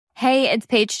Hey, it's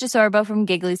Paige DeSorbo from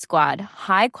Giggly Squad.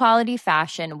 High quality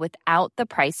fashion without the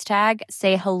price tag.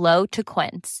 Say hello to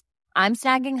Quince. I'm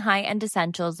snagging high-end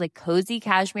essentials like cozy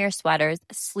cashmere sweaters,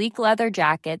 sleek leather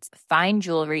jackets, fine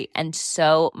jewelry, and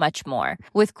so much more.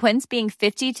 With Quince being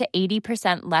 50 to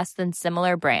 80% less than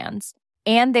similar brands.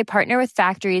 And they partner with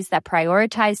factories that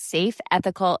prioritize safe,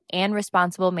 ethical, and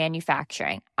responsible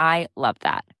manufacturing. I love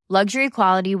that. Luxury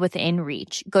quality within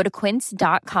reach. Go to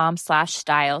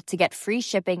quince.com/style to get free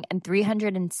shipping and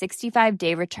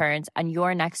 365-day returns on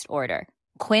your next order.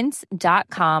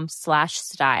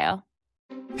 Quince.com/style.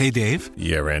 Hey, Dave.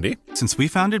 Yeah, Randy. Since we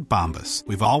founded Bombas,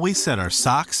 we've always said our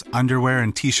socks, underwear,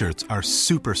 and T-shirts are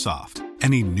super soft.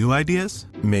 Any new ideas?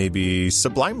 Maybe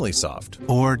sublimely soft.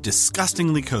 Or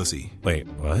disgustingly cozy. Wait,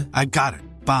 what? I got it.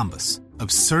 Bombas.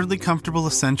 Absurdly comfortable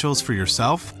essentials for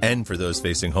yourself and for those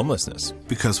facing homelessness.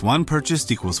 Because one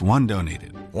purchased equals one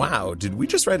donated. Wow, did we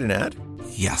just write an ad?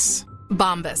 Yes.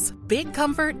 Bombas. Big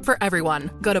comfort for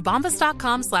everyone. Go to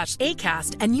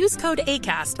bombas.com/ACAST and use code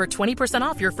ACAST for 20%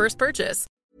 off your first purchase.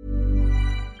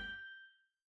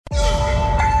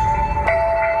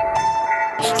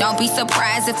 Don't be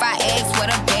surprised if I ask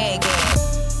what a bag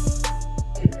is.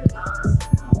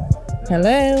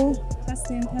 Hello.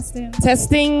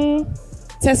 Testing.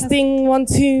 1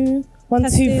 2 1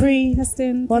 2 3.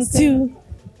 Testing. 1 2.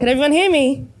 Can everyone hear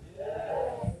me?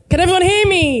 Can everyone hear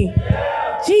me?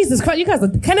 Jesus Christ, you guys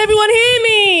can everyone hear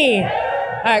me?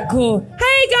 Alright, cool.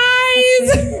 Hey guys!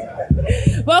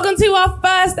 Welcome to our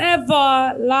first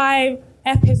ever live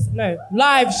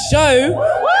show.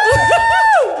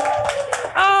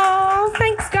 Oh,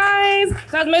 thanks guys.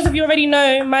 So as most of you already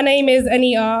know, my name is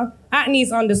Anita,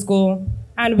 @Nice_,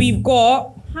 and we've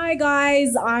got... Hi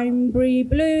guys, I'm Bree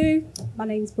Blue. My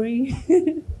name's Bree.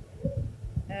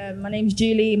 My name's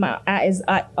Julie. My @is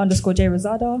 @_J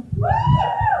Rosada.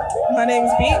 My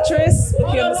name's Beatrice.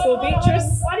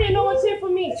 Beatrice. Why didn't no one cheer for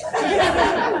me? It's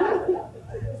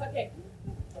okay.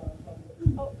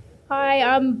 Hi,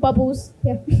 I'm Bubbles.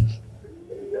 Yeah.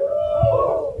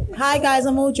 Hi guys,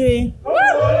 I'm Audrey.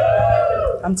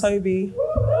 I'm Toby.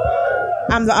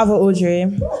 I'm the other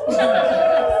Audrey.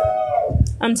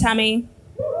 I'm Tammy.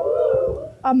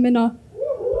 I'm Minna.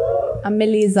 I'm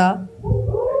Melisa.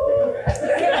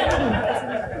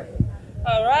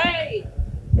 All right.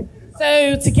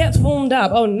 So to get warmed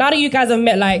up, now that you guys have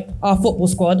met like our football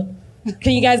squad,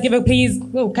 can you please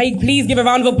give a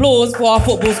round of applause for our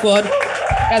football squad?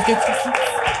 Guys, good.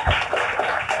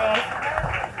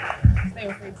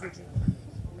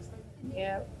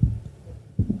 Yeah.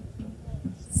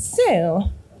 So,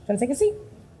 can I take a seat?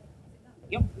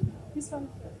 Yep. This one.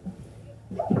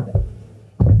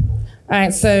 All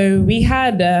right, so we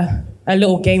had a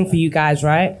little game for you guys,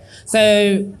 right?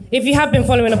 So if you have been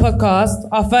following the podcast,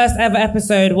 our first ever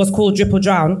episode was called Drip or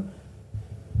Drown.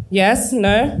 Yes?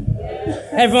 No?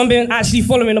 Everyone been actually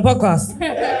following the podcast?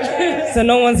 So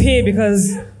no one's here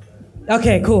because...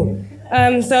 Okay, cool.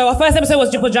 So our first episode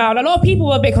was Drip or Drown. A lot of people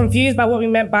were a bit confused by what we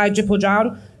meant by Drip or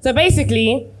Drown. So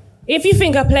basically, if you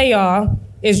think a player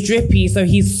is drippy, so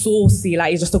he's saucy,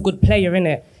 like he's just a good player,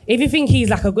 innit? If you think he's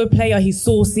like a good player, he's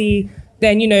saucy,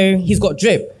 then, he's got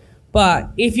drip. But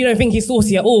if you don't think he's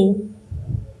saucy at all,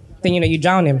 then, you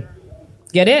drown him.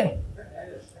 Get it? All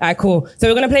right, cool. So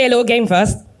we're going to play a little game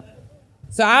first.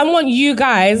 So I want you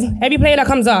guys, every player that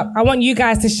comes up, I want you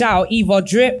guys to shout either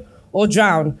drip or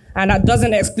drown. And that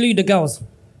doesn't exclude the girls.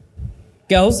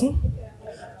 Girls? All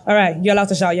right, you're allowed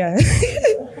to shout, yeah.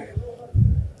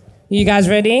 You guys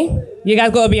ready? You guys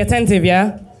got to be attentive,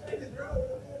 yeah?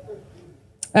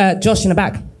 Josh in the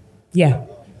back. Yeah.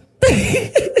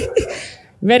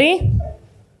 Ready?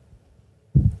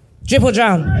 Drip or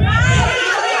drown?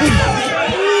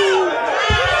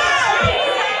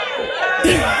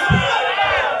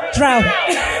 Drown.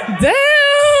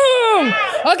 Damn!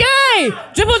 Okay!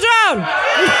 Drip or drown?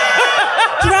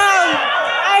 Drown.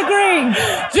 I agree.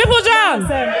 Drip or drown?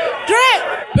 Drip!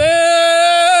 Boo!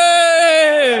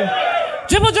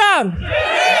 Drip or drown?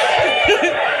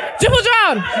 Drip or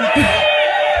drown?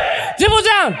 Drip or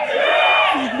drown?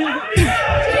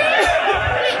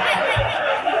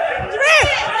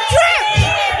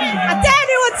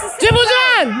 Drip or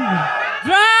drown?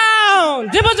 Drown!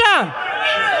 Drip or drown?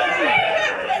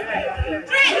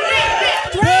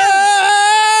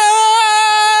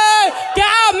 Get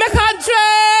out, my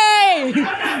country!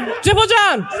 Drip or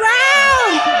drown?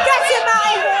 Drown! Get him out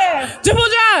of here! Drip or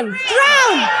drown?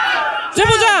 Drown! Drip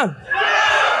or drown?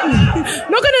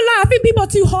 Not gonna lie, I think people are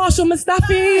too harsh on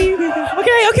Mustafi.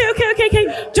 Okay.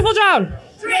 Drip or drown?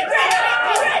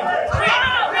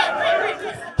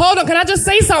 Hold on, can I just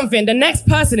say something? The next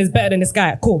person is better than this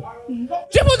guy. Cool.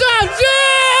 Drip or drown? Yeah!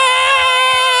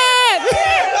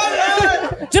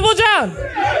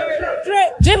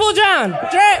 Dribble down.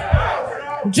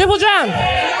 Dribble down.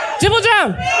 Dribble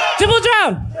down. Dribble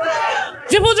down.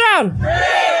 Dribble down.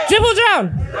 Dribble down.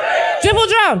 Dribble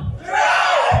down.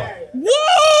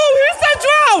 Whoa! Who said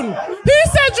drown? Who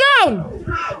said drown?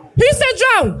 Who said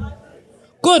drown?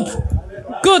 Good.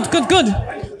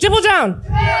 Dribble down.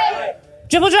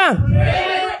 Dribble down.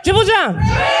 Dribble down.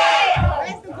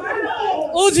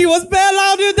 Audrey was bare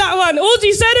loud with that one.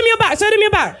 Audrey, show them your back. Show them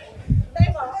your back.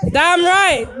 Damn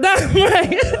right.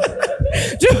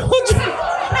 Dribble down.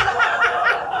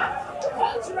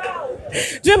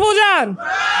 Dribble down.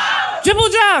 Dribble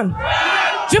down.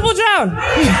 Dribble down.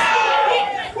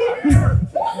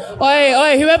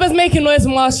 Oi, whoever's making noise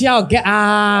from last year, get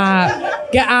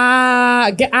out. Get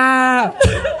out. Get out.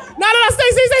 No,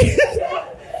 stay.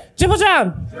 Dribble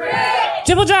down.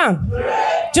 Dribble down.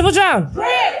 Dribble down.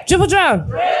 Dribble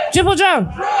down. Dribble down.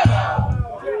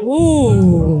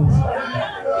 Ooh.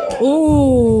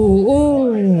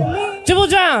 Dribble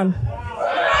down.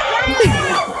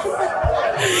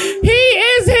 He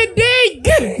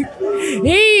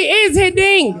is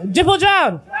hitting. Dribble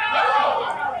down.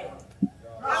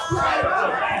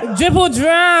 Dribble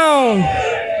drown.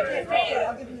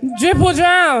 Dribble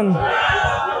drown.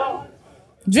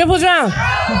 Dribble drown.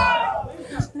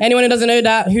 Anyone who doesn't know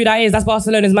who that is, that's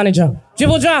Barcelona's manager.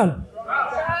 Dribble drown.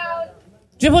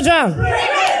 Dribble drown.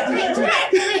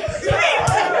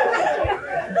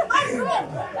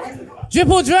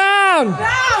 Dribble drown.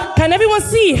 Can everyone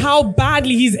see how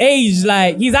badly he's aged?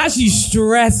 Like, he's actually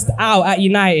stressed out at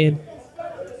United.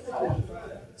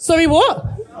 Sorry, what?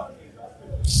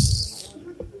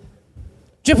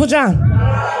 Dribble down.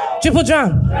 Dribble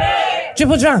down.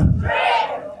 Dribble down.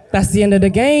 That's the end of the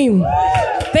game.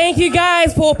 Thank you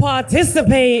guys for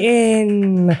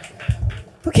participating.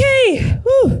 Okay.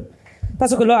 Whew. That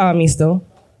took a lot out of me still.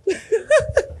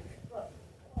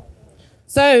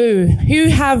 So, who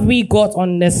have we got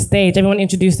on the stage? Everyone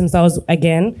introduce themselves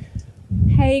again.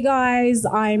 Hey guys,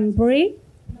 I'm Brie.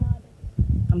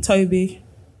 I'm Toby.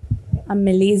 I'm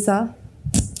Melissa.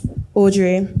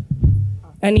 Audrey.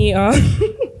 Anita.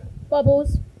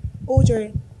 Bubbles.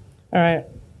 Audrey. All right.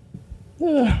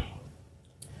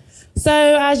 So,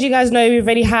 as you guys know, we've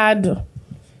already had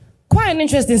quite an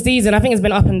interesting season. I think it's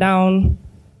been up and down.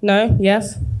 No?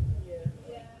 Yes?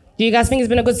 Do you guys think it's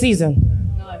been a good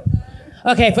season? No.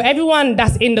 Okay, for everyone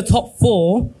that's in the top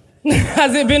 4,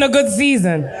 has it been a good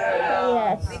season?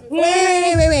 Yes.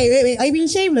 Wait. Are you being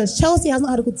shameless? Chelsea has not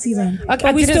had a good season. Okay,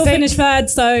 But we still finished third,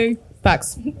 so...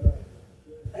 Facts.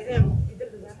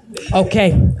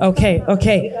 Okay.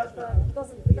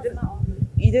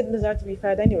 You didn't deserve to be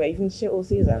third anyway. You've been shit all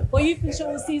season. Well, you've been shit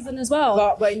all season as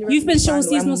well. But You've been shit all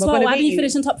season as well. Why didn't you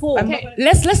finish in top 4? Okay,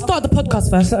 let's start the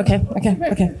podcast first. Okay.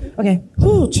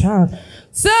 Ooh, child.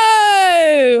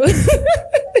 So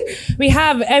we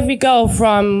have every girl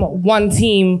from one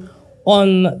team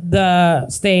on the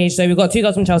stage. So we've got 2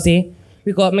 girls from Chelsea.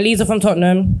 We've got Melissa from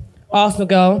Tottenham, Arsenal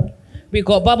girl. We've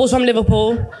got Bubbles from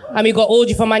Liverpool, and we've got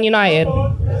Audrey from Man United.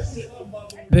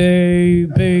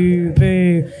 Boo.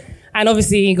 And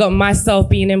obviously, you got myself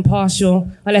being impartial.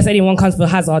 Unless anyone comes for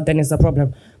Hazard, then it's a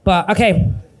problem. But, okay.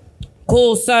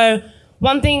 Cool. So,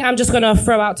 one thing I'm just going to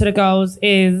throw out to the girls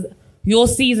is your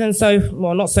season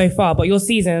not so far, but your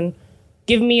season,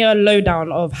 give me a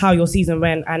lowdown of how your season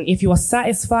went. And if you are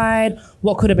satisfied,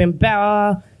 what could have been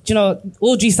better? Do you know,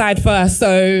 Audrey's side first,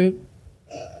 so...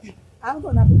 I've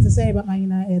got nothing to say about Man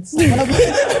United.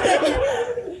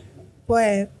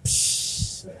 Boy.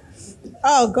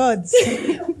 Oh, God.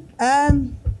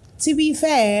 To be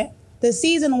fair, the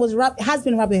season has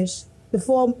been rubbish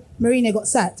before Mourinho got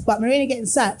sacked. But Mourinho getting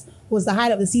sacked was the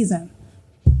highlight of the season.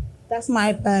 That's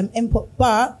my input.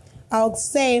 But I'll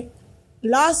say,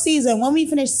 last season, when we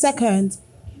finished second,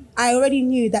 I already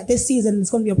knew that this season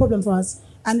is going to be a problem for us.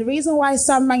 And the reason why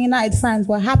some Man United fans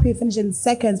were happy finishing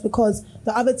second is because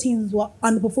the other teams were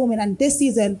underperforming. And this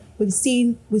season, we've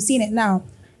seen it now.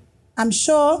 I'm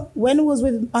sure when it was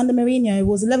under Mourinho, it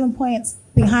was 11 points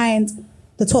behind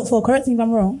the top 4. Correct me if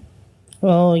I'm wrong.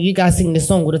 Well, you guys sing this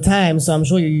song all the time, so I'm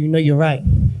sure you know you're right.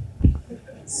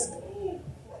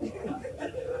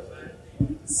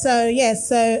 So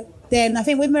then I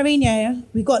think with Mourinho,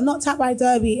 we got knocked out by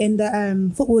Derby in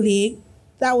the Football League.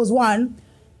 That was one.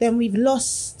 Then we've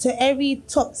lost to every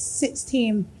top 6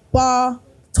 team, bar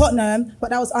Tottenham,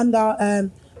 but that was under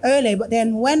Ole. But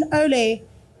then when Ole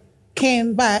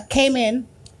came in,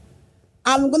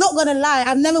 I'm not going to lie,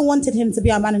 I've never wanted him to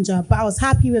be our manager, but I was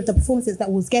happy with the performances that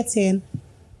we was getting.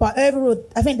 But overall,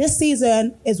 I think this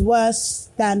season is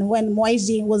worse than when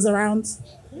Moisey was around.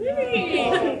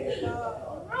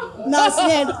 No,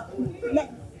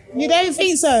 you don't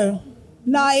think so?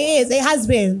 No, it is. It has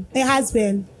been. It has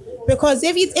been. Because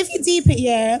if you deep it,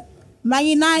 yeah, Man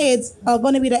United are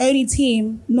going to be the only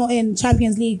team not in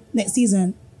Champions League next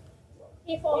season.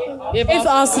 If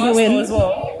Arsenal win as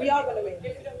well. We are going to win.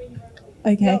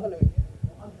 Okay.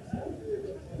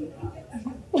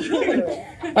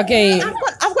 Okay.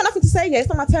 I've got nothing to say yet. It's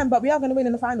not my turn, but we are going to win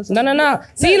in the finals. No.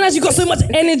 Seeing as you got so much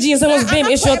energy and so much vim,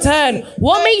 it's your turn.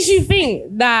 What makes you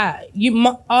think that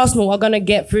Arsenal are going to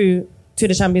get through to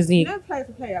the Champions League? No player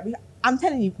for player. I'm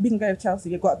telling you, we can go with Chelsea.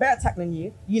 We've got a better attack than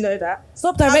you. You know that.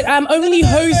 Stop direct. I'm only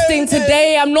hosting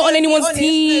today. I'm not on anyone's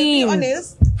team. Be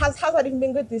honest. Has Hazard even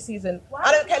been good this season? Wow.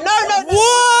 I don't care. No.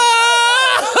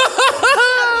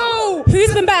 Whoa!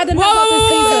 Who's been better than Hazard this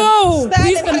season?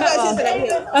 Who's been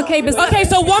better? Okay,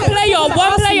 so one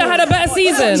player had a better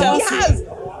season. He has.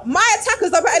 My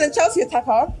attackers are better than Chelsea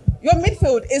attacker. Your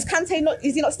midfield is Kante not?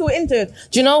 Is he not still injured?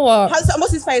 Do you know what?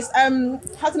 What's his face? Do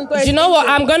you know what?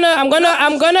 I'm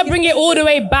gonna bring it all the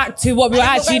way back to what we were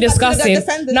actually discussing.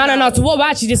 No, to what we're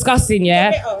actually discussing.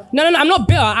 Yeah. No. I'm not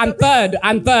bitter. I'm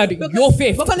third. You're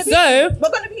fifth. We're gonna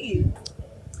beat you.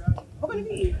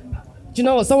 Do you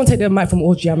know what? Someone take the mic from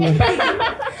Audrey.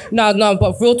 No,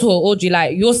 but real talk, Audrey.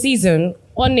 Like your season,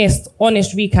 honest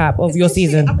recap of your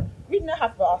season. We didn't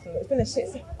have for Arsenal. It's been a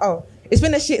shit. It's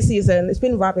been a shit season. It's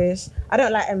been rubbish. I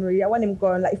don't like Emery. I want him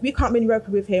gone. Like if we can't win Europa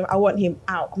with him, I want him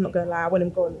out. I'm not gonna lie. I want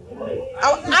him gone.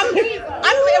 I'm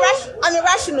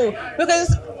irrational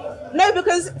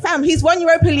because fam, he's won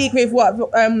Europa League with what? Who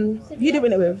did he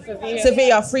win it with?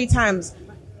 Sevilla 3 times.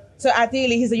 So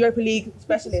ideally, he's a Europa League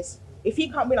specialist. If he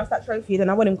can't win us that trophy, then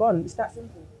I want him gone. It's that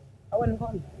simple. I want him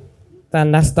gone.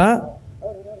 Then that's that.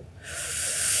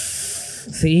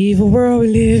 It's the evil world we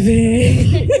live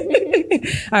in.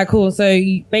 Alright, cool. So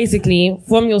basically,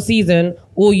 from your season,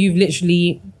 all you've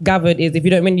literally gathered is if you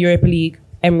don't win the Europa League,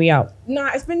 Emery out. Nah,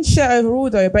 it's been shit overall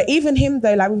though. But even him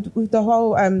though, like with the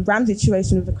whole Ramsey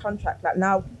situation with the contract, like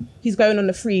now he's going on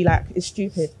the free, like it's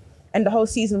stupid. And the whole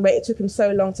season where it took him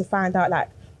so long to find out, like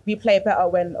we play better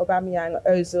when Aubameyang,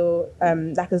 Ozil,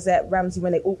 Lacazette, Ramsey,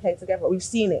 when they all play together. We've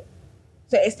seen it.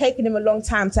 So it's taken him a long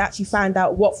time to actually find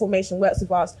out what formation works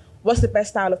with us. What's the best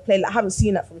style of play? Like, I haven't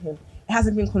seen that from him. It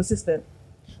hasn't been consistent.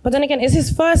 But then again, it's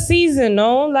his first season,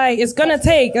 no? Like, it's going to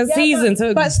take a season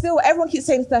to... But still, everyone keeps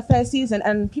saying it's their first season,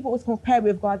 and people would compare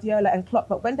with Guardiola and Klopp.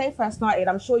 But when they first started,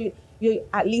 I'm sure you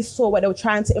at least saw what they were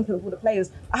trying to implement with all the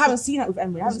players. I haven't seen that with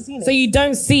Emery. I haven't seen it. So you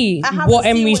don't see what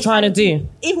Emery's trying to do?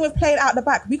 Even with playing out the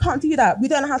back, we can't do that. We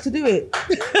don't know how to do it.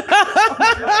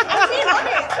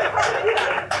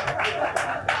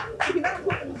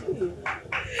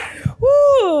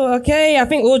 Woo, okay. I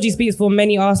think Audrey speaks for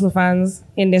many Arsenal fans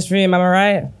in this room, am I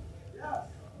right?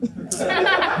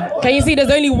 Can you see there's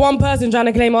only one person trying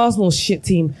to claim Arsenal's shit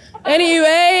team?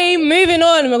 Anyway, moving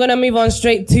on. We're going to move on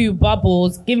straight to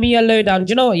Bubbles. Give me a lowdown.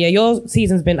 Do you know what? Yeah, your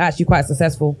season's been actually quite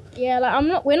successful. Yeah,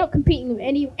 like we're not competing with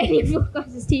any of your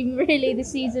guys' team really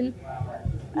this season.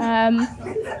 Do you know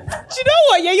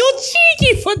what? Yeah, you're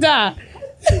cheeky for that.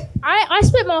 I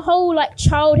spent my whole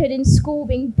childhood in school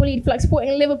being bullied for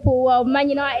supporting Liverpool while Man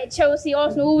United, Chelsea,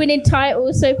 Arsenal all winning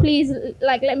titles. So please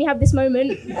let me have this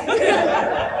moment.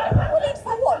 Bullied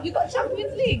for what? You got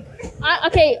Champions League.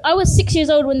 I was 6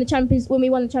 years old when we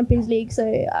won the Champions League.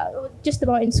 So just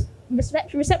about in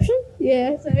reception.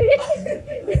 Yeah. So.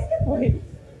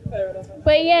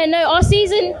 But yeah, no, our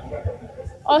season.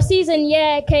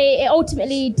 Yeah, okay,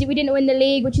 ultimately we didn't win the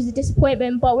league, which is a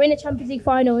disappointment, but we're in the Champions League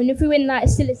final, and if we win that,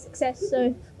 it's still a success,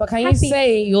 so... But can you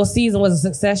say your season was a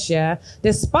success, yeah?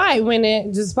 Despite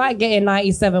getting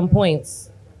 97 points,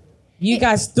 you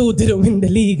guys still didn't win the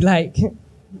league,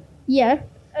 Yeah,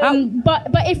 but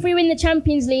if we win the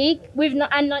Champions League with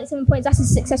 97 points, that's a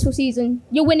successful season.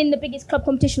 You're winning the biggest club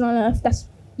competition on earth,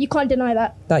 you can't deny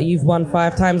that. That you've won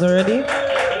 5 times already?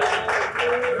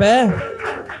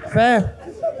 Fair.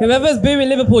 Whoever's booing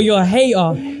Liverpool, you're a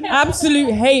hater.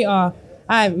 Absolute hater. All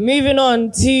right, moving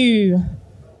on to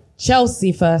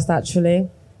Chelsea first, actually.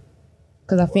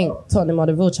 Because I think Tottenham are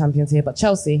the real champions here, but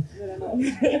Chelsea.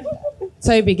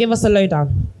 Toby, give us a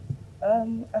lowdown.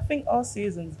 I think our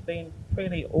season's been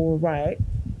pretty all right.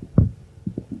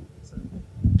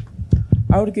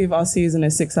 I would give our season a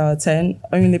 6 out of 10,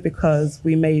 only because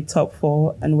we made top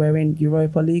 4 and we're in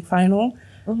Europa League final.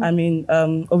 Mm-hmm. I mean,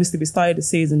 obviously we started the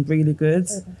season really good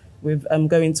with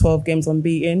going 12 games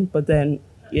unbeaten, but then,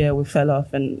 yeah, we fell off.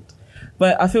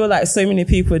 But I feel like so many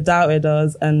people doubted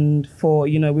us and thought,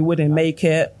 we wouldn't make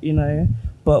it,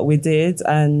 but we did.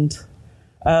 And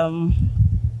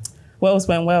what else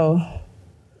went well?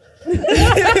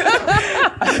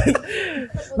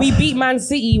 We beat Man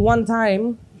City one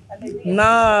time.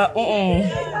 Nah,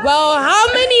 Well, how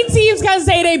many teams can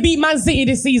say they beat Man City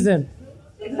this season?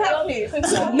 Exactly.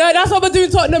 No, that's what we're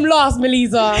doing Tottenham last,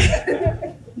 Melissa.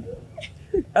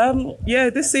 Yeah,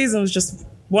 this season was just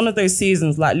one of those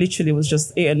seasons, like literally was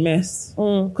just hit and miss.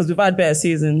 Because we've had better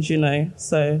seasons, you know.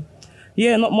 So,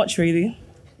 yeah, not much really.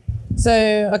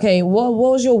 So, okay, what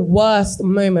was your worst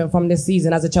moment from this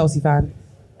season as a Chelsea fan?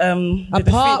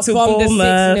 Apart from the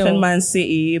 6-0 and Man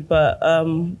City, but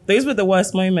those were the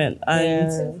worst moment.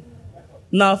 And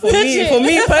now for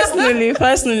me personally,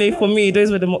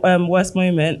 those were the worst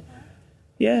moment.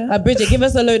 Yeah. Bridget, give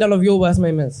us a lowdown of your worst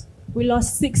moments. We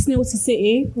lost 6-0 to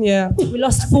City. Yeah. We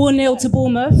lost 4-0 to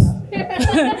Bournemouth.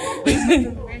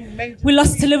 We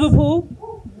lost to Liverpool.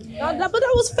 But that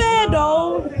was fair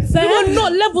though. Fair? We were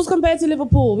not levels compared to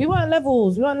Liverpool. We weren't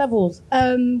levels. We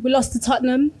lost to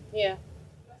Tottenham. Yeah.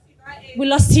 We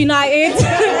lost to United.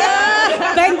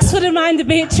 Thanks for the reminder,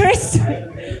 Beatrice.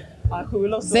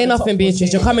 Say nothing,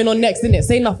 Beatrice. You're coming on next, innit?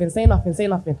 Say nothing.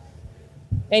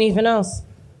 Anything else?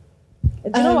 Do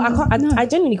you know what? I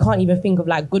genuinely can't even think of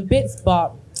like good bits,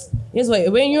 but here's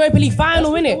what, we're in Europa League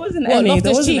final, innit?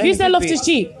 Loftus-Cheek. Who said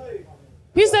Loftus-Cheek?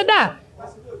 Who said that?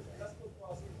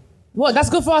 What? That's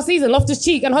good for our season.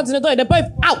 Loftus-Cheek and Hudson-Odoi, they're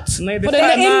both out for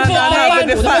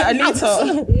the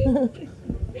final.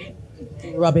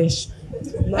 Rubbish.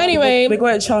 Anyway, they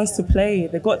got a chance to play.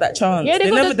 They got that chance. Yeah,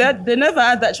 they never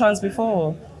had that chance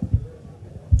before.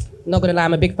 Not gonna lie,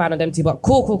 I'm a big fan of them too, but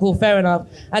cool, fair enough.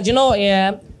 And you know what,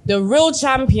 yeah? The real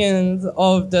champions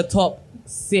of the top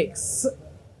 6,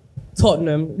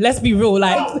 Tottenham. Let's be real,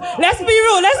 like, let's keep it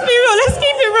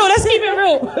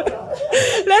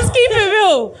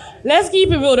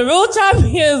real. The real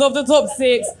champions of the top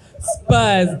 6,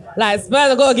 Spurs. Like,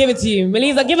 Spurs, I've got to give it to you.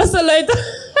 Melissa, give us a load.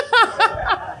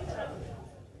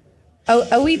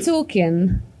 Are we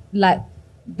talking like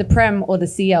the Prem or the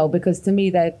CL? Because to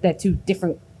me, they're two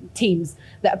different teams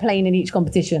that are playing in each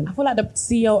competition. I feel like the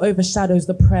CL overshadows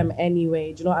the Prem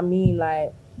anyway. Do you know what I mean?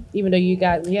 Like, even though you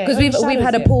guys, because we've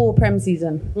had a poor Prem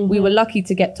season. Mm-hmm. We were lucky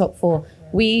to get top 4.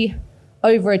 We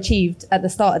overachieved at the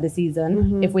start of the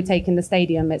season. If we're taking the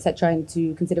stadium, etc.,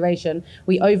 into consideration,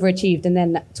 we overachieved, and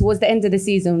then towards the end of the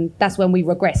season, that's when we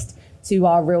regressed to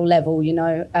our real level. You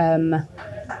know. Can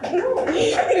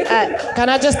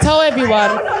I just tell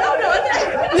everyone?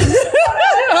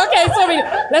 Okay, sorry.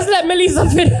 Let's let Melissa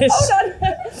finish.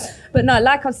 But no,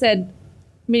 like I've said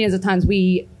millions of times,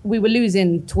 we were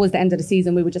losing towards the end of the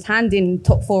season. We were just handing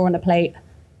top 4 on a plate.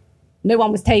 No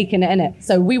one was taking it, innit?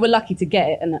 So we were lucky to get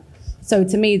it, innit? So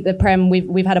to me, the Prem,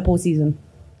 we've had a poor season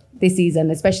this season,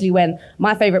 especially when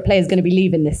my favourite player is going to be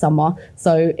leaving this summer.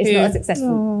 So it's not as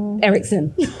successful.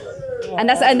 Eriksen. And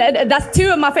that's 2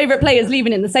 of my favourite players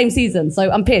leaving in the same season.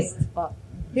 So I'm pissed. But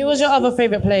who was your other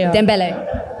favourite player? Dembele.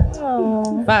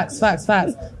 Oh. Facts.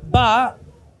 But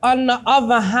on the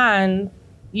other hand,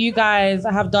 you guys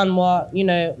have done what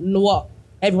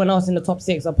everyone else in the top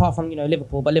 6, apart from,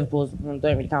 Liverpool, but Liverpool don't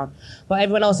really count. But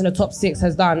everyone else in the top 6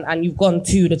 has done, and you've gone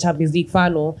to the Champions League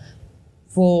final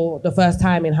for the first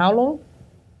time in how long?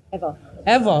 Ever.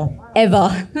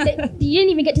 You didn't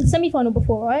even get to the semi-final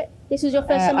before, right? This was your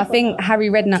first semi-final. I think Harry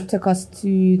Redknapp took us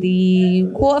to the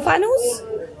quarterfinals.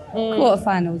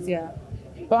 Quarterfinals, yeah.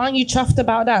 But aren't you chuffed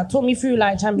about that? Talk me through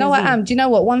Champions League. No, I am. Do you know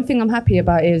what? One thing I'm happy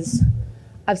about is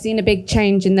I've seen a big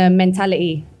change in the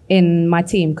mentality in my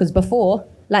team. Because before,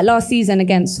 last season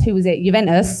against, who was it?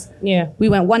 Juventus. Yeah. We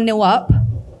went 1-0 up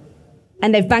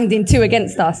and they've banged in 2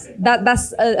 against us.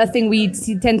 That's a thing we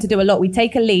tend to do a lot. We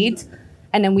take a lead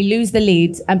and then we lose the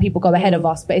lead and people go ahead of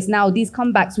us. But it's now these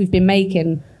comebacks we've been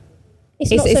making.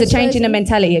 It's a change in the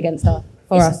mentality against us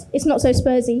for us. It's not so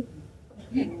Spursy.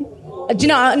 Do you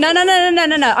know? No.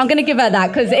 I'm going to give her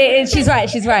that because she's right.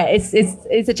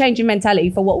 It's a change in mentality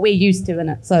for what we're used to,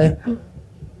 innit? So.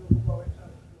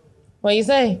 What you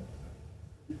say?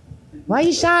 Why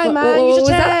you shy, man? Use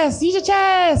your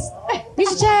chest.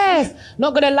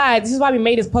 Not gonna lie, this is why we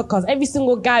made this podcast. Every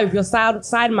single guy with your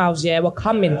side mouths, yeah, we're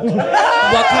coming. All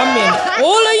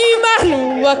of you,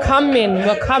 man, we're coming.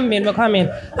 All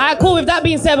right, cool. With that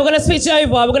being said, we're gonna switch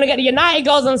over. We're gonna get the United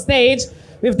girls on stage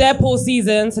with their pool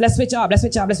season. So let's switch up. This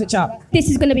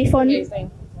is gonna be fun. Yeah.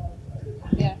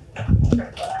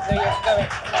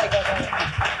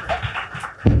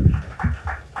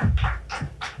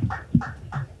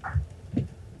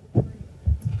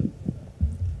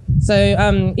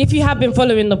 So if you have been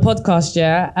following the podcast,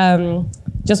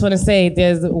 just want to say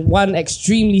there's one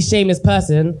extremely shameless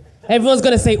person. Everyone's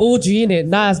going to say Audrey, innit?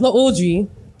 Nah, it's not Audrey.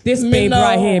 This babe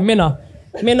right here, Minna.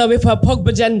 Minna with her Pogba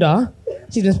agenda.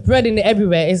 She's been spreading it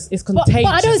everywhere. It's contagious.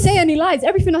 But I don't say any lies.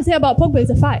 Everything I say about Pogba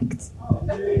is a fact.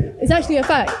 It's actually a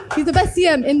fact. He's the best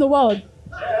CM in the world.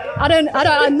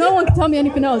 No one can tell me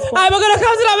anything else. All right, we're gonna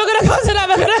come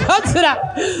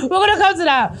to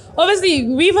that. Obviously,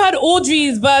 we've had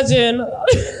Audrey's version.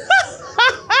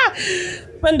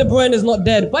 When De Bruyne is not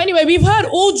dead. But anyway, we've heard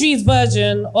Audrey's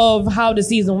version of how the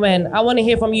season went. I want to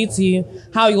hear from you two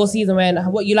how your season went,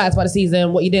 what you liked about the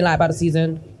season, what you didn't like about the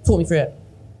season. Talk me through it.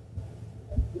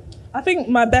 I think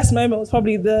my best moment was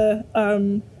probably the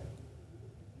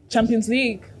Champions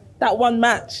League. That one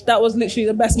match, that was literally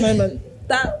the best moment.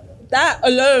 That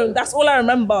alone, that's all I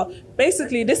remember.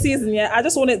 Basically, this season, I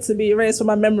just want it to be erased from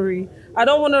my memory. I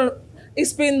don't want to...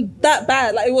 It's been that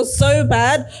bad. Like, it was so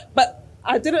bad. But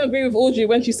I didn't agree with Audrey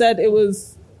when she said it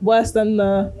was worse than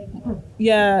the...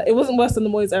 Yeah, it wasn't worse than the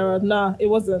Moyes era. Nah, it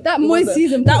wasn't. That Moyes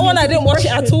season... That one, I didn't watch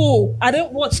it at all. I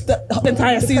didn't watch the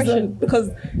entire season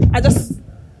because I just...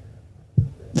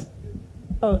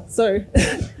 Oh, sorry.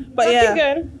 But keep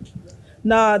going.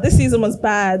 Nah, this season was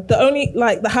bad. The only,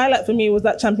 the highlight for me was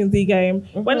that Champions League game.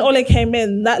 Mm-hmm. When Ole came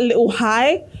in, that little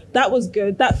high, that was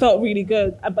good. That felt really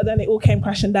good. But then it all came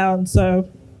crashing down, so...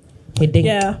 It did.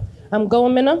 Yeah. I'm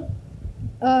going, Minna?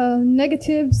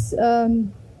 Negatives.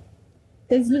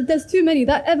 There's too many.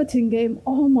 That Everton game,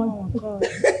 oh my God.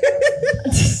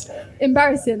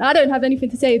 Embarrassing. I don't have anything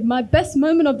to say. My best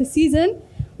moment of the season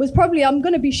was probably, I'm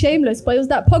going to be shameless, but it was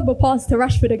that Pogba pass to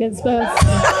Rashford against Spurs.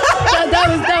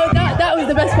 that was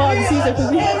the best part of the season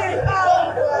for me.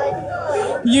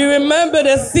 You remember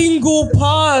the single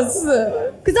pass?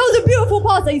 Because that was a beautiful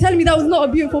pass. Are you telling me that was not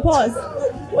a beautiful pass?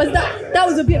 That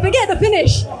was a beautiful... Forget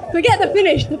the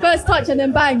finish. The first touch and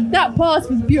then bang. That pass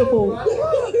was beautiful.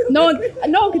 No one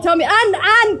can tell me.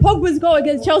 And Pogba's goal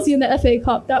against Chelsea in the FA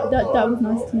Cup. That was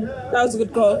nice too. That was a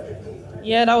good goal.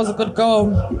 Yeah, that was a good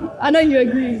goal. I know you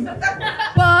agree.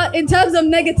 But in terms of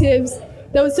negatives,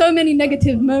 there were so many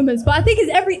negative moments. But I think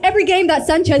it's every game that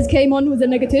Sanchez came on was a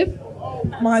negative.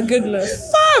 My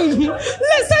goodness. Fam! Let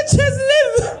Sanchez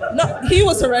live! No, he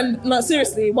was horrendous. No,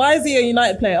 seriously. Why is he a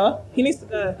United player? He needs to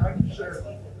go.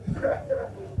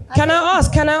 Can I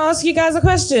ask you guys a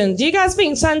question? Do you guys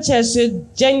think Sanchez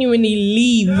should genuinely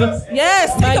leave?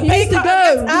 Yes, take a pay cut.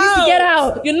 He needs to get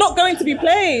out. You're not going to be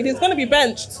played. He's going to be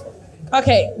benched.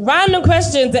 Okay, random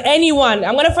question to anyone.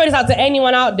 I'm going to throw this out to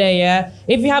anyone out there, yeah?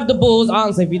 If you have the balls,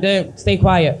 answer. If you don't, stay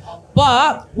quiet.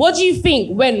 But what do you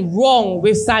think went wrong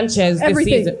with Sanchez this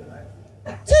season?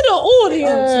 To the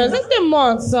audience, let them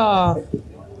answer.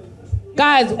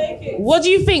 Guys, what do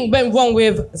you think went wrong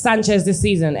with Sanchez this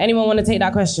season? Anyone want to take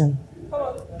that question?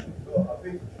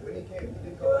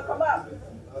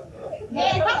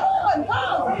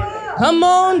 Come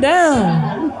on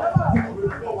down.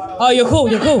 Oh, you're cool.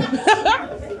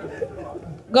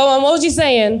 Go on, what was you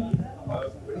saying?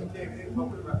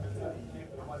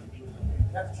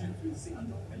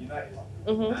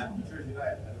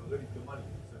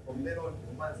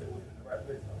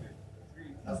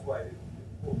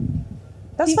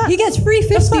 He gets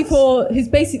 $350 for his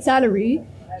basic salary.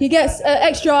 He gets an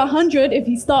extra 100 if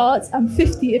he starts and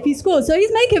 50 if he scores. So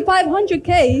he's making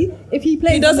 500k if he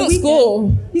plays. He doesn't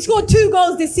score. He scored 2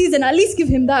 goals this season. At least give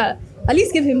him that. He's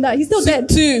still dead.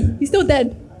 2. He's still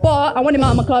dead. But I want him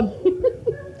out of my club.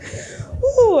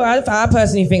 Ooh, I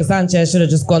personally think Sanchez should have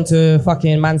just gone to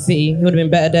fucking Man City. He would have been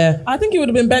better there. I think he would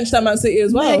have been benched at Man City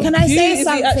as well. Wait, can I say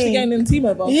something? Is he actually getting in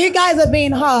T-Mobile? You guys are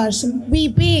being harsh. We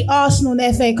beat Arsenal in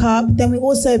the FA Cup, then we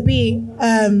also beat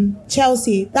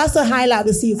Chelsea. That's the highlight of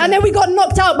the season. And then we got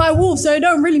knocked out by Wolves, so it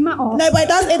don't really matter. No, but it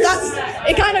does.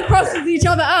 It kind of crosses each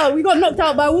other out. We got knocked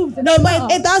out by Wolves. No,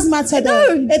 but it does matter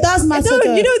though. It does matter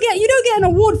though. You don't get an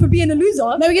award for being a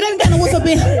loser. No, you don't get an award for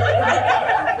being...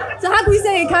 So how can we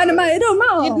say it kind of matters? It don't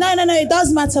matter. No, it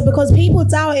does matter because people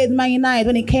doubted Man United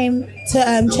when it came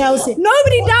to Chelsea.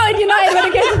 Nobody doubted United when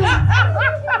it came to...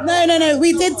 No,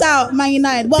 we did doubt Man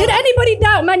United. Well, did anybody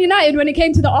doubt Man United when it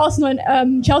came to the Arsenal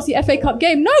and Chelsea FA Cup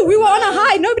game? No, we were on a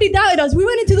high. Nobody doubted us. We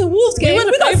went into the Wolves game.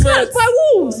 We got slapped by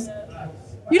Wolves.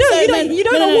 You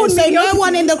don't award me. So no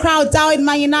one in the crowd doubted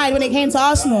Man United when it came to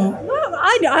Arsenal? No,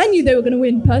 I knew they were going to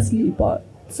win personally, but...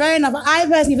 Fair enough. I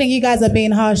personally think you guys are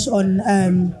being harsh on...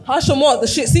 Harsh on what? The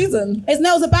shit season? It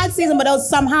was a bad season, but there was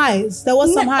some highs.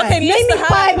 Okay, name me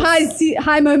 5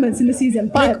 high moments in the season.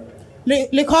 5.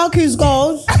 Lukaku's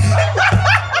goals.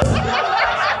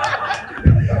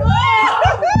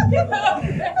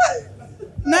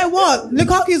 No, what?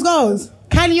 Lukaku's goals.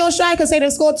 Can your striker say they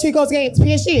scored 2 goals against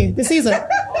PSG this season?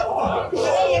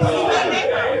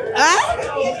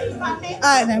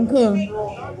 Alright then, cool.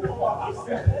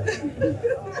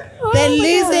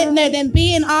 Then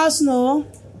beating Arsenal,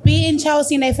 beating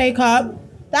Chelsea in the FA Cup,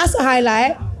 that's a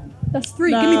highlight. That's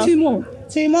 3. Give me 2 more.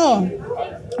 2 more.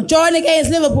 drawing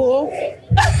against Liverpool.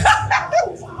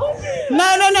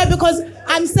 No, because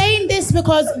I'm saying this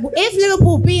because if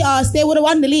Liverpool beat us, they would have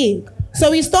won the league. So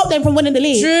we stopped them from winning the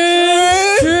league. True.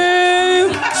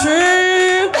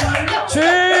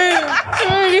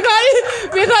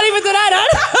 We can't even deny that.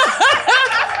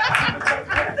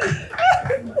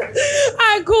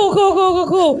 Alright, cool.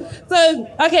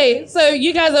 So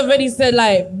you guys have already said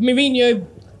like Mourinho.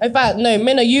 In fact, no,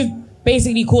 Minna, you've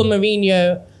basically called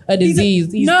Mourinho a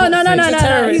disease. No.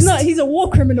 He's not. He's a war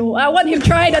criminal. I want him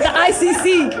tried at the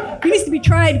ICC. He needs to be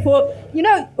tried for,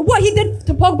 what he did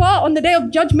to Pogba on the day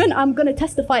of judgment. I'm going to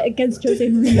testify against Jose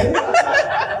Mourinho.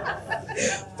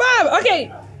 Fam,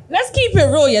 okay, let's keep it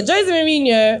real, yeah. Jose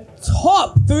Mourinho,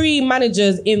 top 3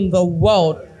 managers in the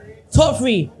world. Top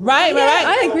 3, right? Yeah, right?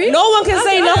 I agree. No one can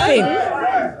say nothing.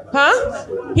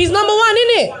 Huh? He's number 1,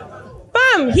 innit?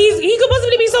 Fam, he could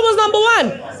possibly be someone's number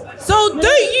 1. So don't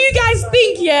you guys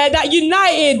think, that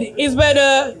United is where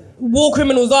the war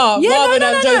criminals are rather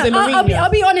than Jose Mourinho? I'll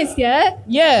be honest, yeah?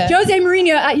 Yeah. Jose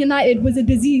Mourinho at United was a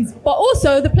disease. But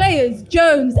also the players,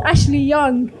 Jones, Ashley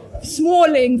Young,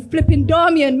 Smalling, flipping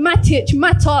Darmian, Matic,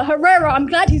 Mata, Herrera. I'm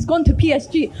glad he's gone to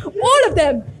PSG. All of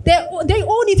them, they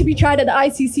all need to be tried at the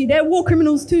ICC. They're war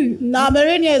criminals too. Nah,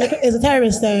 Mourinho is a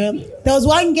terrorist though. There was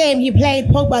one game he played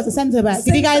Pogba as a centre back.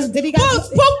 Did you guys? Pogba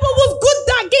was good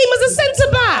that game as a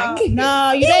centre back.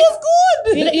 No, he was good.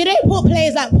 You don't put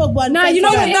players like Pogba. No, you know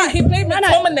what? He played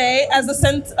McTominay as a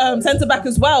centre back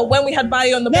as well when we had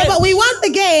Bailly on the bench. No, but we won the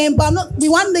game. We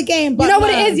won the game. But you know what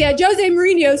it is, yeah? Jose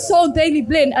Mourinho sold Daley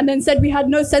Blind and then said we had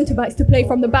no centre backs to play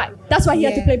from the back. That's why he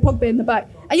had to play Pogba in the back.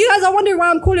 And you guys are wondering why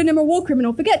I'm calling him a war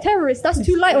criminal. Forget terrorist. That's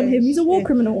too light on him. He's a war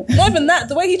criminal. Not even that.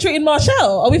 The way he treated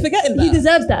Martial. Are we forgetting that? He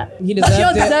deserves that. He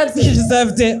deserved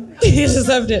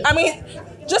it. I mean,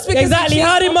 just because... Exactly.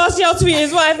 How did Martial tweet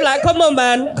his wife? Like, come on,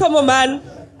 man.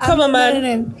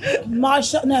 No.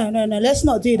 Martial, no. Let's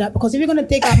not do that because if you're going to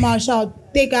dig out Martial,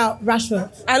 dig out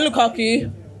Rashford. And Lukaku.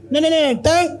 No.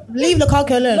 Don't leave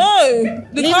Lukaku alone. No.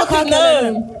 Leave Lukaku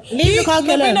alone.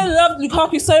 Mourinho loved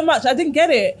Lukaku so much. I didn't get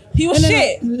it. He was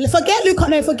shit. Forget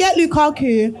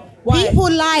Lukaku. Why? People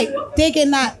like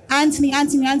digging that Anthony.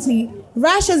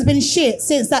 Rash has been shit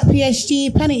since that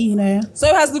PSG penalty,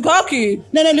 So has Lukaku.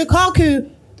 No, Lukaku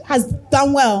has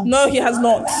done well. No, he has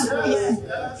not.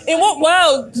 In what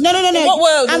world? No. In what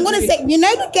world? I'm going to say,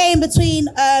 the game between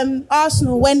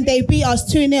Arsenal when they beat us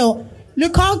 2-0,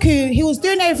 Lukaku, he was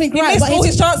doing everything right. Missed all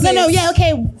his chances.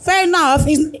 Okay, fair enough.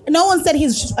 No one said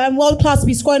he's world class to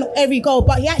be scoring every goal,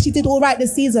 but he actually did all right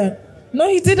this season. No,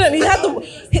 he didn't. He had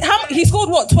he scored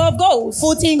what? 12 goals?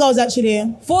 14 goals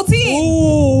actually. 14.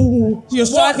 Ooh, your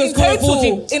striker's scored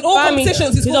 14 in all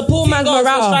competitions. He's a poor man's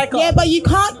Morata. Yeah, but you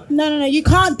can't. No. You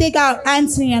can't dig out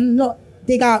Anthony and not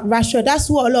dig out Rashford. That's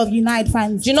what a lot of United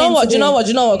fans. Do you know what?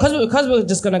 Because we're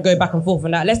just gonna go back and forth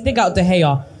on that. Let's dig out De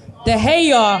Gea. De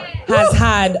Gea has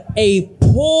had a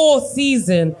poor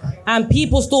season, and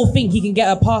people still think he can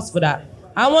get a pass for that.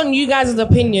 I want you guys'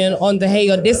 opinion on De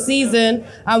Gea this season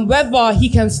and whether he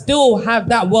can still have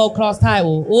that world-class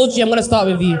title. Audrey, I'm going to start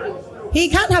with you. He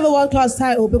can't have a world-class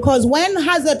title because when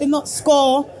Hazard did not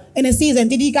score in a season,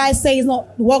 did you guys say he's not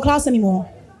world-class anymore?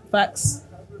 Facts.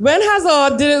 When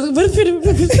Hazard did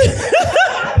it...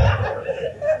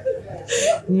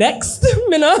 Next,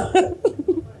 Minna.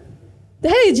 De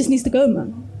Gea just needs to go,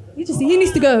 man. He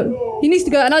needs to go. He needs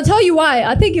to go. And I'll tell you why.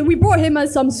 I think we brought him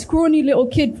as some scrawny little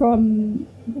kid from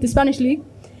the Spanish league.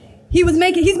 He's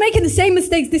making the same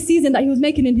mistakes this season that he was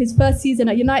making in his first season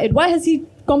at United. Why has he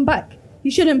gone back? He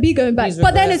shouldn't be going back.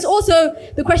 But then it's also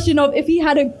the question of if he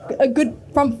had a good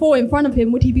front four in front of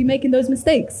him, would he be making those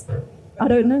mistakes? I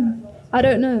don't know.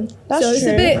 That's so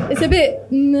true. It's a bit.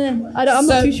 I'm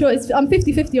not too sure. I'm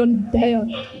 50-50 on De Gea.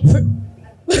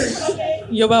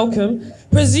 You're welcome.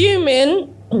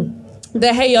 Presuming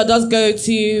De Gea does go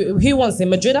to, who wants him?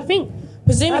 Madrid, I think.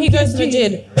 Presume he goes to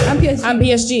Madrid and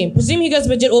PSG. Presume he goes to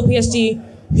Madrid or PSG.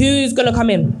 Who's gonna come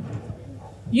in?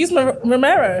 Use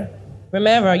Romero.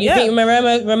 You think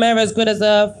Romero is good as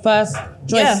a first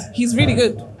choice? Yeah, he's really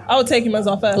good. I would take him as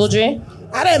our first. Audrey?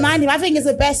 I don't mind him. I think he's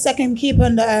the best second keeper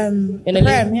in the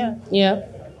Prem. Yeah.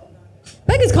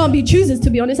 Beggars can't be choosers, to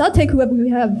be honest. I'll take whoever we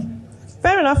have.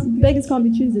 Fair enough. Beggars can't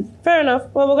be choosers. Fair enough.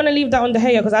 Well, we're going to leave that on De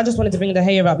Gea because I just wanted to bring De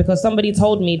Gea up because somebody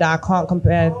told me that I can't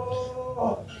compare.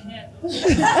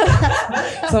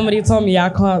 Somebody told me I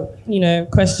can't,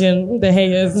 question De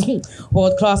Gea's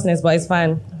world classness, but it's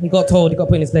fine. He got told, he got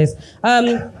put in his place.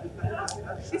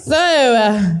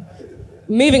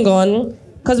 Moving on,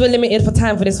 because we're limited for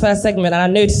time for this first segment, and I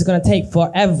know this is going to take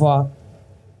forever.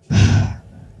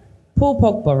 Paul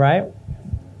Pogba, right?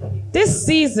 This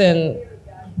season,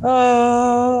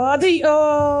 I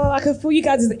can feel you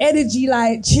guys' energy,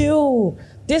 like, chill.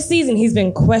 This season, he's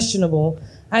been questionable.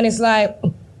 And it's like,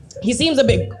 he seems a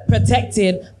bit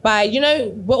protected by,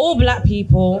 we're all black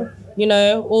people,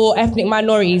 all ethnic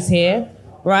minorities here,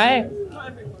 right?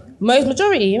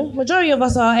 Majority of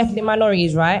us are ethnic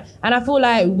minorities, right? And I feel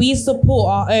like we support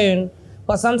our own,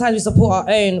 but sometimes we support our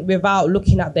own without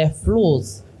looking at their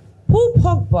flaws. Paul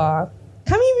Pogba,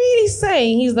 can we really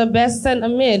say he's the best centre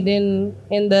mid in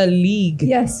the league?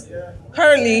 Yes.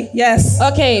 Currently, yes.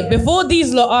 Okay, before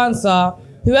these lot answer,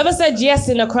 whoever said yes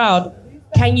in the crowd,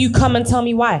 can you come and tell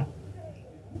me why?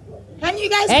 Can you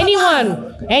guys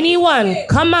Anyone,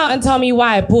 come out and tell me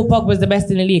why Paul Pogba is the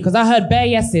best in the league? Because I heard bare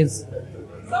yeses.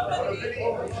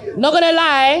 Not gonna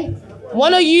lie,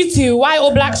 one of you two, white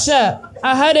or black shirt,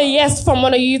 I heard a yes from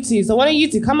one of you two. So one of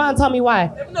you two, come out and tell me why.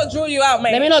 Let me not draw you out,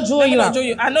 mate. Let me not draw you out.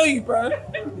 I know you, bro.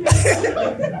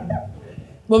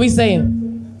 What are we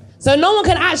saying? So no one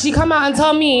can actually come out and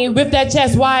tell me with their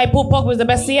chest why Paul Pogba is the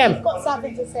best CM. You've got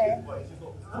something to say.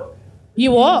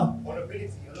 You what?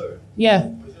 Yeah.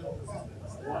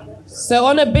 So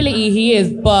on ability he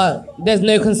is, but there's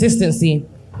no consistency.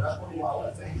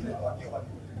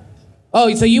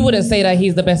 Oh, so you wouldn't say that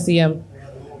he's the best CM?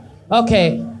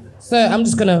 Okay, so I'm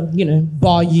just gonna,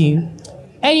 bar you.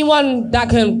 Anyone that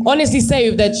can honestly say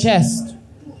with their chest.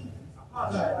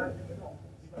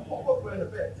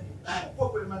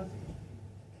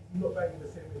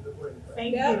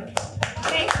 Thank you.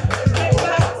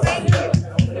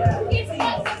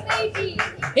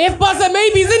 If buts and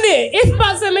maybes, isn't it? If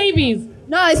buts and maybes.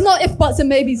 No, it's not if buts and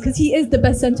maybes because he is the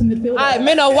best centre midfielder. Alright,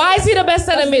 Minna, why is he the best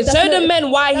centre mid? Show the men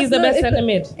why he's the best centre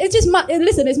mid. It's just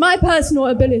it's my personal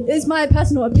ability. It's my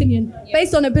personal opinion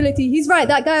based on ability. He's right.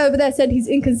 That guy over there said he's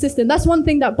inconsistent. That's one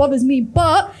thing that bothers me.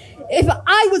 But if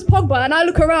I was Pogba and I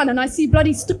look around and I see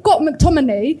bloody Scott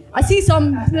McTominay, I see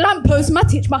some lamppost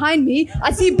Matic behind me,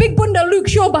 I see Big Bunda Luke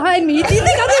Shaw behind me. Do you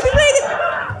think I'm going to be playing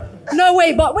it? No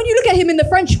way. But when you look at him in the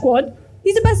French squad,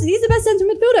 he's the best centre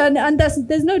midfielder, and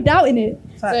there's no doubt in it.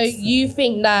 So you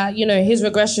think that his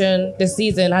regression this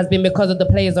season has been because of the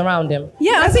players around him?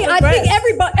 Yeah, I think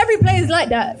every player is like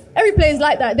that. Every player is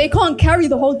like that. They can't carry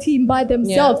the whole team by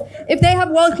themselves. Yeah. If they have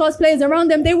world class players around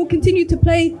them, they will continue to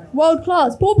play world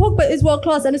class. Paul Pogba is world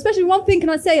class, and especially one thing can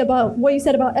I say about what you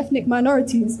said about ethnic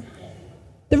minorities.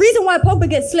 The reason why Pogba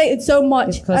gets slated so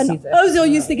much, and Ozil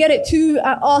used to get it too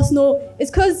at Arsenal,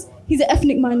 is because he's an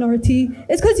ethnic minority.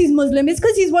 It's because he's Muslim. It's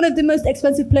because he's one of the most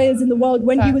expensive players in the world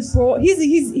when he was brought.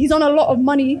 He's on a lot of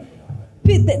money.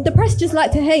 The press just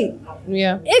like to hate.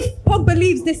 Yeah. If Pogba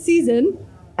leaves this season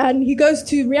and he goes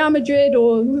to Real Madrid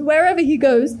or wherever he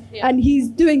goes and he's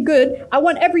doing good, I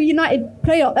want every United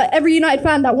player, every United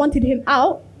fan that wanted him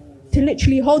out to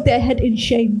literally hold their head in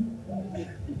shame.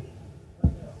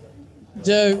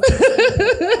 Joe.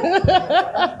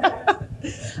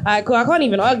 Alright, cool. I can't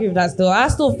even argue with that still. I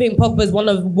still think Pogba is one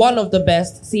of the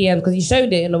best CMs because he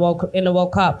showed it in the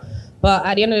World Cup. But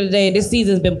at the end of the day, this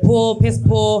season's been poor, piss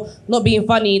poor, not being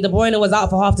funny. De Bruyne was out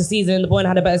for half the season. De Bruyne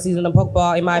had a better season than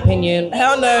Pogba, in my opinion.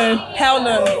 Hell no.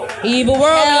 Evil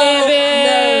world we live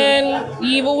in.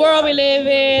 Evil world we live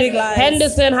in. Big lies.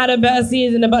 Henderson had a better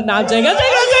season than... No, I'm joking.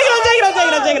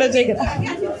 I'm joking.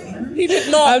 He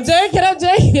did not. I'm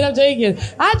joking.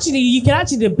 Actually, you can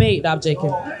actually debate that. I'm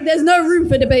joking. There's no room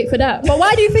for debate for that. But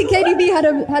why do you think KDB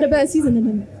had a better season than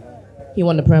him? He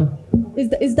won the Prem. Is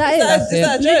that it? Is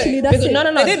that literally, that's it. No.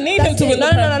 They didn't need him to win the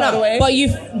Prem, by the way. But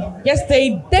yes, they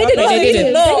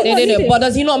did. But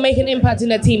does he not make an impact in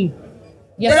their team?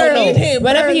 Yes or no?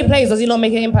 Whenever he plays, does he not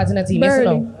make an impact in their team? Yes or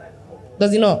no?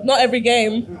 Does he not? Not every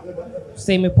game.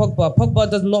 Same with Pogba.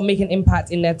 Pogba does not make an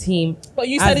impact in their team. But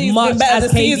you said he's been better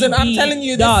this season. I'm telling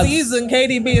you, this season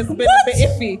KDB has been a bit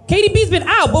iffy. KDB's been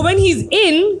out, but when he's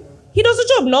in, he does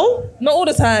the job, no? Not all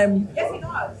the time. Yes, he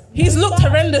does. He's looked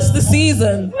horrendous this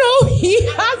season. No, he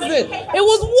hasn't. It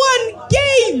was one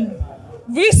game.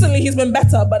 Recently, he's been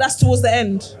better, but that's towards the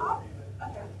end.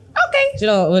 Okay. Do you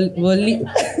know what? We'll leave.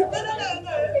 No.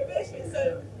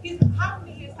 So, how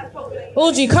many years has Pogba?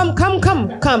 Oji, come. No,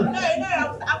 come.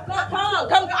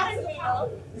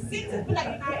 Since it's been at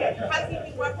United, has he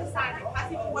been worth the signing? Has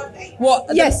he been worth the... What?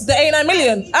 Yes. The 89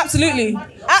 million? Absolutely. Listen,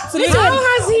 how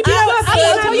has he been worth the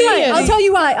 89 million? I'll tell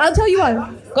you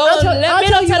why. Go on,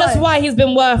 let me tell us why he's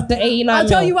been worth the 89 million. I'll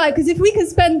tell you why, because if we can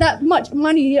spend that much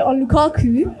money on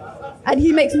Lukaku and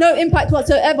he makes no impact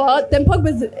whatsoever, then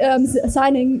Pogba's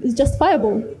signing is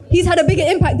justifiable. He's had a bigger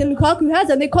impact than Lukaku has,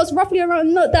 and they cost roughly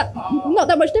around not that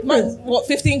much difference. What,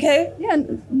 15k? Yeah,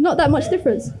 not that much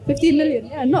difference. 15 million.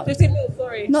 Yeah, not 15 million.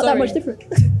 Sorry, not that much difference.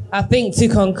 I think to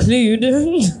conclude,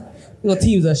 your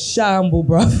team's a shamble,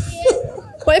 bruv.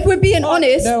 But if we're being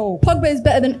honest, Pogba is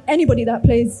better than anybody that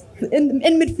plays in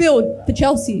midfield for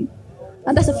Chelsea.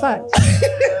 And that's a fact.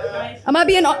 Am I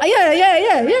being... Yeah.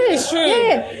 It's true.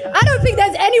 Yeah. I don't think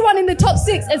there's anyone in the top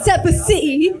 6 except for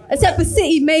City,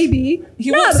 maybe.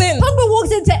 He walks in. Pogba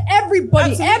walks into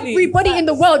everybody. Absolutely. Everybody in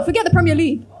the world. Forget the Premier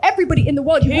League. Everybody in the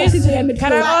world, he walks into their midfield.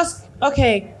 Can I ask?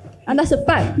 Okay. And that's a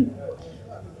fact.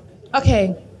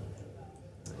 Okay.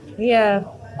 Yeah.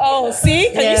 Oh, see?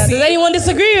 Can you see? Does anyone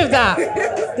disagree with that?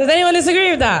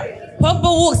 Pogba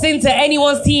walks into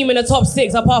anyone's team in the top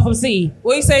 6 apart from City.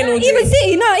 What are you saying, Audrey? Even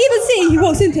City, he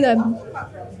walks into them.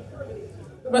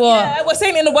 What? Yeah, we're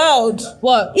saying in the world.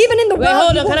 What? Even in the world,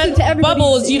 hold he on. walks into everybody.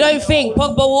 Bubbles, you don't think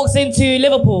Pogba walks into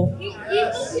Liverpool?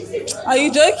 Are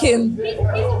you joking?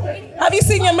 Have you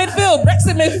seen your midfield?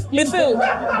 Brexit midfield?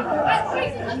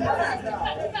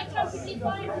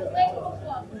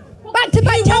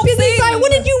 Back-to-back Champions League final.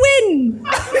 What did you win?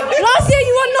 Last year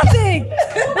you won nothing.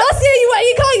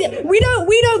 You can't. We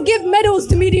don't give medals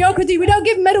to mediocrity. We don't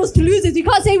give medals to losers. You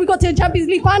can't say we got to the Champions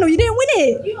League final. You didn't win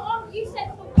it.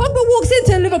 Pogba walks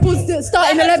into Liverpool's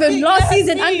starting 11 last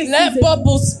season and this season. Let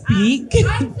Bubbles speak.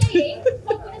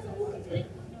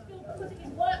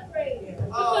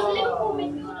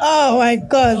 Oh my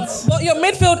God. But your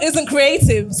midfield isn't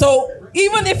creative. So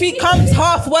even if he comes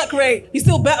half work rate, he's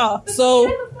still better. So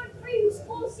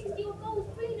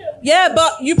yeah,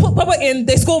 but you put Pogba in,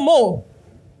 they score more.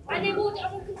 And they will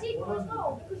concede more as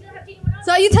well because you don't have anyone else.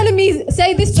 So are you telling me,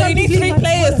 say this? So you need 3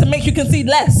 players to make you concede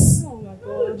less. Oh my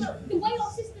God. The way our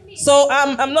system is. So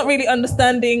I'm not really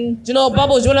understanding. Do you know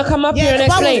Bubbles? Do you want to come up here and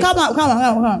explain? Bubbles,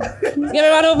 come on. Give me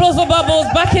a round of applause for Bubbles.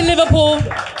 Back in Liverpool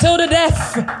till the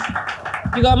death.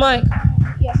 You got a mic?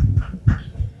 Yeah.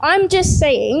 I'm just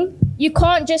saying, you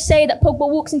can't just say that Pogba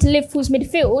walks into Liverpool's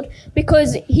midfield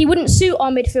because he wouldn't suit our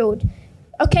midfield.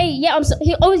 Okay, yeah,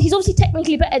 he's obviously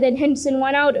technically better than Henderson and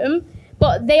Wijnaldum,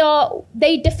 but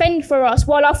they defend for us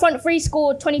while our front three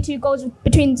scored 22 goals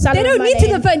between Salah and Mane. They don't need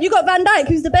to defend. You got Van Dijk,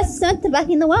 who's the best centre back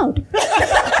in the world. So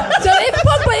if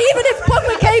Pogba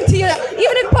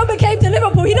came to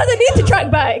Liverpool, he doesn't need to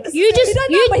track back. He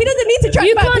doesn't need to track back.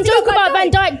 You can't joke about Van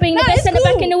Dijk being the best centre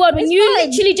back in the world when you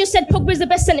literally just said Pogba is the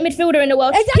best centre midfielder in the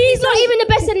world. Exactly. He's not even the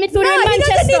best centre midfielder in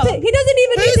Manchester. He doesn't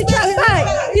even need to track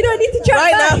back. You don't need to track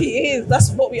back. Right now he is. That's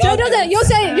what we are. So you're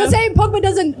saying Pogba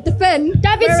doesn't defend.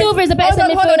 David Silva is a better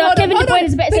centre midfielder. Kevin De Bruyne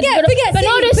is a better centre midfielder.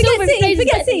 Bernardo Silva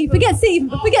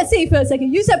Forget City for a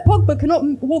second. You said Pogba cannot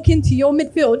walk into your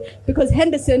midfield because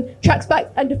Henderson tracks back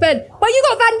and defend. But you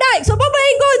got Van Dijk, so Pogba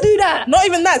ain't gonna do that. Not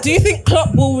even that. Do you think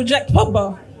Klopp will reject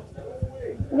Pogba?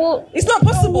 Well, it's not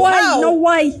possible. Why? How? No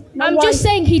way. I'm just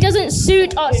saying he doesn't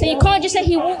suit us, so you can't just say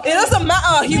he walks. It doesn't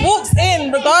matter. He walks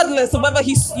in regardless of whether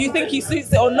you think he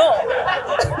suits it or not.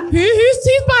 Who's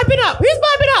piping up? Who's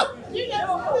piping up?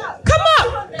 Come up!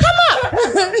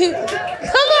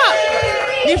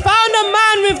 You found a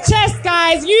man with chest,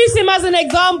 guys. Use him as an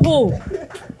example.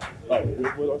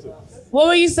 What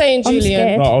were you saying,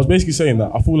 Julian? No, I was basically saying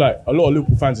that I feel like a lot of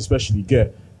Liverpool fans especially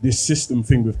get this system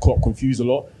thing with Klopp confused a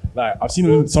lot. Like, I've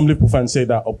seen some Liverpool fans say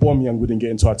that Aubameyang wouldn't get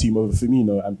into our team over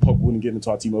Firmino and Pogba wouldn't get into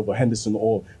our team over Henderson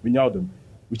or Wijnaldum,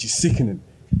 which is sickening.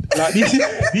 Like,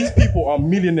 these people are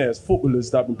millionaires,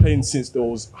 footballers that have been playing since they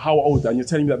was how old, and you're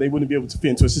telling me that they wouldn't be able to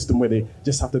fit into a system where they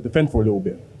just have to defend for a little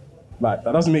bit. Like,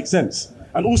 that doesn't make sense.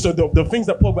 And also, the things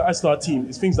that Pogba adds to our team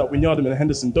is things that Wijnaldum and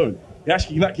Henderson don't.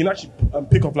 He can actually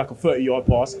pick up like a 30-yard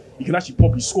pass. He can actually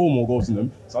probably score more goals than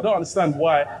them. So I don't understand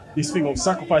why this thing of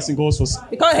sacrificing goals for...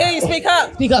 We can't hear you. Speak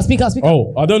up. Speak up.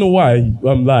 Oh, I don't know why,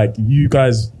 like, you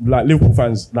guys, like, Liverpool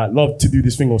fans, like, love to do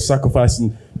this thing of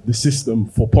sacrificing the system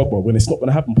for Pogba when it's not going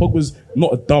to happen. Pogba's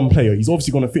not a dumb player. He's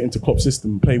obviously going to fit into Klopp's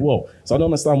system and play well. So I don't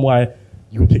understand why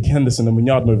you would pick Henderson and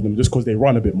Wijnaldum over them just because they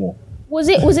run a bit more. Was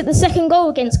it the second goal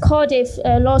against Cardiff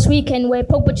last weekend where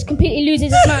Pogba just completely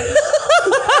loses his mind?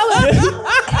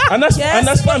 And that's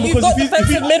fine because you've got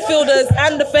defensive midfielders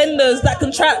and defenders that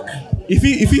can track. If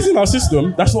he's in our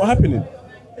system, that's not happening.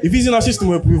 If he's in our system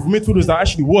with midfielders that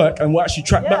actually work and will actually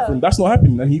track back for him, that's not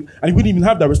happening. And he wouldn't even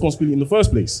have that responsibility in the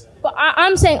first place. But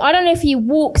I'm saying, I don't know if he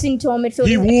walks into our midfield.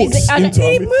 He walks into our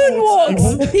midfield.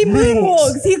 He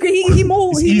moonwalks. He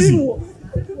moonwalks.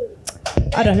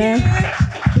 I don't know.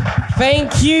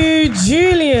 Thank you,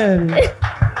 Julian.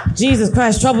 Jesus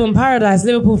Christ, trouble in paradise.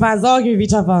 Liverpool fans argue with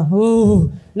each other.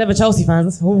 Ooh, never Chelsea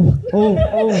fans. Ooh.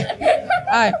 Alright,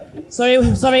 sorry.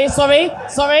 Does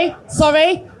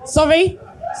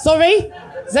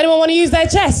anyone want to use their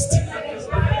chest?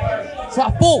 That's what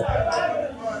I thought.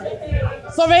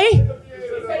 Sorry?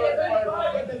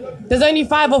 There's only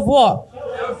 5 of what?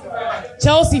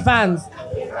 Chelsea fans.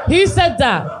 Who said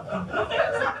that?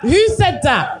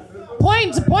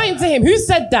 point to him. Who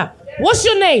said that? What's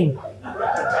your name?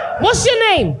 What's your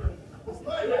name?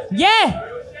 Yeah.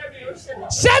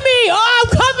 Shemi! Oh, I'm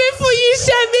coming for you,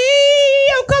 Shemi!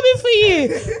 I'm coming for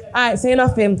you. All right, say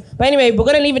nothing. But anyway, we're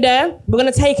going to leave it there. We're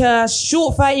going to take a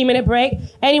short 30-minute break.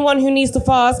 Anyone who needs to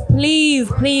fast, please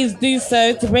do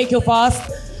so to break your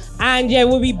fast. And yeah,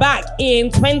 we'll be back in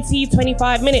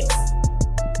 25 minutes.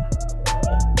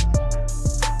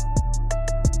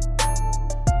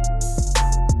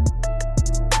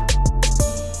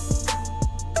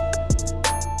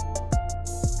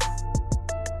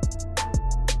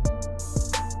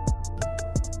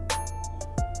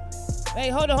 Hey,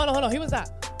 hold on. Who was that?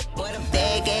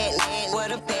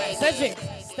 Cedric,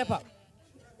 step up.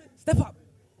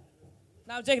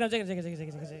 No, I'm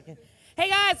joking. Hey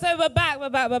guys, so we're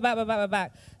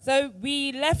back. So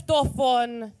we left off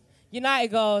on United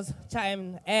girls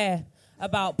chatting air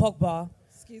about Pogba.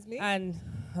 Excuse me? And, do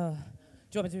you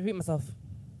want me to repeat myself?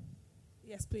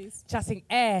 Yes, please. Chatting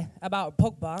air about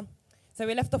Pogba. So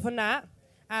we left off on that,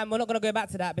 and we're not going to go back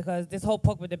to that because this whole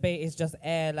Pogba debate is just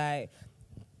air, like...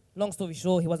 Long story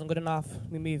short, he wasn't good enough.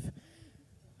 We move.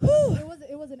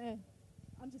 It wasn't air.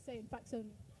 I'm just saying facts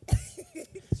only.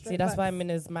 See, that's why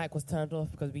Mina's mic was turned off,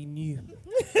 because we knew.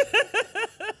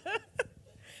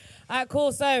 Alright,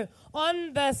 cool. So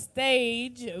on the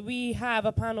stage, we have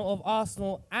a panel of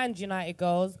Arsenal and United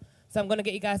girls. So I'm going to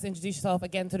get you guys to introduce yourself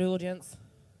again to the audience.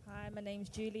 Hi, my name's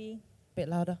Julie. Bit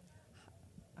louder.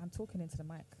 I'm talking into the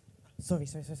mic. Sorry.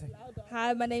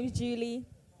 Hi, my name's Julie.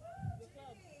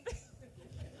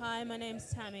 Hi, my name's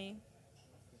Tammy.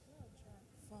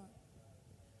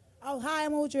 Oh, hi,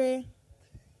 I'm Audrey.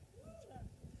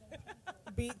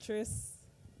 Beatrice.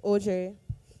 Audrey.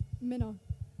 Minna.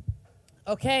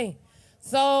 Okay,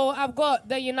 so I've got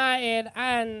the United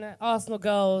and Arsenal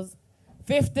girls,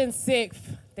 5th and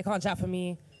 6th. They can't chat for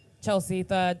me. Chelsea,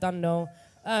 3rd, don't know.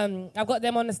 I've got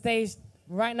them on the stage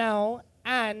right now,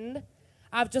 and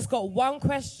I've just got one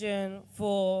question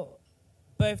for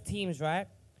both teams, right?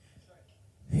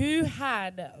 Who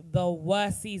had the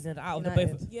worst season out of the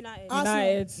both? United.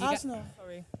 Arsenal.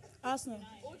 Sorry. Arsenal.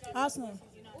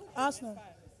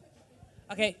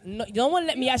 Okay, no one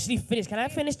let me actually finish. Can I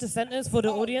finish the sentence for the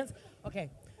audience? Okay.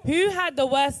 Who had the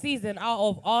worst season out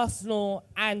of Arsenal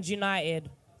and United?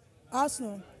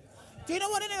 Arsenal. Do you know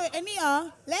what to do?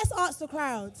 Anita, let's ask the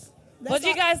crowds. What do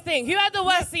you guys think? Who had the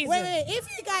worst season? Wait.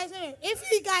 If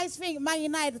you guys think Man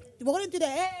United, we're going to do the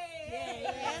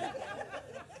hey.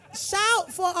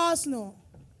 Shout for Arsenal.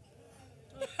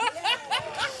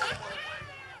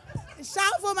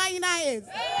 Shout for Man United.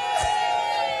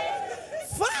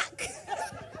 Fuck.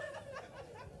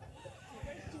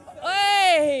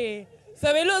 Hey.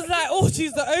 So it looks like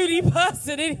she's the only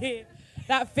person in here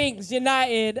that thinks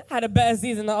United had a better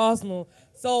season than Arsenal.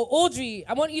 So Audrey,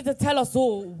 I want you to tell us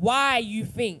all why you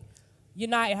think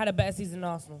United had a better season than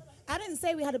Arsenal. I didn't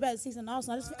say we had a better season than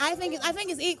Arsenal. I think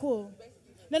it's equal.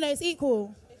 No, it's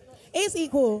equal. It's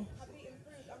equal.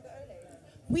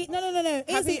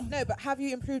 No, but have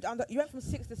you improved? You went from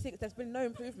 6 to 6. There's been no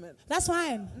improvement. That's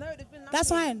fine. No, there's been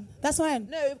nothing. That's fine.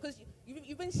 No, because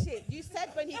you've been shit. You said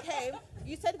when he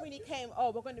came,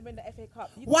 oh, we're going to win the FA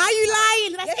Cup. Why are you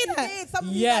lying? Did I say that? You did. Some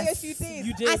of you guys, you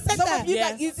did. I said that.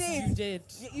 You did.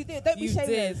 You did. Don't be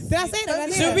shameless. Did I say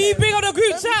that? Should we bring on a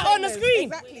group chat on the screen?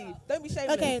 Exactly. Don't be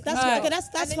shameless. Okay,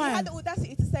 that's fine. You had the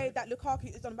audacity to say that Lukaku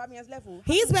is on Aubameyang's level.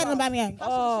 He's better than Aubameyang.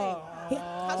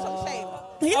 Have some shame.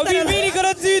 Are we really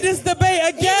gonna do this debate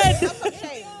again? Have some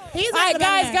shame. Alright,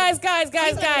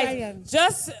 guys.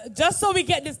 Just so we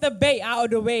get this debate out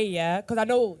of the way, yeah? Because I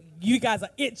know you guys are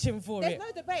itching for it. There's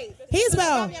no debate. He's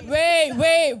well. Wait.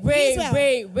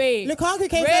 Lukaku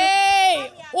came.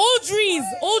 Wait.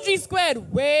 Audrey squared.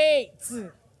 Wait.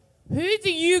 Who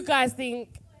do you guys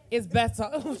think is better?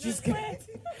 Audrey squared.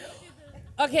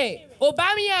 Okay,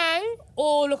 Aubameyang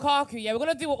or Lukaku? Yeah, we're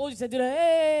gonna do what Audrey said. Do the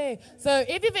hey. So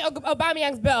if you think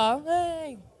Aubameyang's better,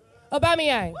 hey,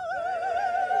 Aubameyang.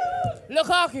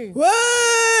 Lukaku.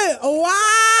 Whoa!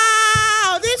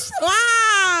 Wow!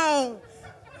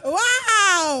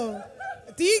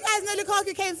 Do you guys know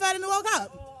Lukaku came third in the World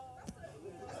Cup?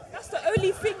 That's the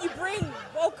only thing you bring.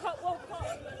 World Cup.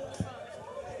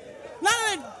 No.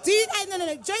 Do you guys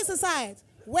no? Jokes aside,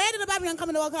 where did Aubameyang come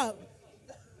in the World Cup?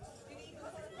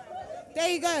 There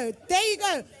you go.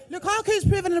 Lukaku's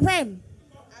proven in the Prem.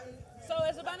 So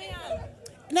is Aubameyang.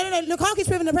 No. Lukaku's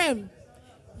proven in the Prem.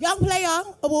 Young player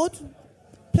award.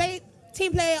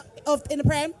 Team player in the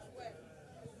Prem.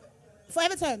 For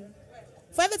Everton.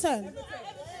 For Everton.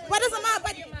 But it doesn't matter.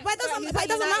 But it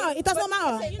doesn't matter. It does not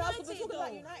matter.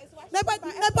 No,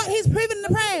 but he's proven in the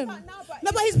Prem.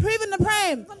 No, but he's proven in the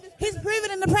Prem. He's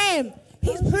proven in the Prem.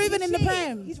 He's proven in the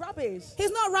Prem. He's rubbish.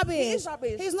 He's not rubbish. He is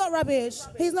rubbish. He's not rubbish.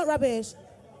 He's not rubbish.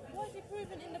 What is he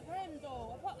proven in the Prem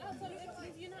though? Outside of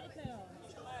Everton, he's a United player.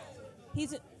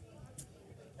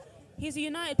 He's a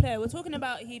United player. We're talking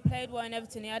about he played well in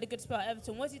Everton. He had a good spell at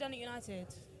Everton. What's he done at United?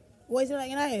 What has he done at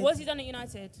United? What's he done at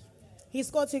United? He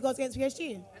scored 2 goals against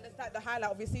PSG. And it's like the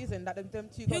highlight of his season, that them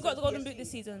 2 Who goals got the Golden against Boot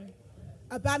this season?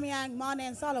 Aubameyang, Mane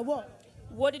and Salah, what?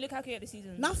 What did Lukaku get this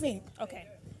season? Nothing. Okay.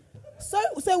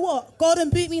 So what? Golden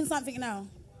Boot means something now?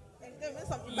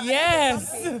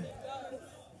 Yes.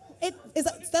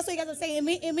 That's what you guys are saying.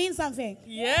 It means something.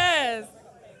 Yes.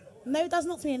 No, it does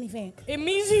not mean anything. It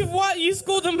means you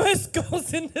scored the most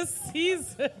goals in the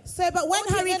season. So, but when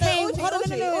Harry Kane,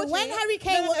 when Harry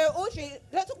Kane, Audrey,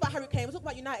 don't talk about Harry Kane. We're talking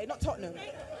about United, not Tottenham.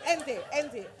 End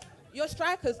it. Your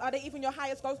strikers, are they even your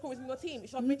highest goal scorers in your team?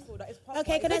 It's your midfielder. It's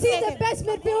okay, can I say he's the best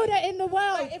midfielder in the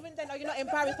world? Like, even then, you're not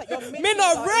embarrassed that your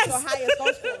midfielder rest. is your highest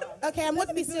goal scorer. Okay, I'm going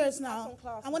to be serious now.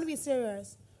 I'm going to be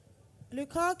serious.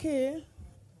 Lukaku,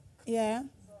 yeah.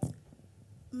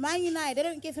 Man United, they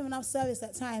don't give him enough service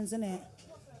at times, innit?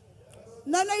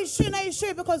 No, it's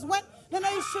true. Because when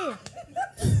it's true.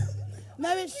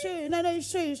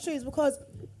 It's true. It's because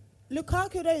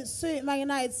Lukaku don't suit Man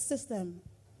United's system.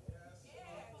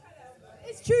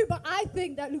 It's true, but I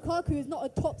think that Lukaku is not a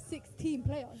top 6 team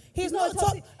player. He's not a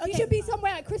top. He should be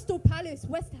somewhere at Crystal Palace,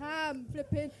 West Ham,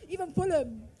 even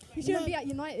Fulham. He shouldn't be at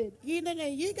United. You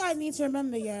guys need to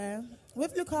remember, yeah.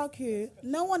 With Lukaku,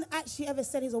 no one actually ever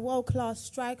said he's a world-class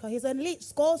striker. He's an elite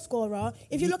scorer.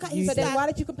 If you look at his So then stats, why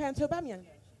did you compare him to Aubameyang?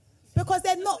 Because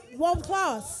they're not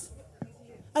world-class.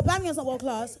 Aubameyang's not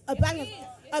world-class.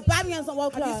 Aubameyang's not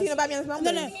world-class. Have you seen Aubameyang's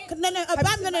numbers? No.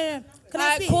 Aubameyang, no. Can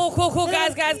I see? Cool.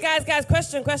 Guys.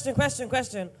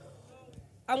 Question.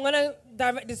 I'm going to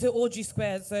direct this to Audrey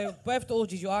Squared. So both the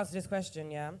Audreys, you answer this question,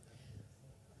 yeah?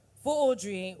 For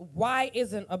Audrey, why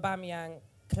isn't Aubameyang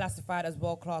classified as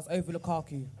world-class over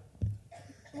Lukaku?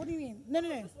 What do you mean? No.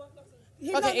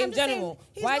 Okay, in general,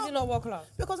 why is he not world-class?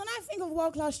 Because when I think of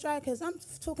world-class strikers, I'm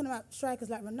talking about strikers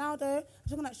like Ronaldo, I'm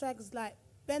talking about strikers like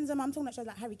Benzema, I'm talking about strikers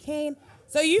like Harry Kane.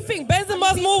 So you think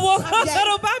Benzema's more world-class than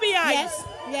Aubameyang? Yes.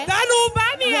 Than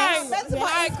Aubameyang? Yes.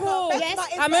 Alright, cool. Yes.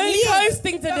 I'm only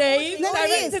hosting today. No,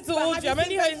 Directed to Audrey. I'm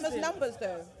only hosting. Numbers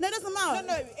though. No, it doesn't matter.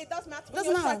 No, it does matter.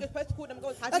 Doesn't matter. You're supposed to call them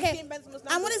goals. Have Okay, you seen Benzema's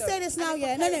numbers? I'm going to say this now,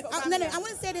 yeah. No. I'm going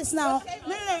to say this now. Okay.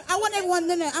 No. I want everyone.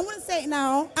 No. I'm going to say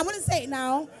it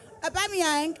now.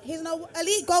 Aubameyang, he's an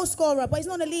elite goal scorer, but he's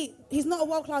not elite. He's not a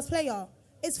world-class player.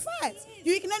 It's fact.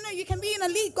 You can be an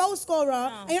elite goal scorer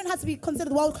and you don't have to be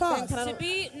considered world-class.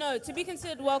 To be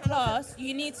considered world-class,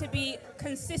 you need to be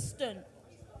consistent.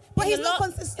 But he's not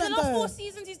consistent, in the last though. 4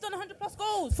 seasons, he's done 100+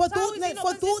 goals. For So how is he not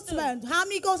consistent? Dortmund, how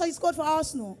many goals has he scored for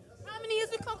Arsenal? How many has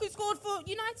Lukaku scored for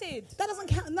United? That doesn't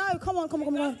count. No, come on.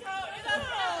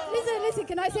 Listen,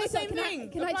 can I say Not the same something? thing.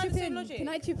 Can I Apply the chip same in? logic.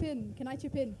 Can I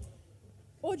chip in?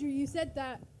 Audrey, you said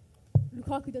that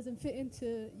Lukaku doesn't fit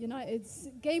into United's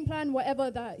game plan, whatever,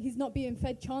 that he's not being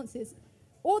fed chances.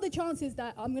 All the chances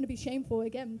that I'm going to be shameful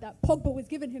again that Pogba was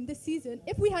giving him this season.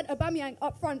 If we had Aubameyang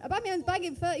up front, Aubameyang's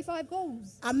bagging 35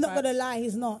 goals. I'm not going to lie,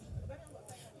 he's not.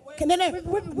 No.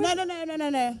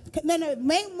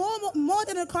 Make more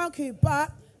than Lukaku,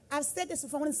 but I've said this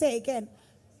before, I want to say it again.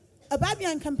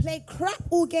 Aubameyang can play crap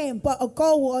all game, but a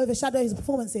goal will overshadow his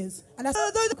performances. And that's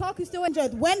Lukaku's still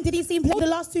injured. When did he see him play the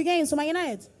last 2 games for Man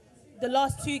United? The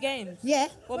last 2 games? Yeah.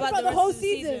 What about the rest whole of the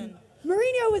season?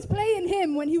 Mourinho was playing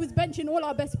him when he was benching all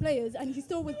our best players, and he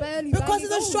still was barely. Because banging he's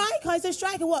a goals. striker. He's a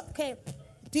striker. What? Okay.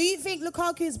 Do you think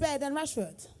Lukaku is better than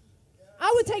Rashford?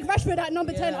 I would take Rashford at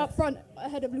number 10 up front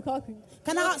ahead of Lukaku.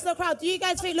 Can I ask the crowd? Do you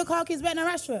guys think Lukaku is better than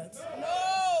Rashford?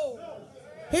 No.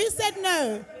 Who said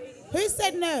no? Who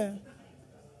said no?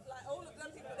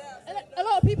 A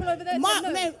lot of people over there. Mark,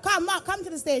 said no. Mark, come to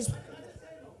the stage.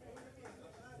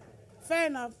 Fair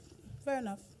enough.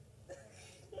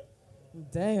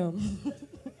 Damn.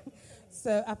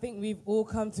 So I think we've all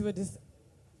come to a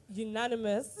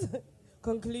unanimous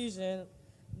conclusion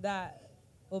that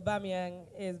Aubameyang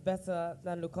is better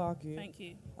than Lukaku. Thank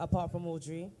you. Apart from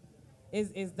Audrey.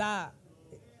 Is that...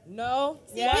 No?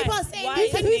 See, people are saying,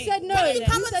 Who said no? Can you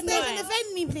come Who on said stage no? and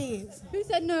defend me, please? Who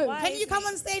said no? Can you come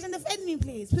on stage and defend me,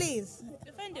 please? Please.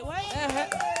 Defend it. Why?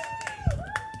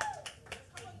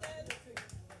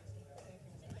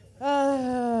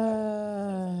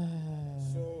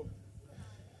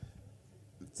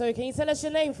 So can you tell us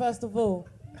your name first of all?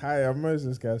 Hi, I'm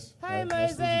Moses, guys. Hi,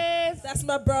 Nice to meet you. Moses. That's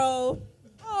my bro.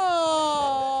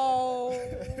 Oh.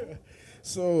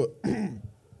 So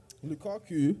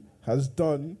Lukaku has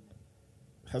been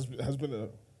a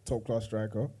top class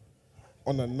striker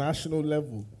on a national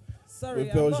level. Sorry, with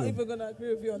I'm Belgium. not even gonna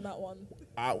agree with you on that one.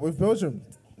 With Belgium,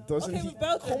 doesn't Okay, he? with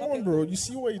Belgium, Come okay. on, bro. You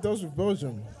see what he does with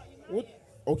Belgium? What?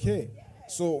 Okay.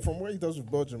 So from what he does with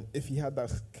Belgium, if he had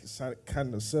that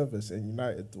kind of service in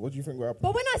United, what do you think would happen?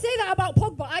 But when I say that about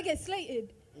Pogba, I get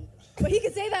slated. But he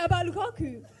can say that about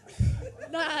Lukaku.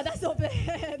 Nah, that's not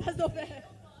fair. That's not fair.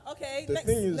 Okay,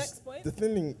 The next point.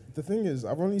 the thing is,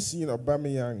 I've only seen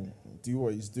Aubameyang do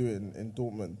what he's doing in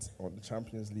Dortmund on the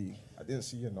Champions League. I didn't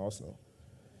see it in Arsenal.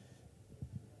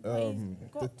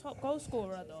 Got top goal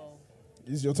scorer though.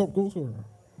 He's your top goal scorer.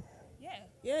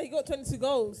 Yeah, he got 22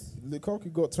 goals.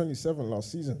 Lukaku got 27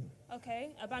 last season.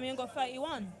 Okay, Aubameyang got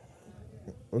 31.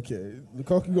 Okay,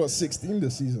 Lukaku got 16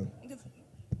 this season.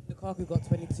 Lukaku got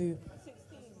 22.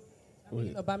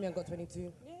 Wait. Aubameyang got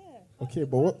 22. Okay,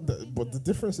 but the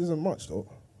difference isn't much though.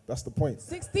 That's the point.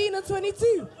 16 and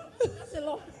 22. That's a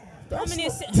lot. How many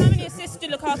assists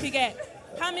did Lukaku get?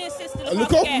 How many assists did Lukaku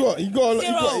Lukaku get? he got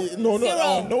Zero. no,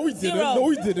 Zero. no, he didn't. Zero. No,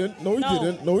 he didn't. No, he No.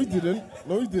 didn't. No, he didn't.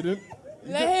 No, he didn't.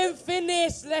 Let him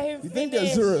finish. He didn't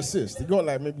get 0 assists. He got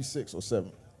like maybe 6 or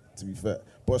 7, to be fair.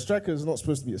 But a striker is not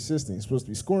supposed to be assisting. He's supposed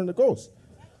to be scoring the goals.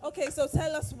 Okay, so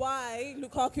tell us why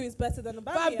Lukaku is better than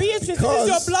Aubameyang. But Beatrice, this is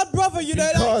your blood brother, you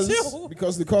know that. Chill.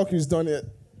 Because Lukaku's done it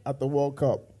at the World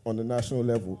Cup on the national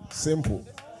level. Simple.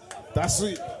 That's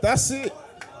it. That's it.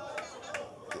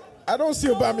 I don't see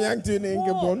Aubameyang doing it in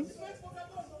Gabon.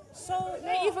 So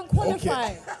they even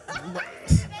qualify.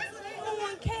 No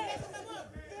one cares.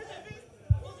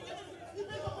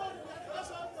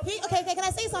 Okay, can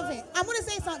I say something? I'm going to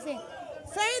say something.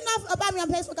 Fair enough, Aubameyang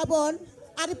plays for Gabon.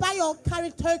 Adebayo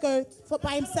carried Togo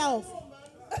by himself.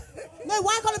 No,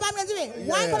 why can't Aubameyang do it?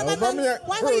 Why can't Aubameyang?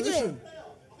 Why can't he do it?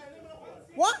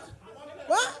 What?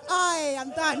 What?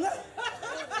 I'm done.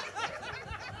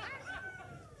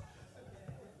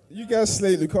 You guys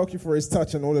slate Lukaku for his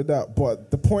touch and all of that, but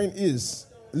the point is,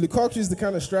 Lukaku is the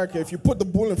kind of striker, if you put the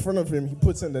ball in front of him, he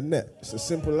puts it in the net. It's as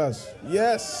simple as.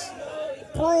 Yes.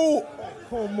 Bro,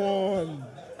 come on.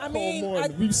 I mean, Come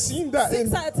on. We've seen that 6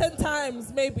 in... out of 10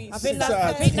 times, maybe. I think Six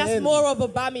out of that's 10. more of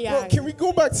Aubameyang. Bro, can we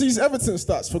go back to his Everton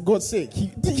stats, for God's sake? He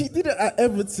did it at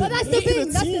Everton. But that's He the did thing.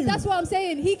 a That's team. what I'm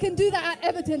saying. He can do that at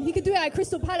Everton. He can do it at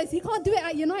Crystal Palace. He can't do it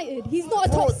at United. He's not a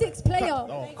top 6 player.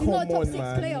 He's not a top 6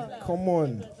 player. Come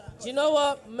on. Do you know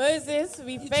what, Moses?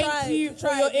 We thank tried, you you for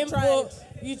tried, your you input.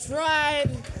 You tried.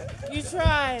 You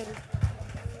tried.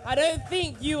 I don't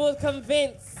think you will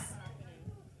convince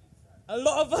a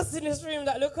lot of us in this room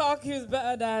that Lukaku is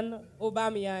better than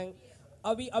Aubameyang.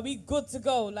 Are we good to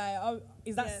go? Like,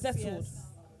 is that settled? Yes.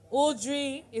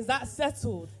 Audrey, is that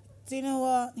settled? Do you know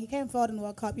what? He came forward in the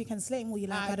World Cup. You can slate him all you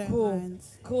like. I don't cool. mind.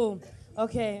 Cool.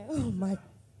 Okay. Oh my.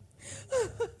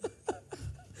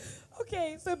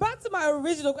 Okay, so back to my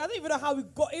original. I don't even know how we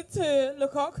got into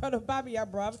Lukaku and Aubameyang,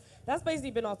 bruv. That's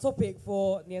basically been our topic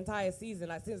for the entire season.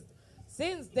 Like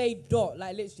since they dot,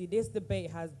 like literally, this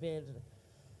debate has been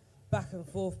back and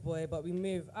forth, boy. But we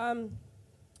move.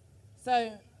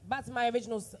 So back to my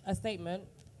original statement.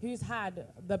 Who's had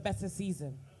the better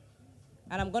season?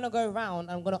 And I'm gonna go around.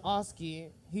 I'm gonna ask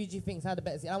you, who do you think's had the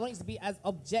better season? I want you to be as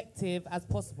objective as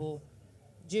possible.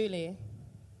 Julie.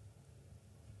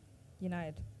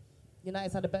 United.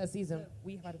 United's had a better season.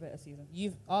 We've had a better season.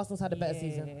 Arsenal's had a better Yeah.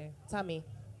 season. Tammy.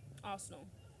 Arsenal.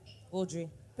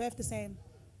 Audrey. Both the same.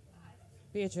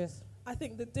 Beatrice. I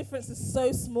think the difference is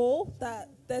so small that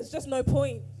there's just no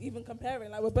point even comparing.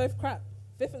 Like, we're both crap.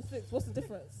 5th and 6th, what's the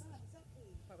difference?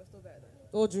 But we're still better than.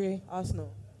 Audrey.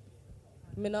 Arsenal.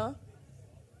 Minna.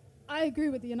 I agree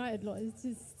with the United lot. It's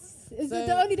just So-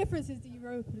 the only difference is the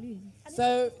Europa League.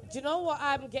 So, do you know what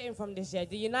I'm getting from this year?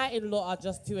 The United lot are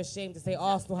just too ashamed to say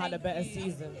Arsenal had a better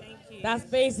season. That's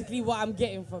basically what I'm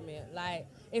getting from it. Like,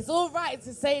 it's all right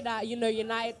to say that, you know,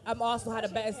 Arsenal had a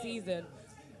better season.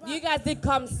 You guys did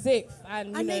come 6th,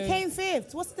 and They came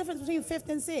 5th. What's the difference between 5th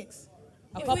and 6th?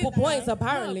 a couple points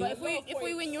apparently. No, but if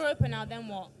we win Europa now, then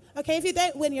what? Okay, if you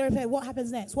don't win Europa, what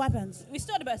happens next? What happens? We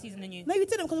still had a better season than you. No, you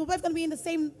didn't, because we're both going to be in the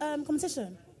same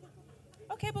competition.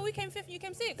 Okay, but we came 5th, you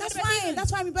came 6th. That's fine.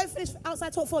 That's fine. We both finished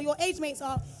outside top 4. Your age mates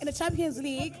are in the Champions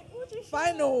League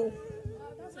final.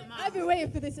 I've been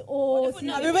waiting for this all season.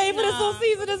 I've been waiting for this all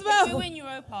season as well. If we win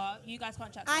Europa, you guys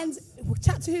can't chat to And us.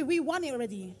 chat to who? We won it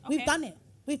already. Okay. We've done it.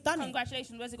 We've done it.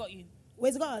 Congratulations, where's it got you?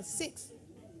 Where's it got us? 6.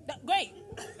 Great.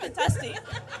 Fantastic.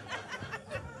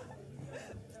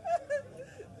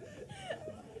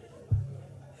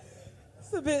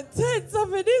 It's a bit tense up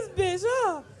in this bitch,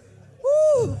 huh?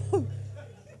 Ooh.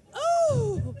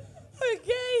 Oh,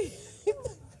 okay.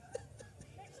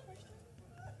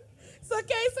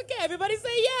 It's okay. Everybody say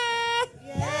yeah.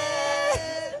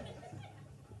 Yeah.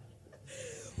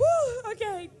 Woo,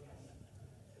 okay.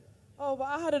 Oh, but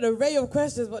I had an array of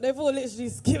questions, but they've all literally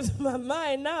skipped my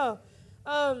mind now.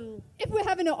 If we're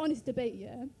having an honest debate,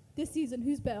 yeah, this season,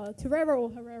 who's better, Torreira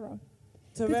or Herrera?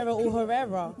 Torreira or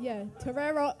Herrera? Yeah,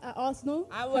 Torreira at Arsenal,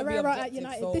 I won't be Herrera at objective,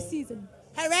 United so- this season.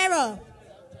 Herrera.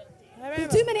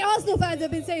 Too many Arsenal fans have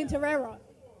been saying Torreira.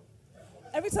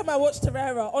 Every time I watch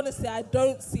Torreira, honestly, I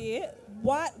don't see it.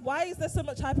 Why is there so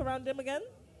much hype around him again?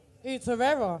 Who,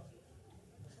 Torreira?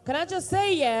 Can I just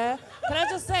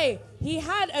say, he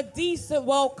had a decent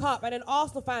World Cup, and then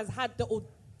Arsenal fans had the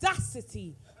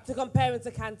audacity to compare him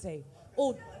to Kante.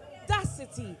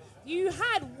 Audacity. You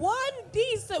had one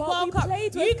decent But World we Cup.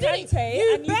 played with You didn't- Kante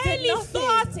you and you did barely nothing.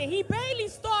 started. He barely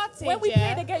started. When we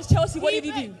played against Chelsea, what did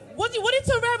he do? What did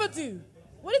Torreira do?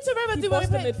 What did Torreira He do when we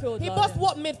bossed the played? midfield, He though. bossed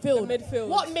what midfield? The midfield.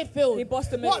 What midfield? He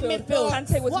bossed the What midfield. midfield?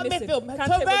 Kante was what missing. midfield? Kante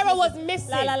Torreira was was missing.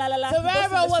 La, la, la, la, la. He Torreira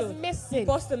bossed the was midfield. missing. He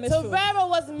bossed the midfield. Torreira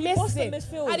was He bossed the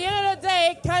missing. midfield. At the end of the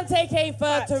day, Kante came third,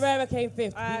 Facts. Torreira came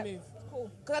fifth. We move. Cool.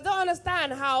 Because I don't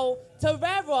understand how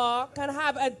Torreira can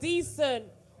have a decent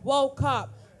World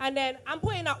Cup. And then I'm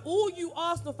putting out all you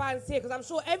Arsenal fans here, because I'm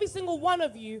sure every single one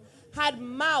of you had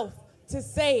mouth to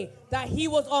say that he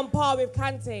was on par with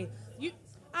Kante.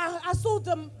 I saw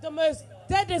the most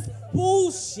deadest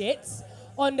bullshit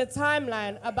on the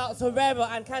timeline about Torreira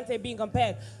and Kante being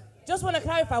compared. Just want to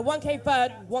clarify, one came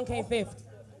third, one came fifth.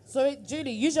 So,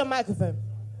 Julie, use your microphone.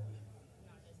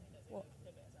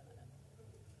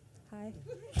 Hi.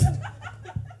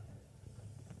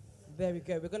 There we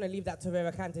go. We're going to leave that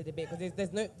Torreira Kante debate because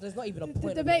there's not even a The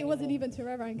point. debate wasn't even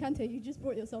Torreira and Kante. You just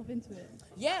brought yourself into it.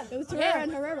 Yeah. It was Torreira Yeah.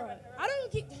 and Herrera. I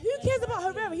don't. Who cares about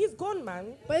Herrera? He's gone,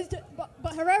 man.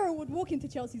 But Herrera would walk into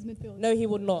Chelsea's midfield. No, he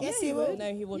would not. Yes, he would.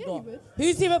 No, he would Yeah, not. he would.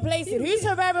 Who's he replacing? Who's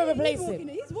Herrera replacing?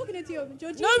 He's walking into your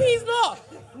Jorginho. No, he's not.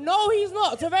 No, he's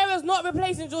not. Torreira's not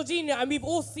replacing Jorginho, and we've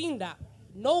all seen that.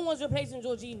 No one's replacing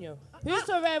Jorginho. Who's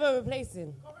Torreira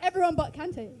replacing? Everyone but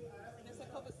Kante.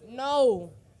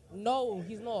 No,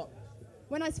 he's not.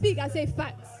 When I speak, I say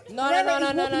facts. No.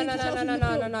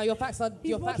 Your facts are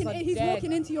He's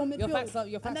walking into your midfield. Your facts are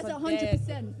and that's dead.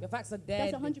 100%. Your facts are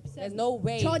dead. That's 100%. There's no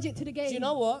way. Charge it to the game. Do you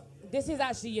know what? This is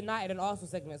actually United and Arsenal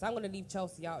segments. I'm going to leave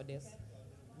Chelsea out of this.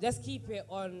 Let's keep it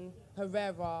on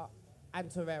Herrera and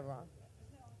Torreira.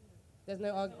 There's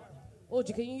no argument.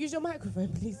 Audrey, can you use your microphone,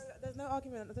 please? There's no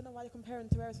argument. I don't know why you're comparing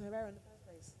Torreira to Herrera in the first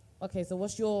place. Okay, so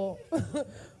what's your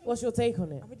take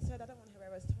on it? I already said I don't want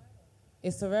Herrera as Torreira.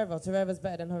 It's Torreira. Torreira's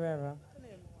better than Herrera.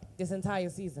 This entire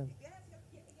season.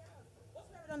 What's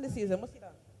Herrera done this season? What's he done?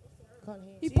 Can't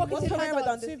hear. He pocketed Herrera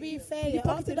done To this be season? fair, He after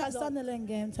pocketed that Hazard. Sunderland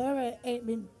game, Torreira ain't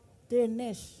been doing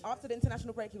this. After the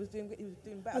international break, he was doing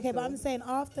better. Okay, but still. I'm saying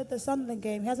after the Sunderland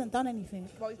game, he hasn't done anything.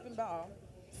 Well, he's been better.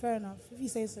 Fair enough, if you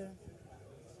say so.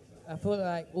 I feel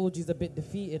like Audrey's a bit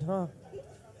defeated, huh?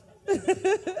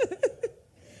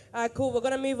 Alright, cool. We're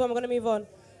gonna move on.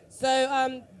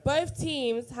 So, both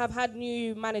teams have had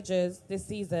new managers this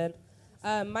season.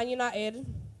 Man United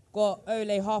got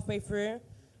Ole halfway through.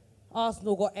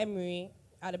 Arsenal got Emery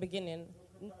at the beginning.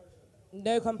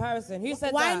 No comparison. Who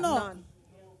said Why that? not? None.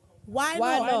 Why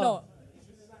Why not? not?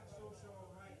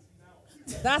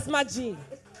 That's my G.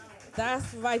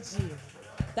 That's my G.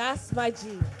 That's my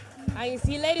G. And you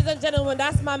see, ladies and gentlemen,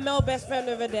 that's my male best friend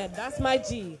over there. That's my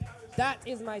G. That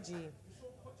is my G.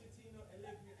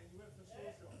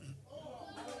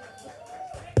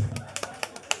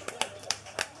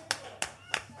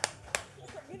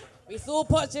 We saw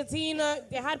Pochettino.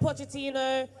 They had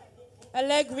Pochettino,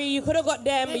 Allegri. You could have got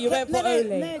them, but you went for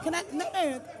Ole.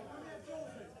 No.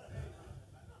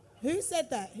 Who said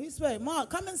that? Who spoke? Mark,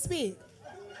 come and speak.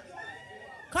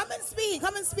 Come and speak.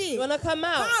 Come and speak. You wanna come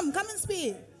out? Come and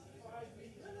speak.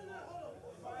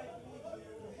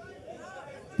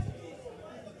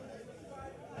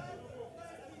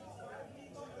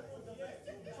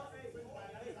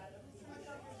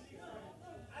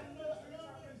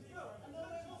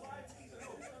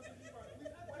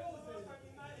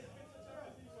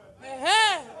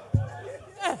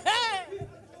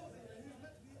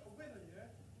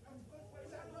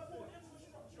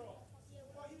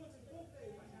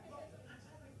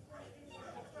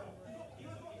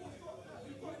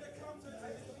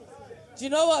 Do you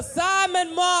know what? Sam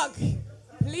and Mark,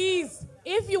 please,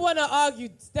 if you want to argue,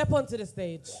 step onto the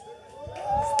stage.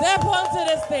 Step onto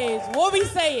the stage. What we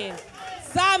saying?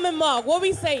 Sam and Mark, what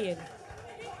we saying?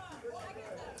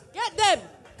 Get them.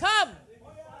 Come.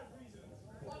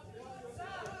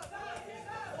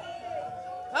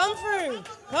 Come through.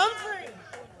 Come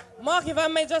through. Mark, if I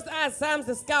may just add, Sam's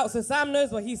the scout, so Sam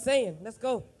knows what he's saying. Let's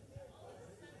go.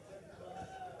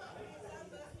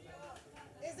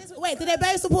 Wait, do they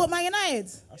both support Man United?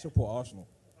 I support Arsenal.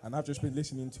 And I've just been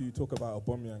listening to you talk about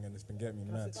Aubameyang and it's been getting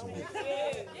me mad. So. Yes,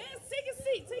 take a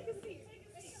seat, take a seat.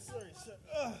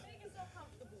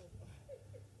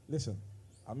 Listen,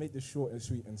 I'll make this short and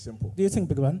sweet and simple. Do you think,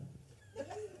 big man?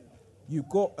 You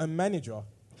got a manager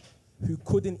who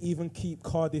couldn't even keep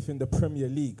Cardiff in the Premier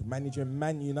League, managing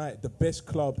Man United, the best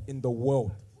club in the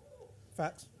world.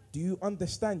 Facts. Do you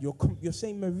understand? You're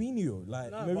saying Mourinho.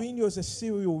 Like, No, Mourinho's a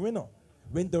serial winner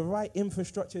when the right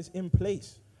infrastructure is in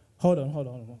place. Hold on.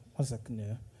 1 second,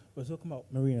 yeah. We're talking about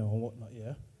Mourinho and whatnot,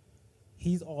 yeah?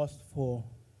 He's asked for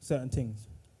certain things.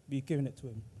 We've given it to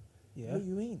him. Yeah? What do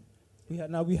you mean? We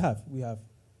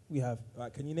have.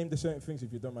 Like, can you name the certain things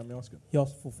if you don't mind me asking? He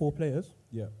asked for 4 players.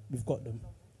 Yeah. We've got them.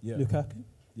 Yeah. Lukaku.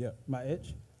 Yeah.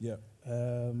 Matic. Yeah.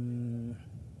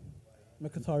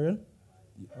 Mkhitaryan.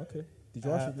 Yeah, okay. Did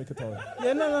you ask for Mkhitaryan?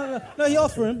 Yeah, no. He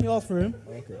asked for him.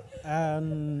 Okay.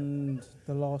 And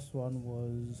the last one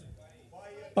was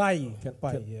Bailly.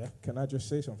 Yeah. Can I just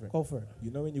say something? Go for it.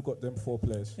 You know when you got them 4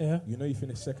 players? Yeah. You know you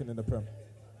finished second in the Prem?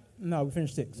 No, we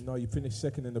finished 6th. No, you finished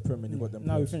second in the Prem and you got them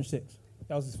No, we players. finished 6th.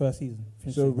 That was his first season.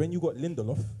 So when you got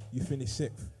Lindelof, you finished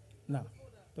 6th? No,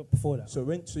 before that. So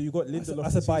you got Lindelof. I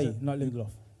said this Bailly, season? not Lindelof.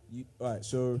 All right,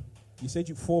 so you said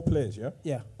you 4 players, yeah?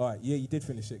 Yeah. All right, yeah, you did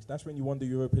finish 6th. That's when you won the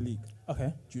Europa League.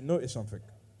 Okay. Do you notice something?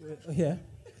 Yeah.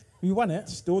 We won it.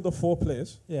 Still the 4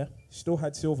 players. Yeah. Still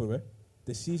had silverware.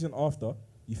 The season after,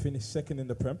 you finished second in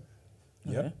the Prem.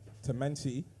 Yeah. Okay. To Man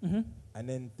City. Mhm. And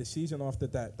then the season after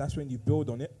that, that's when you build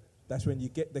on it. That's when you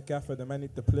get the gaffer, the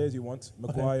players you want,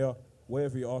 Maguire,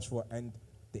 whatever you asked for, and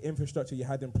the infrastructure you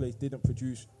had in place didn't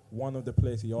produce one of the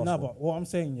players he asked No, for. but what I'm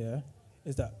saying, yeah,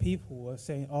 is that people were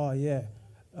saying, oh, yeah,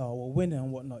 we're winning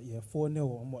and whatnot, yeah,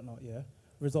 4-0 and whatnot, yeah,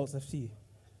 Results FC.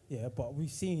 Yeah, but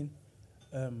we've seen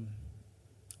the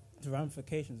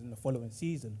ramifications in the following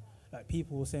season. Like,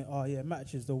 people were saying, oh, yeah,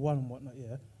 Match is the one and whatnot,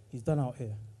 yeah, he's done out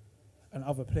here. And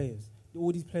other players.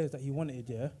 All these players that he wanted,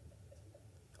 yeah,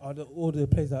 are all the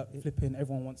players that flipping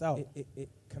everyone wants out.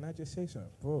 Can I just say something?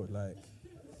 Bro, like,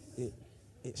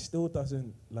 it still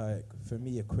doesn't, like, for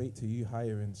me, equate to you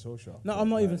hiring Solskjaer. No, I'm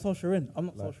not like, even Solskjaer in. I'm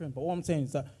not like- Solskjaer in. But what I'm saying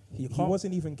is that He can't-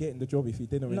 wasn't even getting the job if he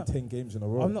didn't win No. 10 games in a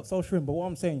row. I'm not Solskjaer in, but what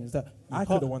I'm saying is that you I can't-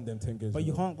 could have won them 10 games. But in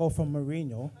you a row. can't go from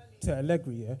Mourinho to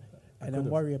Allegri, yeah, and then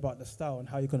could've. worry about the style and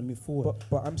how you're going to move forward.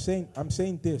 But I'm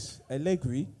saying this.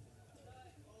 Allegri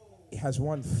has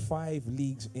won 5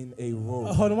 leagues in a row.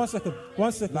 Hold on 1 second.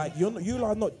 1 second. Like, you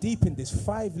are not deep in this.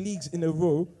 5 leagues in a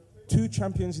row, 2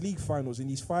 Champions League finals in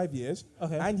these 5 years.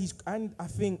 Okay. And I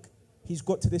think he's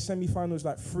got to the semi-finals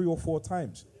like 3 or 4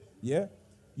 times. Yeah?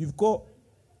 You've got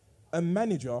a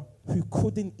manager who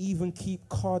couldn't even keep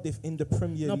Cardiff in the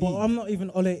Premier No, League. but I'm not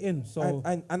even Ole in, so...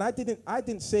 And I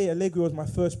didn't say Allegri was my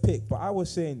first pick, but I was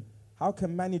saying, how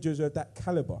can managers of that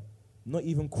caliber not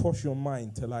even cross your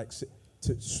mind to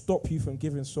to stop you from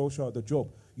giving Solskjaer the job?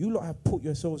 You lot have put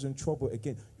yourselves in trouble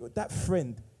again. You're that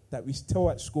friend that we tell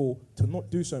at school to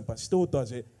not do something, but still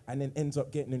does it, and then ends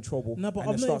up getting in trouble, No, but and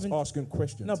I'm then not starts even- asking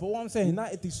questions. No, but what I'm saying...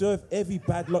 United deserve every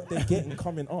bad luck they're getting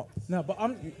coming up. No, but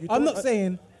I'm don't- not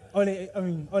saying Ole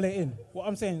in. What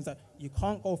I'm saying is that you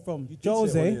can't go from Did say Ole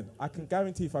Jose... in. I can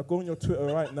guarantee if I go on your Twitter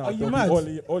right now, Are you there'll mad?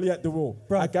 be Ole at the wall.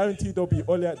 I guarantee there'll be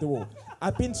Ole at the wall.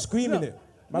 I've been screaming it.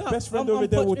 My best friend over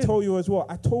there will tell you as well.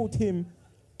 I told him,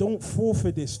 don't fall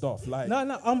for this stuff. Like,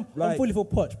 No, I'm fully for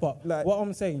Poch, but what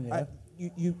I'm saying, yeah...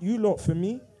 you lot, for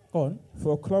me, go on.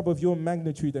 For a club of your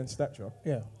magnitude and stature,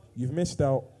 Yeah. you've missed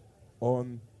out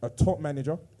on a top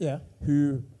manager Yeah.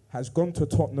 who has gone to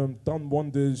Tottenham, done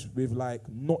wonders with like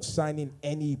not signing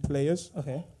any players.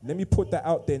 Okay. Let me put that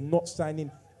out there, not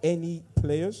signing any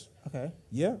players. Okay.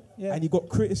 Yeah? Yeah. And he got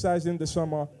criticised in the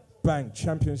summer, bang,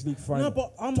 Champions League final. No,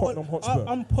 but Tottenham Hotspur.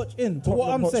 I'm Poch in. But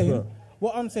Tottenham Hotspur.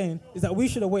 what I'm saying is that we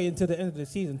should have waited until the end of the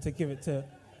season to give it to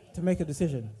make a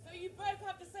decision. So you both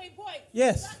have the same point?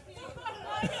 Yes.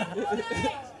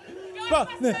 But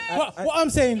what I'm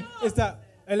saying is that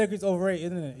Allegri's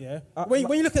overrated, isn't it? Yeah.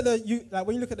 When you look at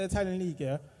when you look at the Italian league,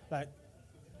 yeah, like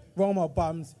Roma are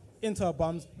bums, Inter are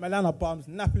bums, Milan are bums,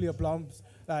 Napoli are bums,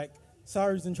 like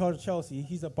Sarri's in charge of Chelsea,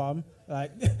 he's a bum,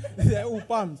 like they're all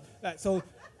bums, like so.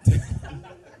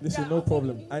 Listen, no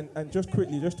problem. And just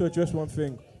quickly, just to address one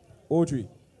thing, Audrey,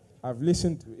 I've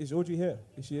listened. Is Audrey here?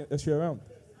 Is she around?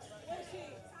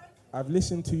 I've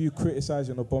listened to you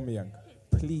criticizing Aubameyang.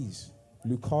 Please,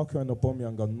 Lukaku and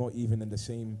Aubameyang are not even in the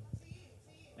same,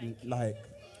 like,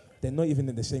 they're not even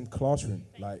in the same classroom,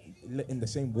 like, in the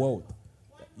same world.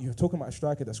 You're talking about a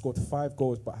striker that scored 5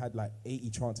 goals but had like 80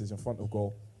 chances in front of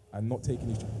goal and not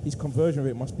taking his conversion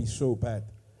rate must be so bad.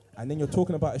 And then you're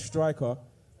talking about a striker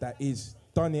that is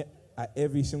done it at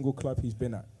every single club he's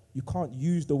been at. you can't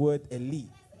use the word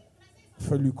elite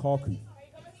for Lukaku.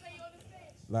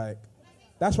 Like,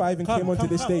 that's why I even came onto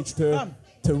this stage to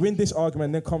win this argument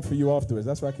and then come for you afterwards.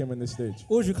 That's why I came on this stage.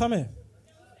 Audrey, come here.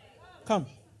 Come.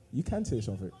 You can say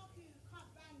something.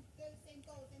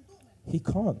 He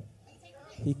can't.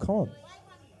 He can't.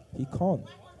 He can't.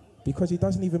 Because he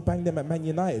doesn't even bang them at Man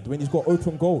United when he's got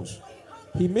open goals.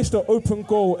 He missed an open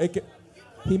goal against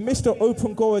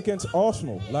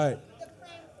Arsenal. Like,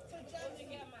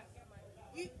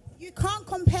 you can't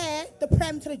compare the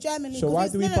Prem to the German League. So why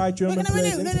do we buy German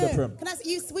players into the Prem? Can I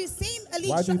say, we've seen elite.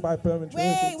 Why do we buy German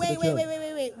players into the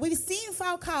Prem? Wait. We've seen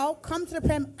Falcao come to the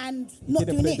Prem and not do He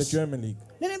didn't play niche. the German League.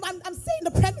 No, I'm saying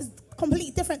the Prem is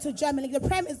completely different to the German League. The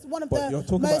Prem is one of But the you're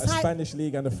talking most about the high. Spanish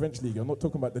League and the French League. You're not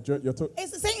talking about the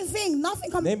It's the same thing.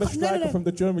 Nothing comes. Name a striker from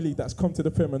the German League that's come to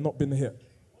the Prem and not been here.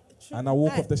 And I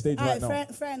walk off the stage right now.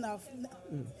 Fair enough.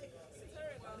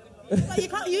 But you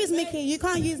can't use Mickey. He's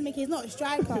not a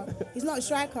striker. He's not a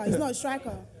striker.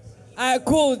 All right,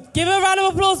 cool. Give a round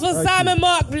of applause for Simon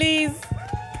Mark, please.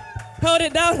 Hold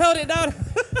it down.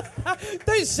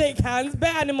 Don't shake hands.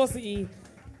 Bear animosity.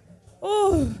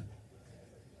 Oh.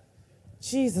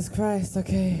 Jesus Christ,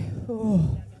 okay. Oh.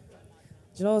 Do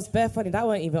you know what's bare funny? That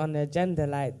wasn't even on the agenda,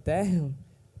 like, damn.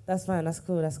 That's fine, that's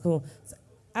cool. So,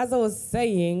 as I was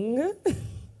saying,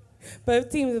 both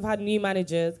teams have had new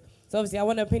managers. So obviously I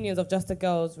want the opinions of just the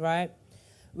girls, right?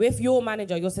 With your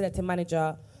manager, your selected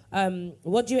manager,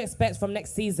 what do you expect from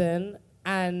next season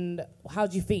and how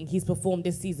do you think he's performed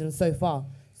this season so far?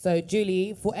 So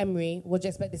Julie, for Emery, what do you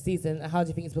expect this season and how do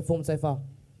you think he's performed so far?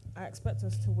 I expect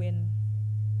us to win.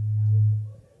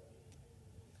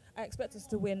 I expect us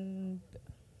to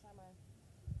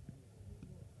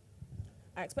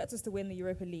win the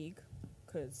Europa League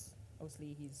because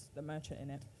obviously he's the merchant in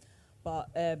it. But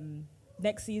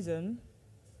next season,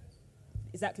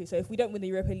 exactly. So if we don't win the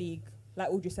Europa League, like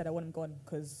Audrey said, I want him gone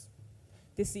because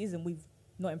this season we've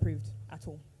not improved at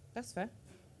all. That's fair.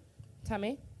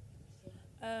 Tammy?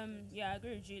 Yeah, I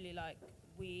agree with Julie. Like,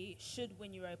 we should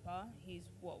win Europa. He's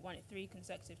won it 3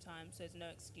 consecutive times, so there's no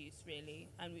excuse really.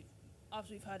 And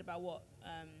after we've heard about what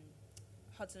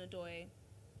Hudson-Odoi,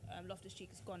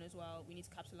 Loftus-Cheek is gone as well, we need to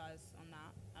capitalise on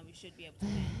that, and we should be able to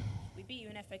win. We beat you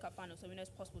in FA Cup final, so we know it's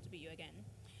possible to beat you again.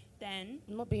 Then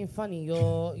I'm not being funny.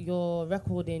 Your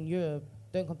record in Europe,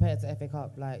 don't compare it to FA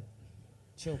Cup. Like,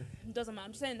 chill. It doesn't matter.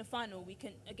 I'm just saying in the final, we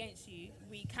can against you,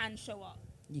 we can show up.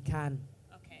 You can.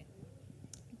 Okay.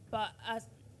 But as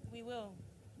we will.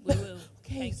 Okay,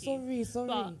 Thank sorry. you.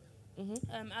 But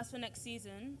as for next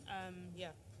season,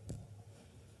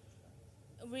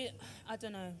 I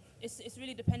don't know. It's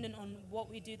really dependent on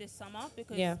what we do this summer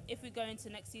because if we go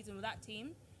into next season with that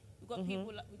team, we've got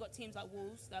we've got teams like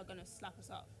Wolves that are going to slap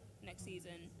us up next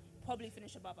season, probably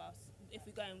finish above us if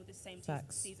we're going with the same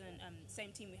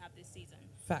same team we have this season.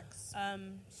 Facts.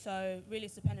 So really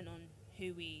it's dependent on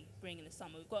who we bring in the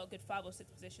summer. We've got a good 5 or 6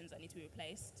 positions that need to be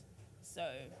replaced.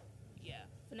 So yeah,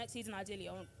 for next season ideally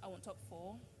I want top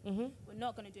 4. We're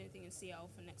not going to do anything in CL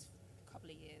for the next couple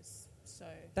of years. So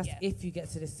that's if you get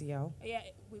to the CL. Yeah,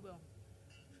 we will.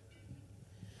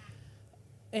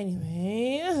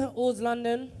 Anyway, All's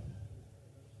London.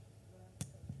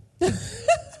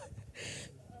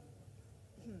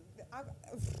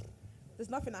 There's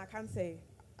nothing I can say.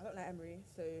 I don't like Emery,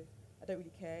 so I don't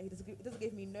really care. He doesn't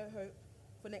give me no hope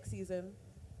for next season.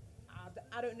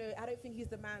 I don't know. I don't think he's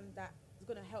the man that is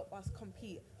going to help us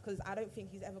compete because I don't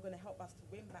think he's ever going to help us to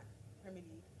win back Premier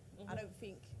League. I don't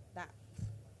think that.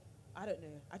 I don't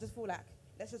know. I just feel like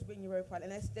let's just win Europa and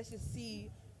let's just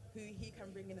see who he can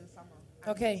bring in summer.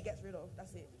 And who he gets rid of.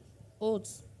 That's it.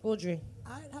 Audrey.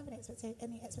 I don't have any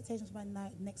expectations for Man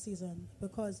United next season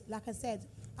because, like I said,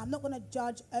 I'm not going to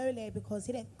judge Ole because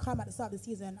he didn't come at the start of the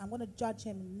season. I'm going to judge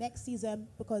him next season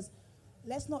because,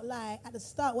 let's not lie, at the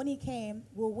start when he came,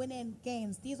 we were winning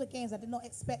games. These were games I did not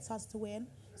expect us to win.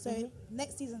 So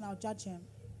next season I'll judge him.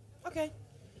 Okay.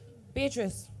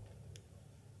 Beatrice.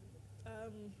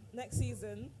 Next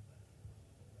season,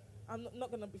 I'm not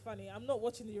going to be funny. I'm not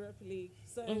watching the Europa League,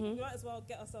 so we might as well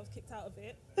get ourselves kicked out of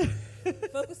it.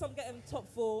 Focus on getting top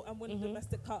 4 and winning the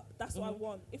domestic cup. That's what I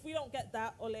want. If we don't get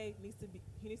that, Ole needs to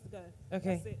go.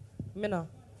 Okay. That's it. Minna.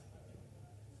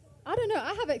 I don't know.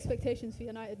 I have expectations for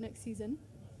United next season.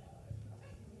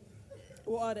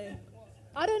 What are they?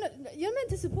 I don't know. You're meant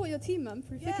to support your team, man.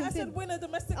 Through thick and I thin. said win a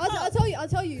domestic I'll cup. tell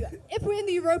you. If we're in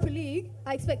the Europa League,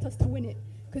 I expect us to win it.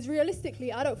 Because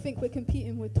realistically, I don't think we're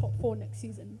competing with top 4 next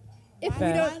season. If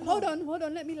we don't, hold on,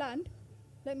 let me land.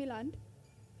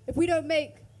 If we don't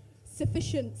make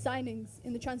sufficient signings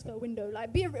in the transfer window,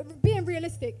 like being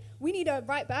realistic, we need a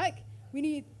right back, we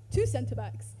need 2 centre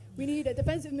backs, We need a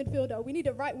defensive midfielder. We need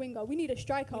a right winger. We need a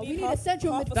striker. We need a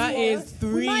central midfielder. That is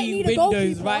We might 3 need a windows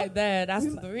goalkeeper. right there. That's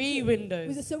 3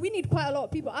 windows. So we need quite a lot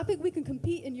of people. I think we can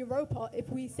compete in Europa if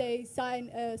we say sign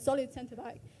a solid centre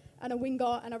back and a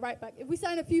winger and a right back. If we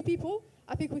sign a few people,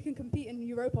 I think we can compete in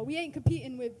Europa. We ain't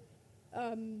competing with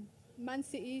Man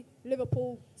City,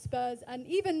 Liverpool, Spurs, and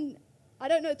even, I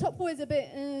don't know, top 4 is a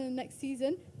bit next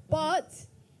season. But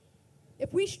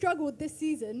if we struggled this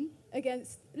season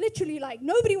against literally like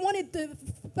nobody wanted the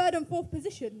 3rd and 4th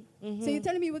position. So you're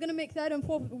telling me we're going to make 3rd and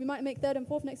 4th? We might make 3rd and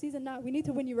 4th next season. Now we need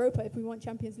to win Europa if we want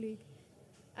Champions League.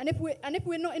 And if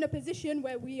we're not in a position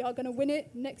where we are going to win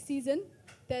it next season,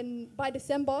 then by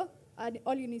December,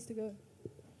 Oli needs to go.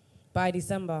 By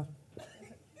December.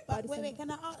 But wait,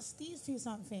 can I ask these two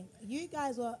something? You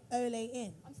guys were Ole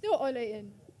in. I'm still Ole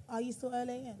in. Are you still Ole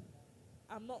in?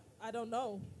 I'm not. I don't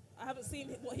know. I haven't seen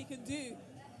what he can do.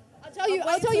 I'll tell you why.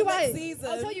 I'll I'll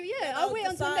tell you, yeah. I'll wait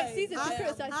until next season to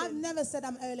criticize I've him. never said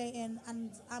I'm Ole in,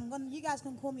 and you guys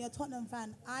can call me a Tottenham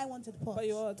fan. I wanted Poch. But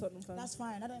you are a Tottenham fan. That's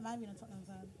fine. I don't mind being a Tottenham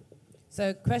fan.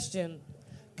 So, question.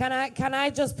 Can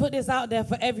I just put this out there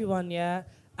for everyone, yeah?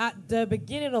 At the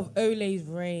beginning of Ole's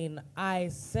reign, I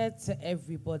said to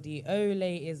everybody, Ole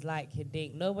is like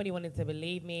Hiddink. Nobody wanted to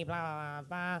believe me, blah, blah, blah,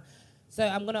 blah. So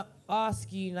I'm going to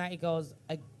ask you, United Girls,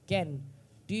 again.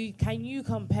 Can you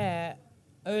compare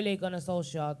Ole Gunnar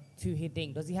Solskjaer to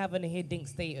Hiddink? Does he have an Hiddink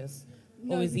status?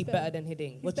 No, or is he he's better than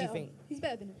Hiddink? What do you better. think? He's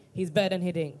better than him. He's better than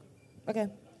Hiddink. Okay.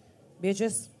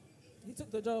 Beatrice? He took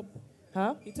the job.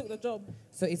 Huh? He took the job.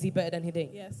 So is he better than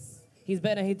Hiddink? Yes. He's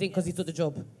better than Hiddink because he took the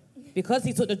job. Because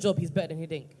he took the job, he's better than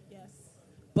Hiddink. Yes.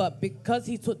 But because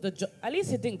he took the job, at least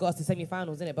Hiddink got us to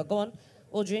semi-finals, innit? But go on,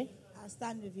 Audrey. I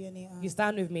stand with you, Anita. You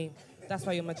stand with me. That's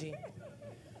why you're my G.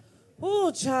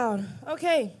 Oh, child.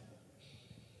 Okay.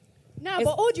 Nah,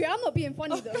 but Audrey, I'm not being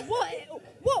funny though.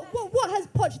 What has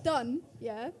Poch done?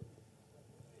 Yeah,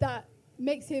 that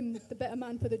makes him the better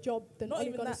man for the job than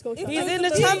Ole Gunnar Solskjaer. He's in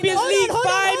the Champions League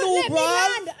final, bro.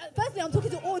 Firstly, I'm talking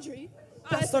to Audrey.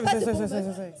 Sorry.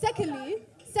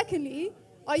 Secondly,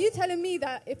 are you telling me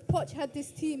that if Poch had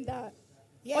this team that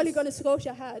Ole Gunnar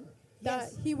Solskjaer had,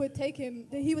 that he would take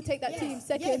that team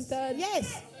second, third?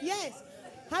 Yes.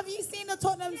 Have you seen the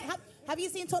Tottenham? Have you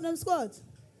seen Tottenham squad?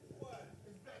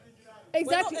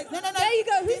 Exactly. No. There you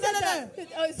go. Who said that?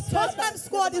 Oh, it's Tottenham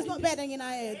squad is not better than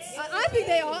United. I think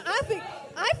they are. I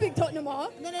think Tottenham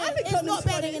are. No, I think it's Tottenham not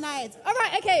better squad than is. United. All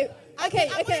right. Okay. I'm All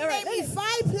gonna right. name you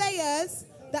 5 players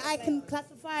that I can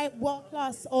classify world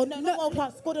class, or not world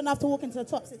class, good enough to walk into the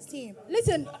top 6 team.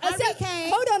 Listen, Harry Kane.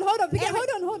 hold on.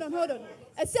 Hold on.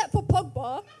 Except for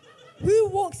Pogba, who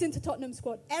walks into Tottenham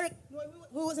squad? Eric, who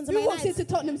walks into Who Man walks United?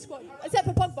 into Tottenham squad? Except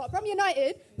for Pogba. From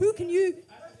United, who can you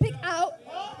pick out?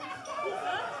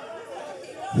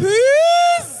 Who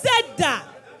said that?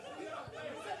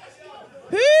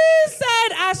 Who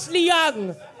said Ashley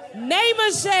Young? Name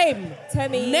and shame.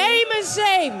 Tenny. Name and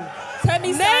shame.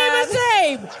 Tenny. Name and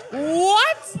shame.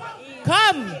 What?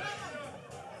 Come.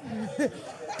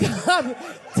 Come.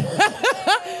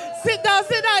 Sit down,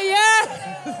 yeah.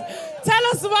 Tell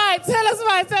us why.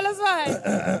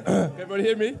 Can everybody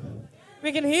hear me?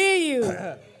 We can hear you.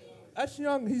 Ashley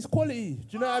Young, he's quality. Do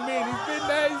you know what I mean? He's been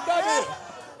there, he's done it.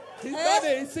 He's done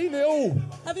it, he's seen it all.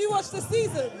 Have you watched the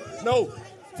season? No.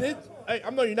 Hey,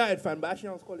 I'm not a United fan, but Ashley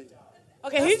Young's quality.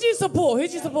 Okay, who do you support?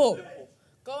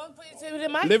 Go on, put it to the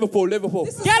mic. Liverpool. Get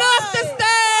off the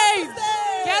stage!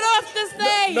 Get off the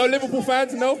stage! No Liverpool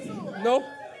fans, no. No,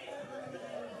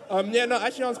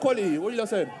 Ashley Young's quality. What are you lot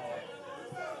saying?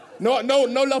 No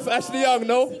love for Ashley Young,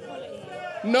 no.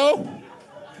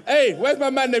 Hey, where's my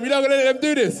man then? You're not gonna let them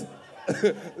do this?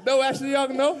 No Ashley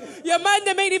Young, no. Your man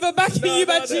them ain't even backing you,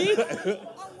 Bachi.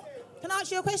 Can I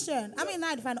ask you a question? I'm a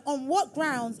United fan. On what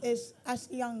grounds is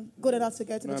Ashley Young good enough to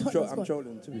go to the Tottenham squad? I'm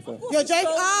trolling, to be fair. You're joking?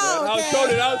 Oh, I okay.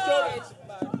 was trolling.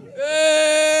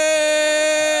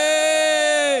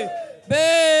 Hey!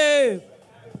 Boo!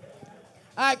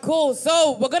 Alright, cool.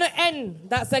 So we're gonna end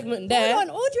that segment there. Hold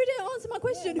on, Audrey didn't answer my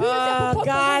question. Who is that for Pogba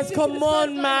guys, walking come into the on,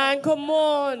 squad? man, come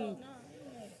on.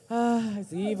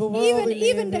 It's evil world we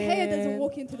Even live De Gea in. doesn't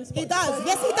walk into the squad. He does.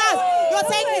 Yes, he does. You're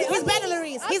taking. He's better than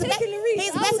Lloris. He's better than Lloris.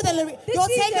 You're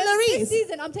taking Lloris. This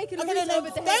season, I'm taking Lloris over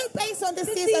De Gea. Don't base on this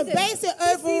season. Base it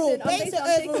overall. Base it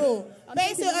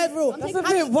overall. That's a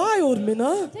bit wild,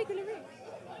 Minna.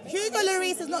 Hugo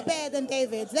Lloris is not better than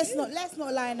David. Let's not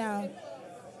lie now.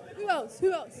 Who else?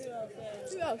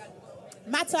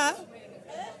 Mata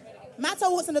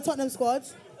walks in the Tottenham squad.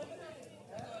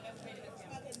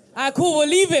 Alright, cool. We'll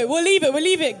leave it.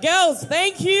 Girls,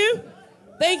 thank you.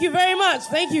 Thank you very much.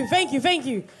 Thank you.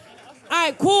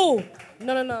 Alright, cool.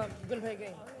 No. We're gonna play a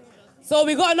game. So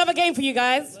we got another game for you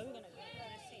guys.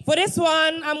 For this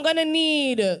one, I'm gonna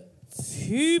need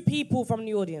 2 people from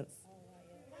the audience.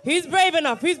 Who's brave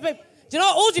enough? Who's brave? Do you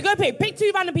know what? Audrey, go pick. Pick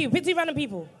 2 random people. Pick 2 random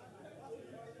people.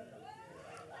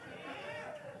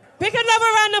 Pick another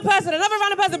random person. Another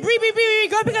random person. Bree.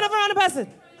 Go pick another random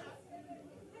person.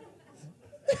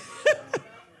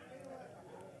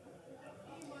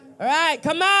 All right,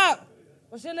 come out.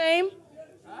 What's your name?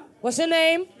 What's your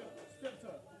name?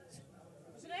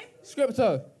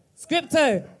 Scripto.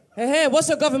 Scripto. Hey, what's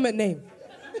your government name?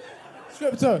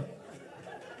 Scripto. All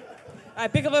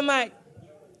right, pick up a mic.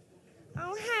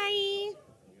 Oh, hi.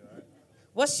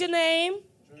 What's your name?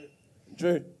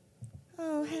 Drew.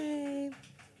 Oh, hey.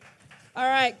 All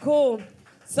right, cool.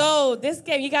 So this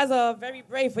game, you guys are very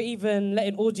brave for even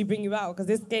letting Audrey bring you out because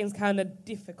this game's kind of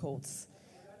difficult.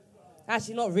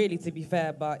 Actually, not really, to be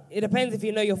fair, but it depends if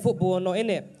you know your football or not,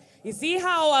 innit? You see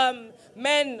how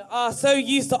men are so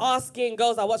used to asking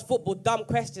girls that watch football dumb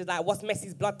questions like what's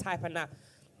Messi's blood type and that.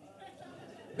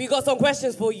 We got some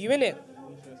questions for you, innit?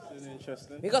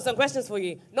 Interesting. We got some questions for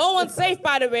you. No one's safe,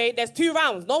 by the way. There's 2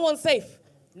 rounds. No one's safe.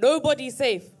 Nobody's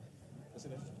safe.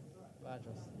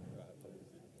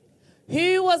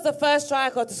 Who was the first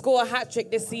striker to score a hat-trick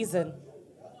this season?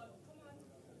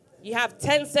 You have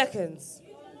 10 seconds.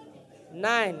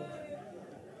 9,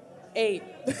 8,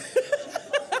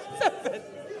 7,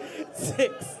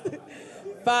 6,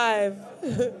 5,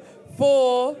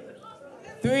 4,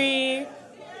 3.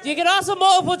 You can ask for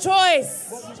multiple choice.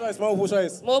 Multiple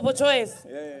choice. Multiple choice.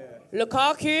 Yeah.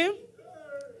 Lukaku,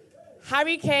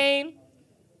 Harry Kane,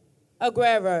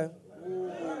 Aguero.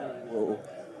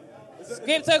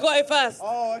 Scripto got it first.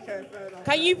 Oh, okay, fair enough.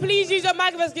 Can you please use your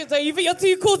microphone, Scripto? You think you're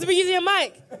too cool to be using your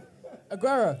mic?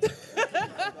 Aguero.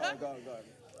 Go.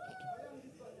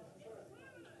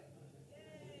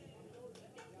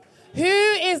 Who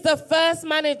is the first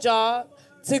manager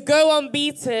to go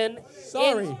unbeaten?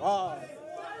 Sorry.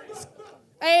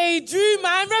 Hey, Drew,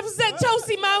 man, represent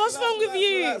Chelsea, man. What's wrong with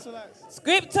you? Relax.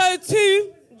 Scripto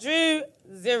 2, Drew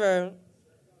 0.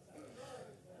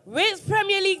 Which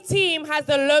Premier League team has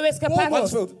the lowest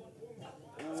capacity?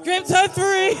 Scripto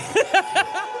 3.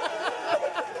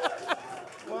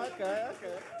 Okay.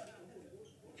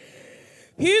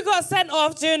 Who got sent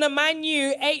off during the Man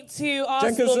U 8-2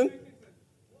 Arsenal? Jenkinson.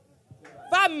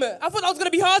 Fam, I thought that was going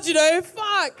to be hard, you know.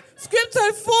 Fuck.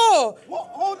 Scripto 4.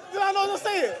 What? Did I not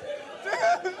say it?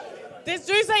 Did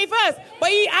Drew say it first? But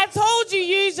I told you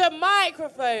use your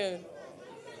microphone.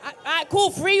 Alright,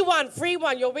 cool.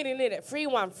 3-1. You're winning, innit?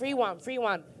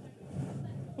 3-1.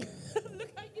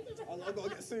 I've got to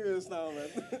get serious now, man.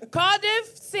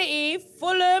 Cardiff City,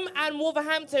 Fulham, and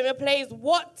Wolverhampton replaced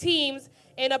what teams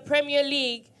in the Premier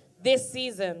League this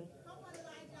season?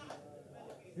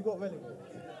 You got relegated.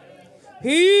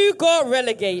 Who got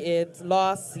relegated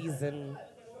last season?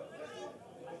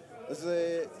 Is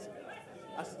it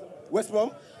West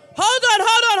Brom? Hold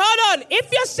on.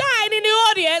 If you're shouting in the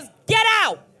audience, get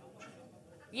out.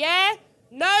 Yeah?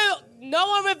 No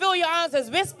one reveal your answers.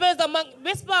 Whisper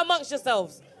amongst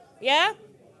yourselves. Yeah?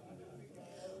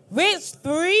 Which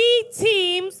 3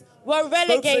 teams were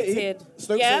relegated?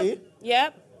 Stoke City.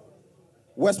 Yep.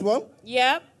 West Brom.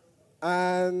 Yep.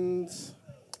 And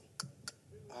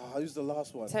who's the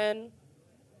last one? 10,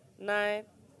 9,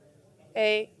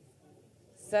 8,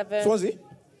 7. Swansea.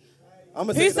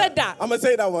 Who said that? I'm gonna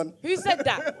take that one. Who said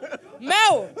that?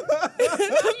 Mel.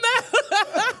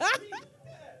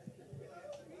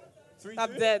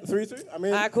 I'm dead. 3-2. I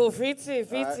mean. Alright, cool.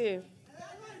 3-2.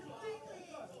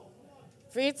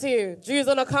 3-2. Drew's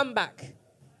on a comeback.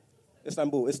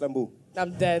 Istanbul.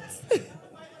 I'm dead.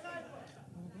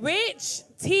 Which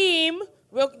team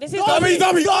will... This is Derby.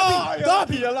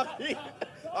 You're lucky.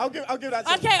 I'll give that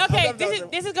to you. Okay.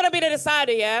 This is going to be the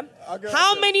decider, yeah?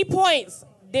 How many points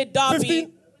did Derby...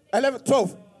 15, 11,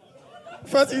 12,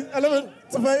 13, 11,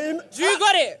 13. Drew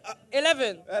got it.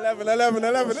 11. 11.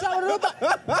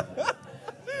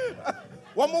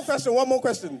 One more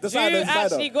question. Decider. Drew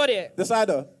actually got it.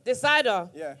 Decider.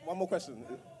 Yeah, one more question.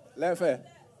 Let it fair.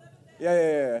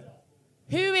 Yeah.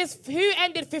 Who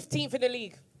ended 15th in the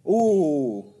league?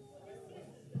 Ooh.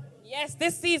 Yes,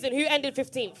 this season, who ended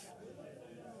 15th?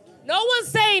 No one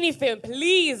say anything,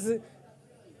 please.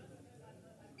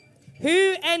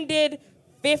 Who ended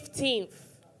 15th?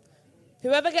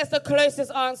 Whoever gets the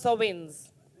closest answer wins.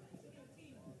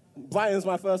 Brighton's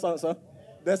my first answer.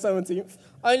 They're 17th.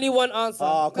 Only one answer.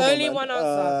 Only one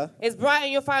answer. Is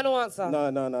Brighton your final answer? No.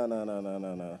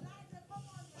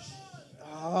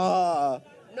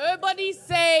 Nobody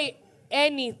say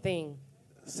anything.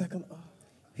 Second.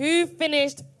 Who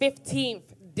finished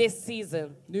 15th this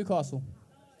season? Newcastle.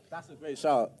 That's a great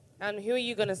shout. And who are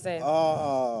you going to say? Who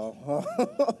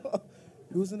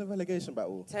was in the relegation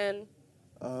battle? 10,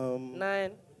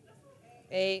 9,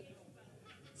 8,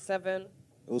 7. It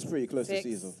was pretty close to 6,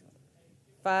 season.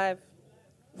 5,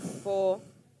 4,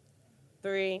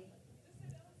 3,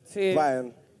 2.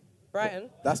 Brighton?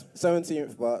 That's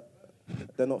 17th, but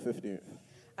they're not 15th.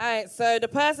 All right, so the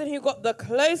person who got the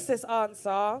closest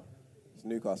answer... It's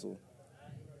Newcastle.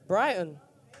 Brighton.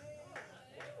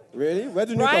 Really? Where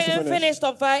did Newcastle Brighton finish? finished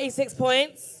on 36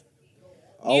 points.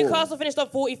 Oh. Newcastle finished on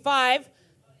 45.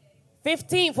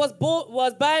 15th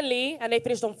was Burnley, and they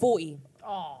finished on 40.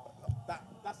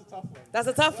 That's a tough one. That's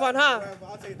a tough one, huh?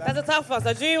 I'll take that. That's a tough one.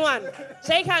 So do one.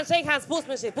 Shake hands.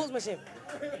 Sportsmanship. All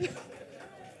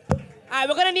right,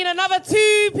 we're going to need another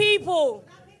 2 people.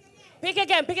 Pick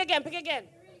again.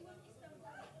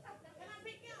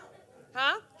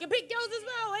 Huh? You can pick girls as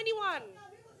well, anyone.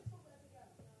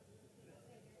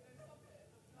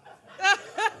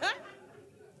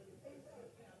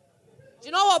 Do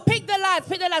you know what? Pick the lads,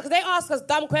 because they ask us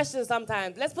dumb questions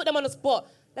sometimes. Let's put them on the spot.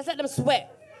 Let's let them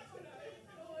sweat.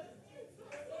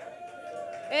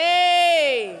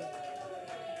 Hey!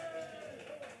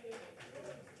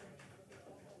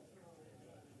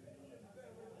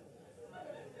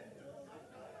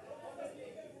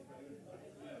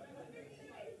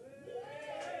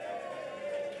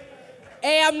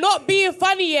 Hey, I'm not being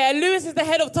funny, yeah. Lewis is the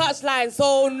head of touchline,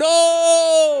 so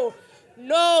no.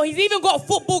 No, he's even got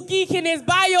football geek in his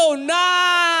bio.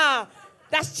 Nah.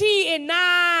 That's cheating,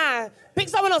 nah. Pick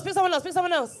someone else. Who's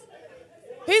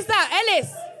that?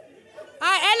 Ellis. All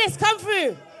right, Ellis, come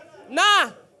through.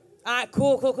 Nah. All right,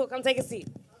 cool. Come take a seat.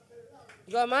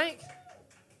 You got a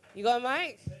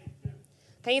mic?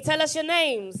 Can you tell us your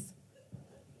names?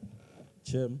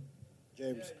 James.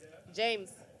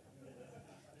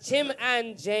 Chim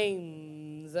and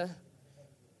James.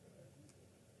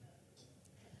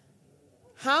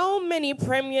 How many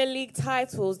Premier League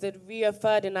titles did Rio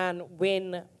Ferdinand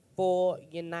win for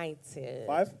United?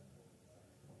 5.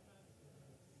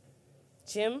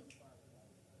 Chim?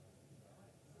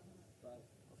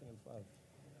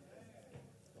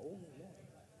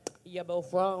 You're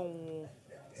both wrong.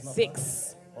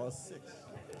 6. Oh, 6.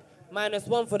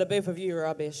 -1 for the both of you,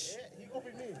 rubbish. He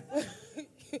copied me.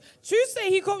 True say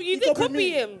you did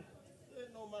copy him.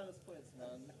 No minus points,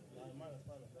 man.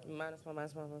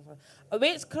 -1.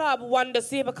 Which club won the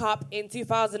Super Cup in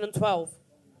 2012?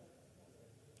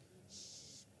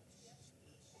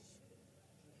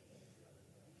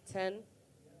 Ten.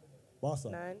 Barca.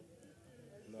 9.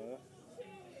 No.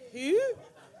 Who?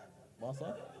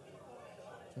 Barca.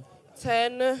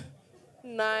 10,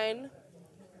 9,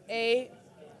 8,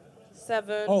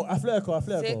 7. Oh, Atletico.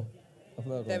 6.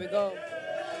 There we go.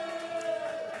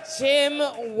 Chim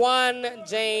 1,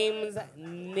 James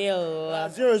 0.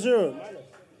 0-0.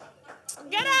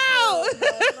 Get out!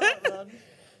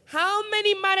 How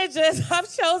many managers have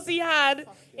Chelsea had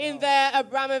in their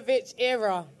Abramovich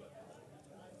era?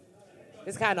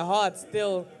 It's kind of hard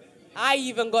still. I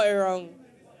even got it wrong.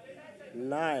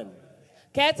 9.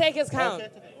 Caretakers count.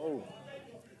 Oh.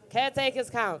 Caretakers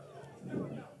count.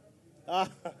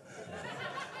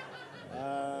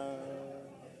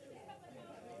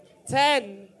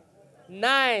 10,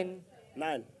 9,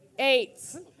 8,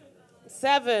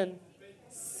 7,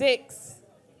 6,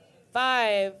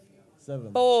 5,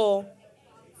 4,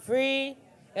 3.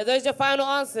 Are those your final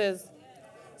answers?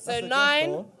 So That's a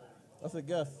 9. Guess, that's a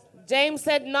guess. James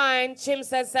said 9. Chim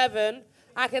said 7.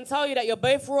 I can tell you that you're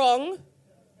both wrong.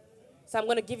 So I'm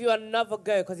going to give you another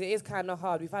go because it is kind of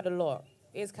hard. We've had a lot.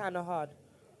 It is kind of hard.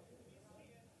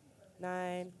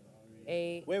 9,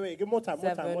 8. Wait, give more time.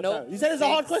 7, More nope, time. You said it's a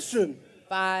hard 6, question.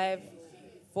 5,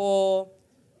 4,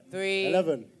 3,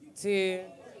 11. 2,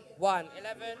 1.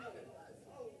 11.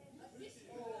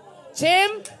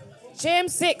 Chim,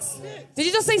 6. Did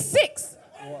you just say 6?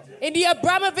 In the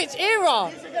Abramovich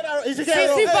era. Since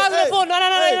 2004. No.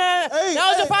 That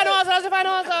was your final answer.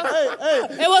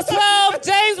 It was 12.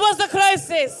 James was the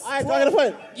closest. I get a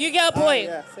point. You get a point.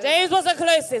 James was the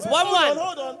closest. 1-1.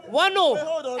 Hold on.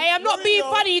 1-0. Hey, I'm not being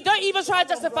funny. You don't even try to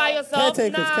justify yourself.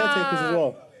 Caretakers as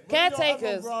well.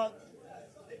 Caretakers.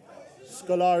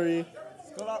 Scolari.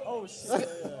 Oh, shit.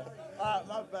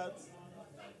 My bad.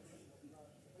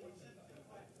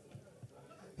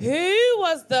 Who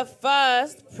was the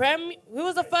first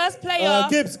player?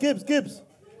 Gibbs.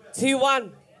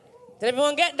 2-1. Did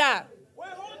everyone get that? Wait,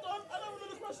 hold on. I don't know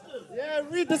the question. Yeah,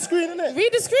 read the screen, innit?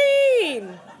 Read the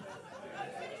screen.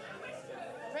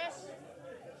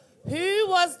 Who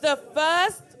was the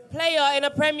first player in a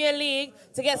Premier League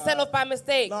to get sent off by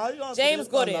mistake? James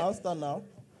got it. It's done now.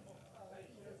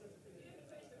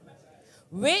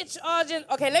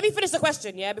 Okay, let me finish the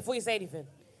question, yeah, before you say anything.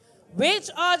 Which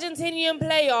Argentinian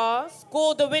player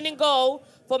scored the winning goal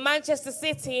for Manchester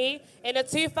City in the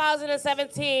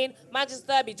 2017 Manchester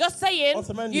Derby? Just saying,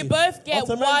 Otamendi. you both get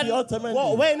Otamendi.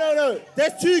 one. Wait, no.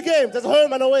 There's 2 games. There's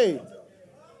home and away.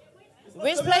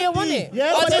 Which player won it?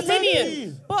 Yeah,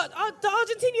 Argentinian. But the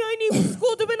Argentinian only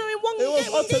scored the winner in one game. It was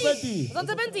Otamendi. It was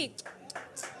Otamendi.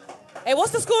 Hey,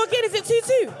 what's the score again? Is it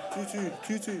 2-2?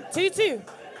 2-2. 2-2.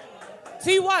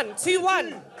 2-1.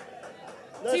 2-1.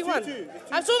 No, 2-1. 2-2.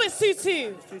 I'm sure it's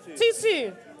 2-2.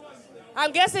 2-2.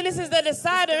 I'm guessing this is the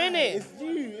decider, innit? It's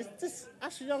you. It's just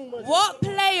Ashley Young. Man. What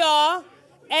player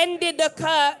ended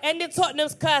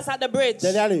Tottenham's curse at the bridge?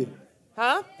 Dele Alli.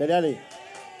 Huh? Dele Alli.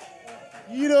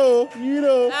 You know.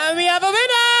 And we have a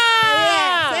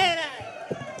winner!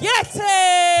 Get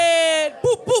it!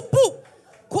 Boop, boop, boop.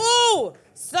 Cool.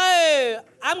 So,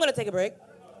 I'm going to take a break.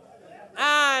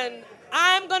 And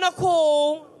I'm going to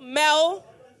call Mel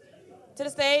to the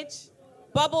stage,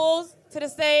 Bubbles to the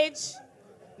stage,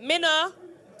 Minna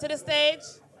to the stage,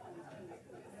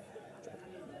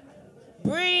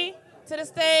 Bree to the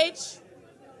stage.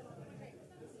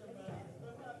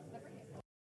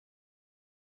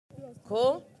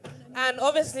 Cool. And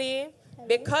obviously,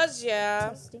 because,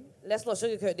 let's not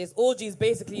sugarcoat this, Audrey is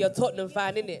basically a Tottenham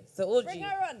fan, innit? So Audrey,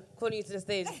 calling you to the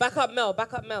stage. Back up Mel.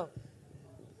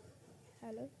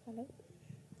 Hello.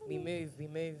 We move.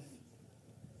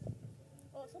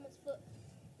 Oh, someone's foot.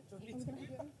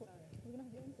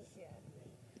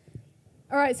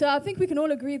 All right, so I think we can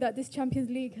all agree that this Champions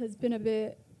League has been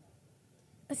a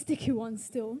sticky one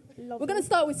still. We're going to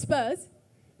start with Spurs,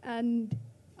 and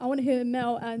I want to hear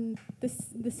Mel and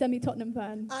the semi-Tottenham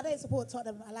fan. I don't support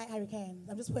Tottenham. I like Harry Kane.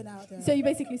 I'm just putting it out there. So you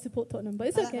basically support Tottenham, but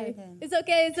it's I like okay. Harry Kane. It's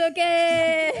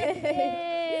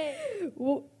okay.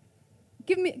 Well,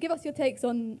 give us your takes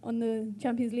on the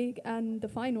Champions League and the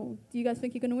final. Do you guys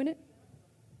think you're going to win it?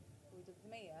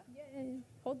 Yeah.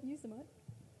 Use the mic.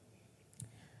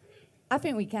 I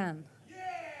think we can.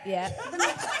 Yeah.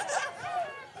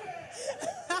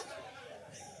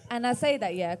 And I say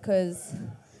that, because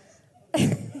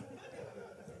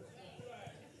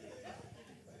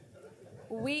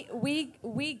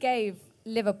we gave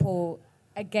Liverpool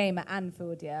a game at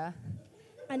Anfield, and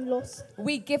lost.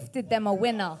 We gifted them a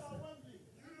winner.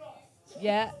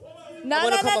 Yeah. No.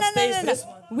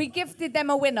 We gifted them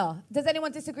a winner. Does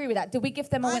anyone disagree with that? Did we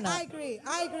gift them a winner? I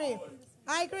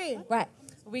agree. Right.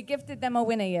 We gifted them a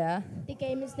winner, The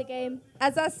game is the game.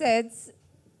 As I said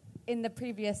in the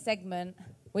previous segment,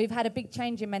 we've had a big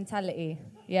change in mentality.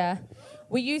 We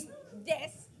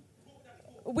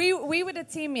were the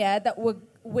team, that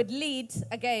would lead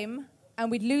a game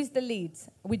and we'd lose the lead.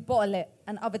 We'd bottle it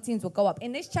and other teams would go up.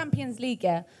 In this Champions League,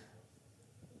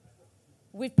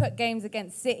 we've put games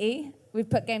against City. We've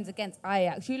put games against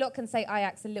Ajax. You lot can say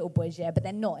Ajax are little boys, but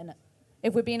they're not, innit?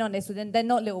 If we're being honest with them, they're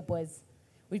not little boys.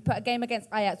 We've put a game against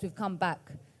Ajax, we've come back.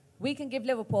 We can give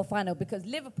Liverpool a final because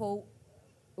Liverpool,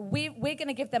 we're going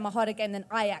to give them a harder game than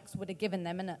Ajax would have given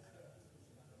them, innit?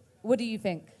 What do you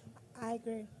think? I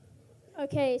agree.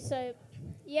 Okay, so,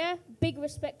 big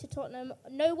respect to Tottenham.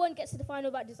 No one gets to the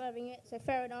final without deserving it, so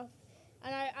fair enough.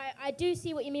 And I do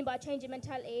see what you mean by changing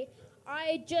mentality.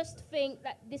 I just think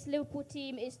that this Liverpool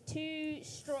team is too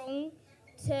strong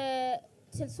to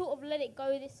sort of let it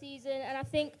go this season. And I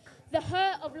think the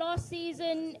hurt of last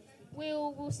season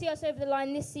will see us over the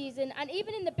line this season. And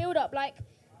even in the build-up,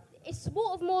 it's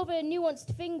sort of more of a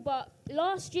nuanced thing, but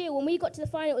last year when we got to the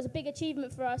final, it was a big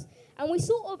achievement for us. And we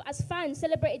sort of, as fans,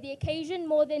 celebrated the occasion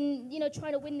more than,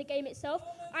 trying to win the game itself.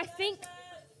 I think...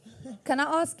 Can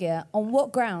I ask you, on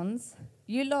what grounds...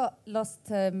 You lot lost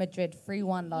to Madrid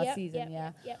 3-1 last season,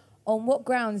 Yep. On what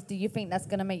grounds do you think that's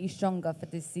going to make you stronger for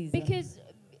this season? Because,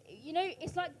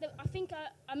 it's like, I think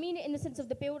I mean it in the sense of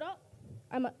the build-up.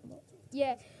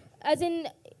 As in,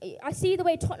 I see the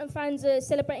way Tottenham fans are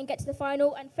celebrating get to the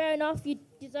final, and fair enough, you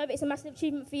deserve it. It's a massive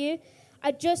achievement for you.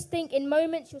 I just think in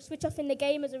moments you'll switch off in the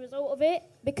game as a result of it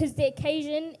because the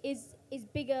occasion is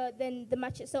bigger than the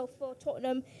match itself for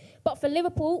Tottenham. But for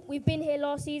Liverpool, we've been here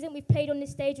last season. We've played on this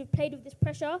stage. We've played with this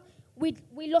pressure. We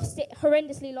lost it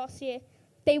horrendously last year.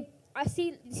 I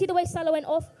see the way Salah went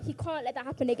off. He can't let that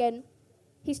happen again.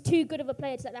 He's too good of a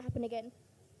player to let that happen again.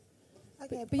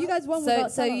 Okay, but you guys won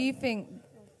without So Salah. you think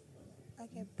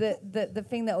the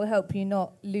thing that will help you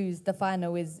not lose the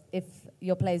final is if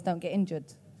your players don't get injured?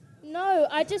 No,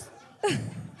 I just...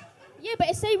 Yeah, but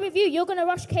it's same with you. You're going to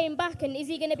rush Kane back, and is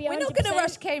he going to be 100%? We're not going to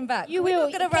rush Kane back. You We're will.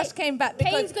 not going to rush Kane back.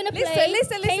 Because Kane's going to play.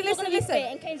 Listen.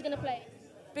 And Kane's going to play.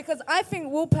 Because I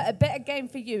think we'll put a better game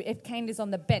for you if Kane is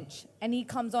on the bench and he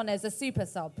comes on as a super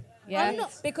sub. Yeah? I'm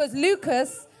not- Because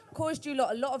Lucas caused you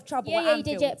lot a lot of trouble Yeah, at yeah, he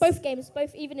did. Anfield. Yeah, both games,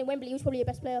 both even in Wembley, he was probably your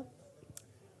best player.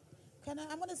 I'm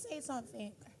going to say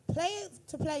something. Player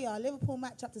to player, Liverpool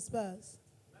match up to Spurs.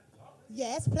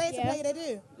 Yes, player to player, they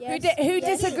do. Who They do.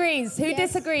 disagrees? Who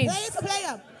disagrees? Player to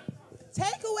player.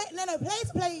 Take away, no, player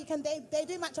to player, they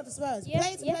do match up to Spurs.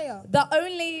 Player to player. The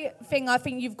only thing I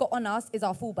think you've got on us is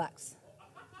our fullbacks.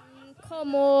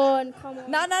 Come on.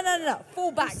 No.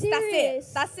 Fullbacks.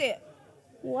 Serious? That's it.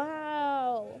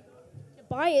 Wow. The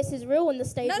bias is real on the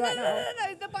stage right now. No.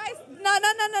 The bias. No.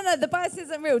 The bias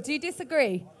isn't real. Do you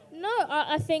disagree? No,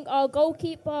 I think our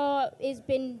goalkeeper has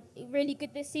been really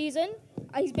good this season.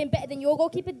 He's been better than your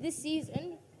goalkeeper this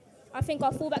season. I think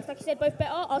our fullbacks, like you said, both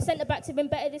better. Our centre-backs have been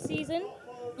better this season.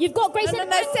 You've got great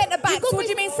centre-backs. No centre-backs. What do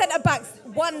you mean centre-backs?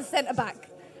 One centre-back.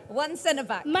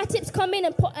 Matip's come in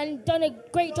and done a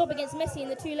great job against Messi in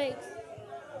the 2 legs.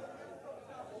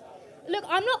 Look,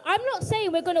 I'm not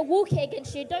saying we're going to walk it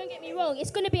against you. Don't get me wrong.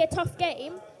 It's going to be a tough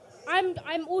game. I am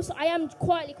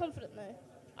quietly confident though.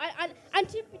 And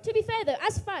to be fair though,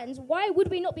 as fans, why would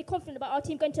we not be confident about our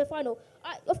team going to a final?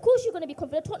 Of course you're going to be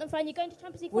confident. Tottenham fan, you're going to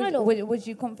Champions League final. Was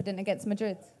you confident against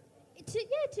Madrid? To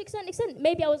a certain extent.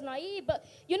 Maybe I was naive, but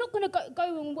you're not going to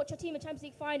go and watch your team in Champions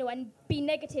League final and be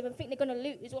negative and think they're going to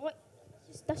lose.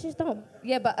 That's just dumb.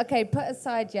 Yeah, but okay, put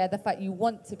aside, the fact you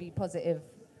want to be positive.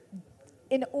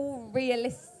 In all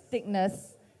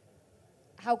realisticness,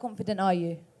 how confident are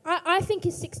you? I think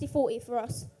it's 60-40 for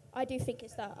us. I do think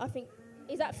it's that.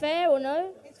 Is that fair or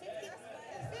no? It's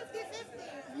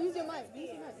 50-50. Use your mic.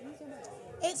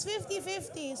 It's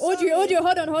 50-50. Audrey,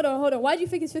 hold on. Why do you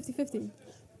think it's 50-50?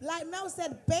 Like Mel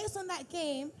said, based on that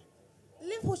game,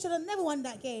 Liverpool should have never won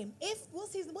that game.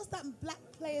 What's that black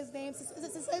player's name? Is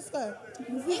it Sissoko?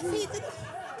 If he did,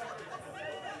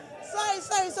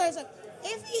 sorry.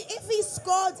 If he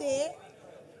scored it,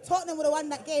 Tottenham would have won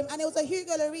that game, and it was a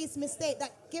Hugo Lloris mistake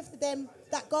that gifted them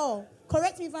that goal.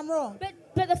 Correct me if I'm wrong.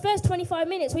 But the first 25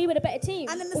 minutes, we were the better team.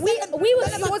 And in the second, in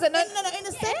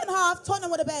the second half,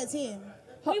 Tottenham were the better team.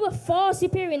 We were far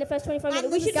superior in the first 25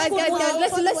 minutes. Guys,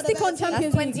 let's stick on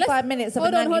Champions League. 25 minutes of a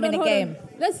 90-minute game.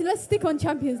 Let's stick on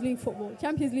Champions League football.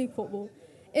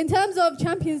 In terms of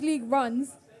Champions League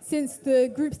runs since the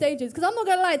group stages, because I'm not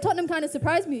gonna lie, Tottenham kind of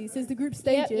surprised me since the group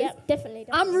stages. Yep, definitely.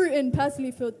 I'm rooting personally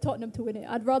for Tottenham to win it.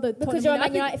 I'd rather because Tottenham you're a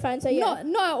Man United fan, so yeah.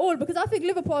 Not at all, because I think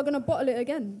Liverpool are gonna bottle it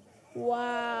again.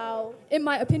 Wow. In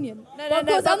my opinion. No, but of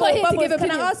course, I'm not here to give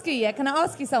opinion. Can I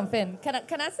ask you something?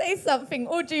 Can I say something?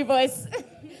 Audrey voice.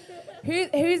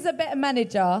 Who's a better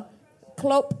manager,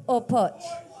 Klopp or Poch?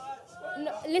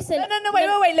 No, listen. No,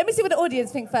 wait. Let me see what the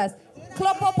audience think first.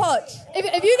 Klopp or Poch? If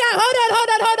you can,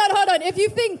 hold on. If you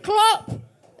think Klopp,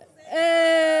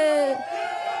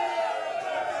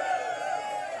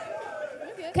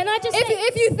 can I just say,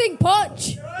 if you think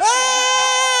Poch,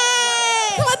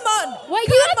 come on, wait,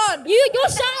 come on. You're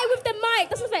shouting with the mic.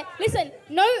 That's not fair. Listen,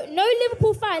 no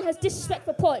Liverpool fan has disrespect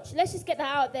for Poch. Let's just get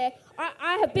that out there.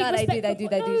 I have big respect. They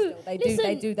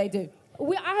do.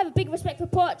 I have a big respect for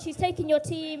Poch. He's taken your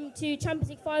team to Champions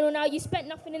League final now. You spent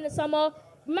nothing in the summer.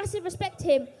 Massive respect to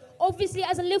him. Obviously,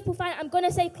 as a Liverpool fan, I'm going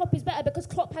to say Klopp is better because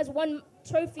Klopp has won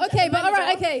trophy. Okay, but all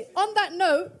right, okay. On that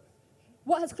note,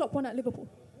 what has Klopp won at Liverpool?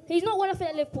 He's not won nothing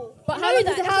at Liverpool. But how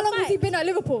long has he been at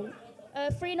Liverpool?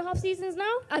 3.5 seasons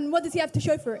now. And what does he have to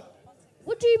show for it?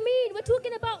 What do you mean? We're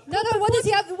talking about Klopp. No. What does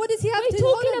he have? What does he have to? We're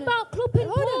talking about Klopp and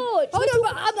Poch. Hold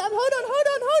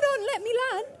on.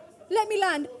 Let me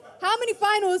land. How many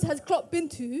finals has Klopp been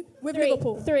to with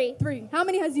Liverpool? Three. How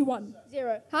many has he won?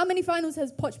 0. How many finals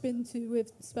has Poch been to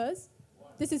with Spurs?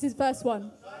 This is his first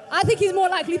one. I think he's more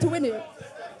likely to win it.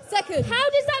 Second. How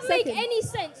does that make any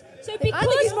sense? So because I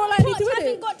think he's more likely Poch to win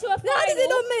hasn't it. got to a final, How does it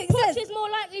not make sense? Poch is more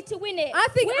likely to win it. I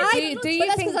think. Do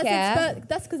you think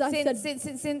that's because I said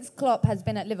since Klopp has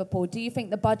been at Liverpool, do you think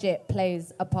the budget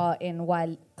plays a part in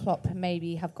why Klopp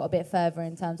maybe have got a bit further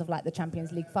in terms of like the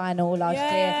Champions League final last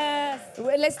year?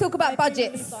 Let's talk about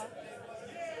budgets.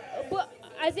 But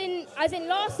as in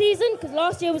last season, because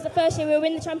last year was the first year we were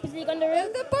in the Champions League under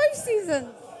him. They're both seasons.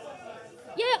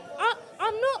 Yeah,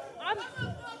 I'm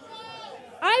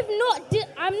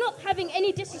not having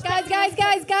any disrespect. Guys,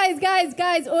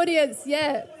 audience,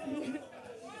 yeah.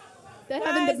 They're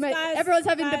having debate. Everyone's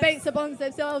having debates amongst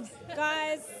themselves.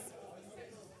 Guys,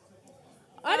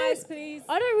 I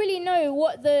don't really know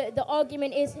what the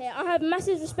argument is here. I have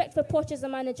massive respect for Poch as a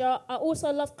manager. I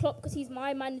also love Klopp because he's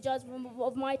my manager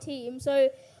of my team. So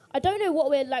I don't know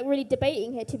what we're like really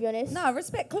debating here, to be honest. No, I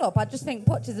respect Klopp. I just think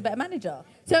Poch is a better manager.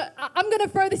 So I'm going to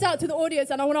throw this out to the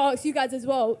audience, and I want to ask you guys as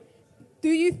well. Do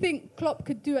you think Klopp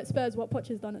could do at Spurs what Poch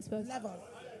has done at Spurs? Never.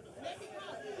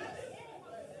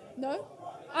 No?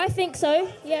 I think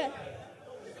so, yeah.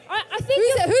 I think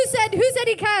Who said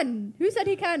he can? Who said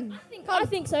he can? I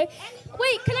think so.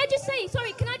 Wait, can I just say?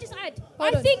 Sorry, can I just add?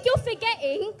 Hold I on. think you're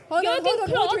forgetting Jurgen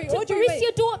Klopp Audrey, to wait.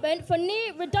 Borussia Dortmund for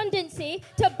near redundancy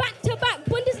to back-to-back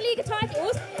Bundesliga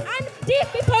titles and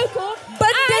DFB Pokal.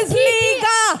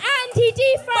 Bundesliga! And he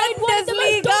dethroned one of the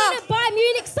most Bundesliga! dominant Bayern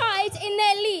Munich sides in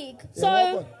their league.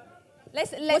 So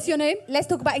What's your name? Let's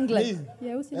talk about England.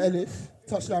 Yeah, what's your name? Ellis,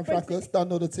 touchdown frackers, don't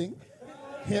know the thing.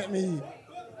 Hit me.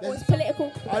 it's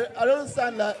political. I don't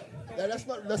understand that. Let's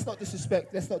not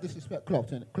disrespect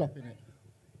Klopp in it.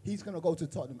 He's gonna go to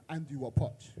Tottenham and do what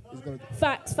Poch is gonna do.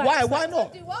 Facts. Why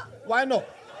not? Do what? Why not?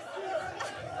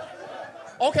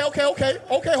 Okay.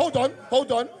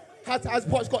 Hold on. Has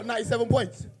Poch got 97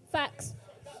 points? Facts.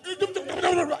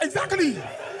 Exactly.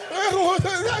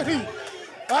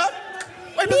 Huh?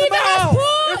 It Neither doesn't has matter.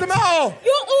 Poch. It doesn't matter.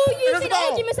 You're all It doesn't using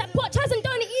matter. arguments that Poch hasn't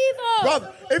done it either. Bruv,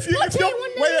 if you're Poch ain't won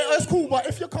the wait, league. that's cool, but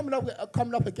if you're coming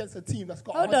up against a team that's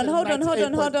got Hold on.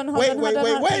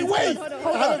 198 Wait. I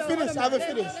haven't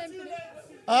finished.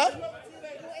 Huh?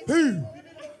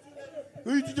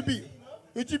 Who did you beat?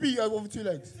 Who did you beat over 2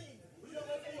 legs?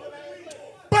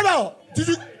 Brother,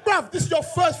 bruv, this is your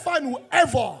first final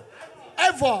ever.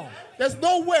 There's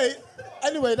no way.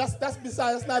 Anyway, that's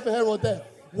neither here or there.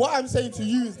 What I'm saying to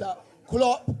you is that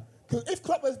Klopp, because if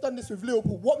Klopp has done this with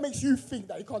Liverpool, what makes you think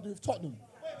that he can't do it with Tottenham?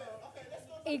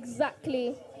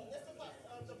 Exactly.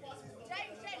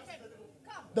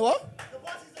 The what?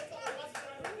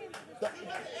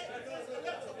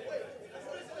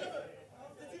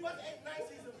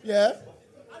 Yeah.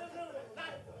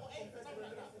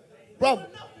 Bruv,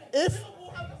 if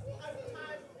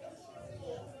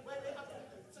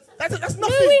that's nothing. No,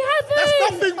 we haven't.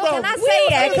 That's nothing, bro. Can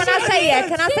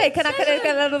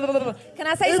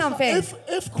I say something?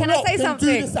 If Can I Klopp say can something?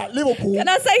 do this at Liverpool, Can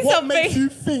I say what something? makes you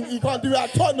think he can't do it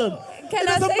at Tottenham? Can It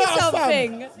I doesn't say matter, fam.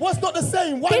 something? What's not the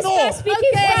same? Why This not? guy's speaking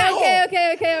facts.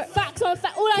 Okay. Facts on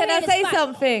facts. All I Can know I is say facts.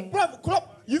 something? Bruv,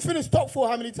 Klopp, you finished top 4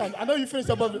 how many times? I know you finished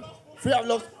above 3 out of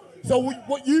lost. So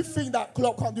what you think that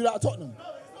Klopp can't do that at Tottenham?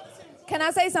 Can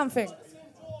I say something?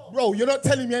 Bro, you're not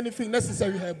telling me anything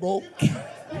necessary here, bro.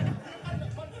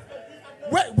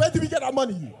 Where do we get that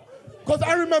money? Because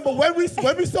I remember when we sold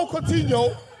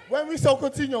Coutinho,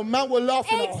 man were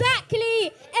laughing at us.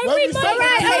 Exactly. When we Everybody. sold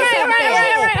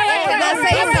Coutinho- Can I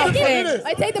say something?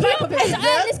 I take the back of it. It's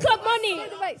earn this club money.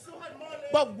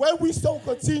 But when we sold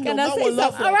Coutinho, Can I man say were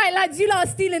laughing. All right, lads, you lot are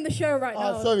stealing the show right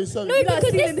now. Sorry. No, You lot are because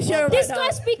stealing the show this right now.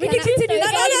 guy's speaking. We can continue.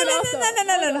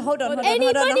 No. Hold on.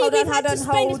 Any money we've had to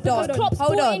spend is because Klopp's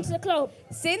Hold bought on. into the club.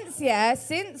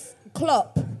 Since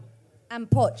Klopp and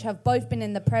Poch have both been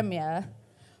in the Premier,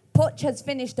 Poch has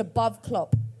finished above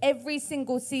Klopp every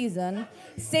single season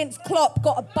since Klopp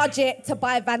got a budget to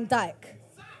buy Van Dijk.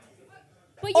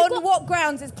 But On what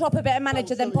grounds is Klopp a better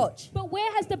manager than Poch? But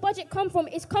where has the budget come from?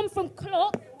 It's come from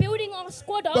Klopp building our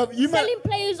squad up, But you selling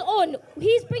players on.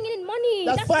 He's bringing in money.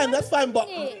 That's fine, but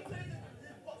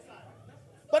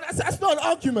that's not an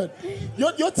argument.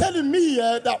 You're telling me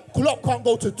that Klopp can't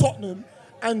go to Tottenham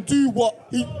and do what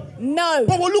he... No.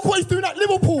 But well, look what he's doing at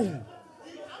Liverpool.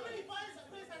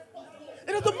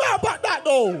 It doesn't matter about that,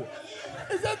 though.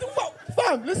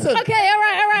 Fam, listen. Okay, all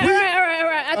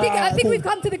right. I think cool. we've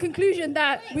come to the conclusion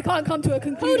that we can't come to a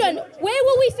conclusion. Hold on. Where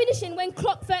were we finishing when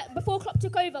before Klopp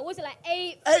took over? Was it like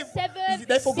 8th, 7th,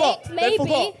 They forgot. 6th, They maybe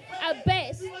forgot. at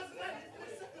best?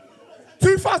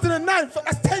 2009,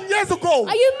 that's 10 years ago.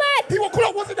 Are you mad? People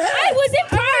Klopp wasn't here. I was in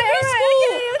primary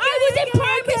school. I was in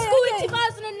primary school okay. in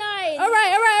 2009. All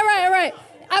right.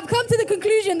 I've come to the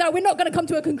conclusion that we're not going to come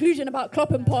to a conclusion about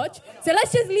Klopp and Poch. So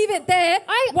let's just leave it there.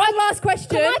 One last question.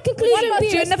 Can my conclusion be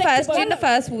June the respectable?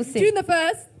 1st, we'll see. June the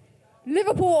 1st,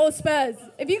 Liverpool or Spurs?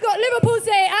 If you got Liverpool,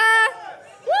 say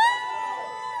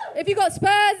If you got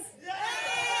Spurs,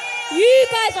 You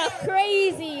guys are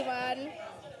crazy, man.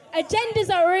 Agendas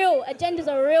are real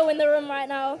in the room right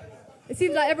now. It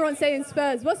seems like everyone's saying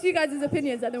Spurs. What's you guys'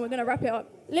 opinions? And then we're going to wrap it up.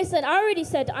 Listen, I already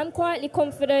said I'm quietly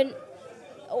confident.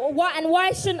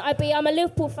 Why shouldn't I be? I'm a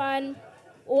Liverpool fan.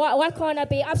 Why can't I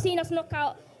be? I've seen us knock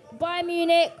out Bayern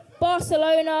Munich,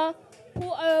 Barcelona,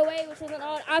 Porto away, which wasn't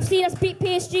hard. I've seen us beat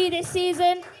PSG this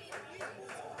season.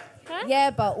 Huh?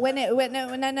 Yeah, but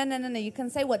no. You can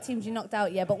say what teams you knocked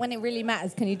out, yeah, but when it really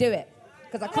matters, can you do it?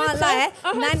 Because I can't lie,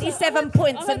 97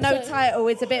 points and no title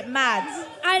is a bit mad.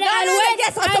 And when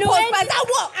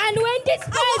did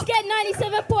Spurs get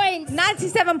 97 points?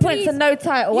 97 points and no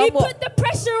title. You And what? put the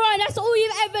pressure on. That's all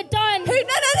you've ever done. No.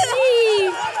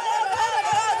 Please.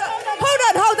 Hold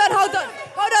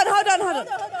on.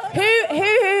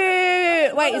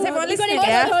 Who? wait, is everyone listening? Hold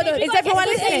Yeah, on. is everyone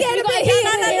listening? No,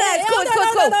 It's cool, it's cool,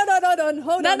 it's cool.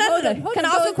 Hold on. Can I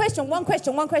ask a question? One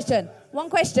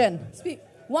question. Speak.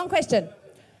 One question.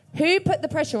 Who put the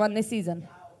pressure on this season?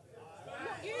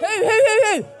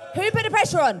 Who? Who put the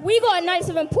pressure on? We got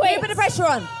 97 points. Who put the pressure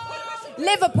on?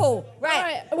 Liverpool.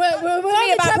 Right. We're on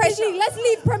the about Champions pressure. League. Let's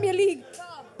leave Premier League.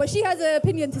 But she has an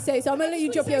opinion to say, so I'm going to let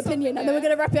you drop your opinion, and then we're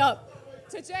going to wrap it up.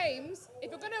 To James, if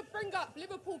you're going to bring up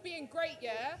Liverpool being great,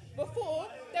 before,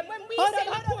 then when we Hold say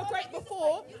on. Liverpool were great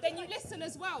before, then you listen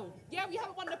as well. Yeah, we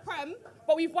haven't won the Prem,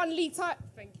 but we've won league title.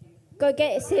 Thank you. Go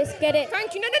get it, sis. Get it.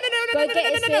 Thank you. No. Go get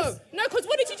it, sis. No, because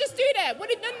what did you just do there? What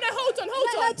did? No, hold on. Let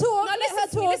her talk, No, let listen her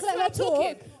to me, talk, listen let to her what I'm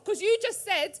talking. talk. Because you just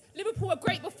said Liverpool were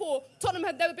great before, Tottenham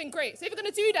had never been great. So if you're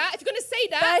going to do that, if you're going to say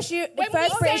that, The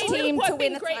first British team Liverpool to have win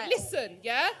been a great, title. listen,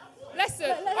 yeah?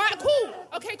 Listen. All right, cool.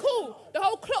 Okay, cool. The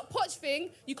whole Klopp Poch thing,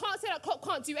 you can't say that Klopp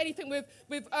can't do anything with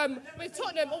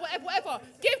Tottenham or whatever.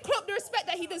 Give Klopp the respect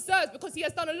that he deserves because he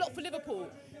has done a lot for Liverpool.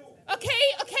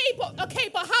 Okay, but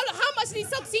how much did he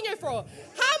sell Coutinho for? How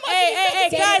much Hey,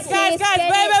 did he sell guys,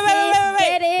 Coutinho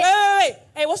wait.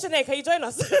 Hey, what's your name? Can you join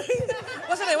us?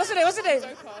 What's your name?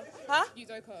 Huh?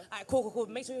 Yudoka. Alright, cool.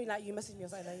 Make sure you message me or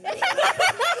something.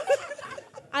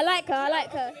 I like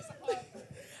her.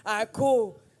 Alright,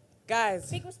 cool. Guys.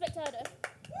 Big respect to her, though.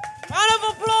 Round of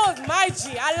applause, my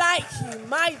G. I like you,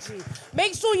 my G.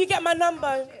 Make sure you get my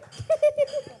number.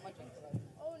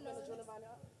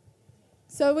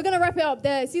 So we're going to wrap it up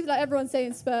there. It seems like everyone's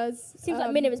saying Spurs. Seems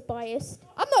like Minna is biased.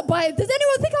 I'm not biased. Does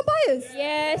anyone think I'm biased?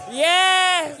 Yes.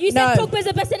 Yes. You said Pogba's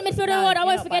the best centre midfielder in the world. I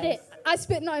won't forget it. I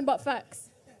spit nothing but facts.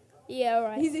 Yeah, all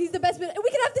right. He's the best. We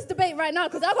can have this debate right now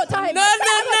because I got time. No. I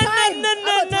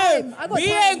got We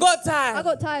time. ain't got time. I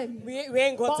got time. We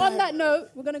ain't got But time. on that note,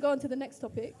 we're going to go on to the next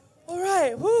topic. All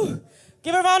right. Woo.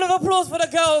 Give a round of applause for the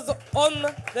girls on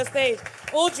the stage.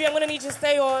 Audrey, I'm going to need you to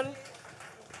stay on.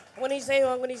 I'm going to need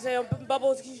you to stay on.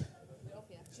 Bubbles.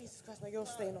 Jesus Christ, man, you're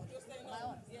staying on. Who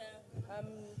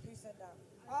said that?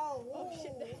 Oh,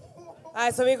 shit. All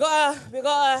right, so we got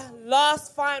a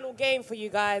last final game for you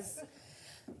guys.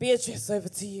 Beatrice, over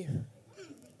to you.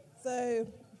 So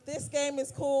this game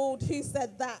is called Who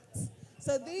Said That?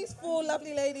 So these four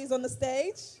lovely ladies on the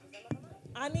stage,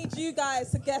 I need you guys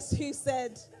to guess who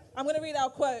said, I'm going to read out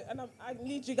a quote, and I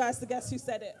need you guys to guess who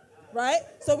said it, right?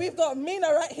 So we've got Mina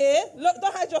right here. Look,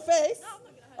 don't hide your face.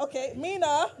 Okay,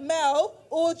 Mina, Mel,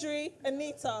 Audrey,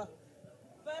 Anita.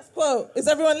 First quote. Is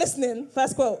everyone listening?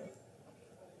 First quote.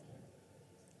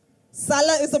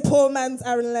 Salah is a poor man's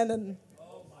Aaron Lennon.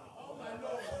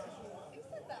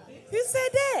 Who said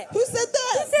that? Who said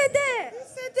that?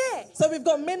 So we've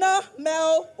got Minna,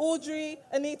 Mel, Audrey,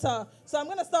 Anita. So I'm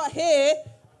going to start here,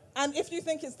 and if you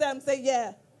think it's them, say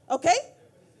yeah. Okay?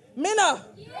 Minna.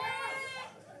 Yeah.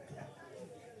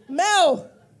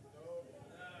 Mel.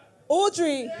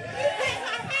 Audrey.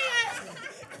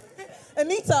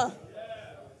 Anita.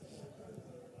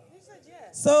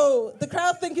 So the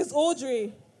crowd think it's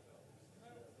Audrey.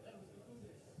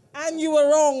 And you were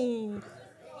wrong.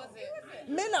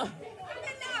 Minna.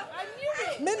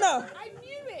 Minna.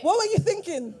 What were you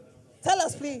thinking? Tell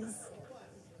us, please.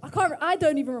 I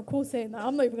don't even recall saying that.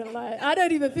 I'm not even going to lie. I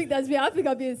don't even think that's me. I think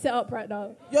I'm being set up right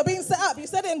now. You're being set up. You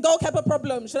said it in goalkeeper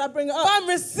problem. Should I bring it up? I'm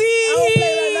received. I will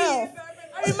play right now.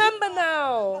 I remember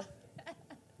now.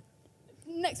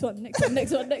 Next one.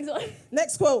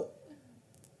 Next quote.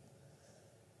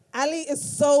 Ali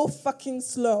is so fucking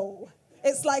slow.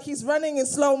 It's like he's running in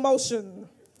slow motion.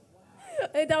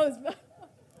 Hey, that was...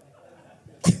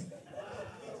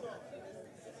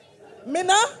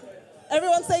 Minna?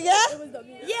 Everyone say yeah?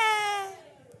 Yeah.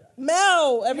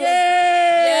 Mel? Everyone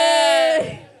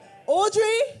Yeah.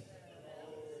 Audrey?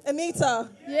 Anita?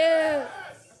 Yeah.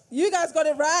 You guys got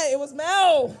it right. It was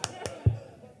Mel.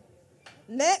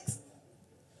 Next.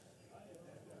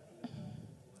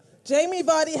 Jamie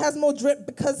Vardy has more drip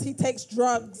because he takes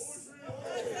drugs.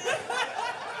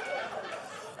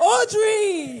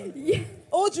 Audrey! Yeah.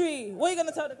 Audrey, what are you going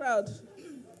to tell the crowd?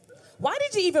 Why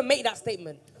did you even make that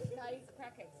statement?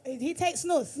 He takes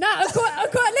snus. No, listen.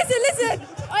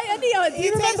 Anita, do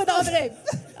you remember the other day?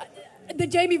 The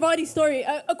Jamie Vardy story.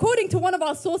 According to one of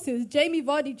our sources, Jamie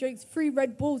Vardy drinks 3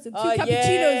 Red Bulls and 2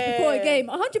 cappuccinos before a game.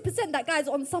 100% that guy's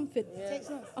on something. He takes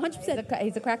snus. 100%.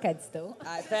 He's a crackhead still.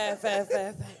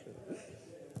 Fair.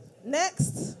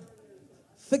 Next.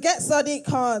 Forget Sadiq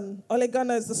Khan. Ole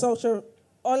Gunnar Solskjaer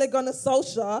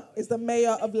is the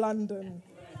mayor of London.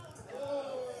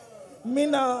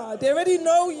 Minna, they already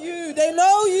know you. They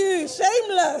know you.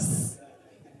 Shameless.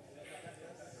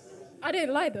 I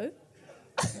didn't lie though.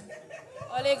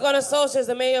 Ole Gunnar Solskjaer is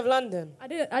the mayor of London. I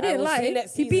didn't we'll see lie.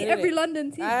 next He season, beat every innit?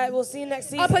 London team. Alright, we'll see next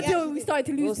season. Up until we started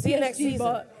to lose We'll to see PSG, next season.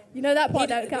 but you know that part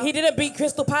don't count. He didn't beat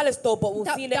Crystal Palace though, but we'll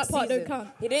That- see next that part season. don't count.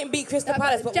 He didn't beat Crystal That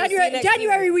Palace, part- but we'll see next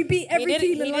January season. we beat every team in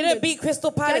He London. didn't beat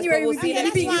Crystal Palace, January but we we'll see beat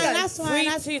next you guys. season. That's fine,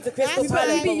 3-2 to Crystal that's fine.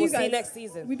 Palace, We but beat we'll you see guys. next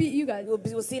season. We beat you guys.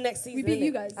 We'll see next season. We beat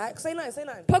you innit? guys. Alright, say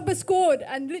nothing. Pogba scored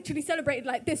and literally celebrated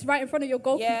like this right in front of your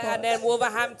goalkeeper. Yeah, and then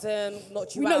Wolverhampton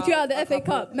knocked you we out. knocked you out of the FA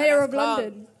Cup. Mayor of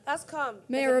London. That's calm.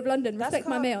 Mayor of London. That's Respect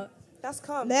my calm. mayor. That's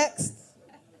calm. Next,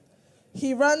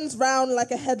 he runs round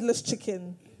like a headless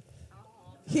chicken.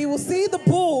 He will see the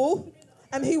ball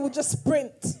and he will just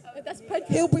sprint. That's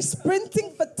He'll be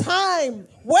sprinting for time.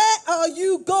 Where are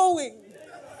you going?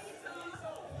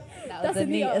 That's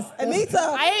Anita. Anita.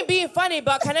 I ain't being funny,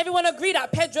 but can everyone agree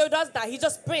that Pedro does that? He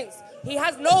just sprints. He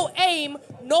has no aim,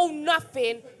 no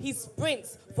nothing. He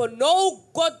sprints for no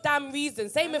goddamn reason.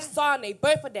 Same with Sane,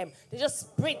 both of them. They just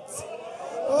sprint.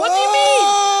 What do you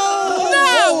mean?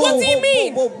 No, what do you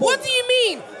mean? What do you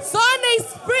mean? Sane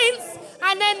sprints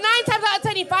and then 9 times out of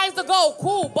 10 he finds the goal.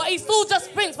 Cool, but he still just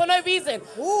sprints for no reason.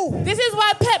 This is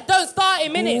why Pep don't start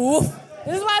him, innit?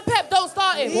 This is why Pep don't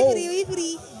start him.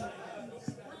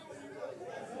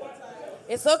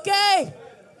 It's okay.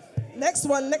 Next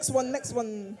one.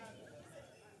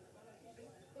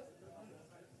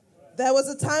 There was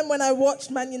a time when I watched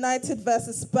Man United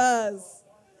versus Spurs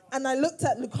and I looked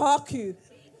at Lukaku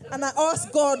and I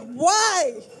asked God,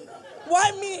 why?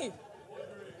 Why me?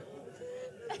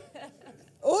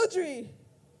 Audrey.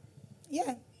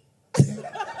 Yeah.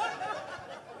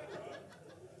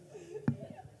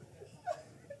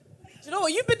 Do you know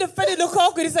what? You've been defending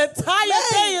Lukaku this entire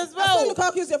day as well. I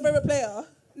thought Lukaku's your favorite player.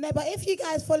 No, but if you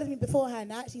guys followed me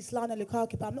beforehand, I actually slander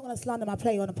Lukaku, but I'm not going to slander my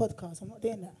player on a podcast. I'm not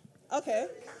doing that. Okay.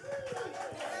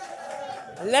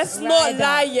 Let's not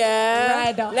lie,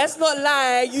 yeah. Let's not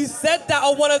lie. You said that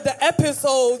on one of the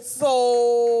episodes,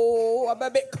 so I'm a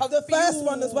bit confused. The first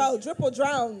one as well, drip or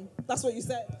drown. That's what you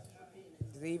said.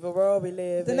 Leave a world we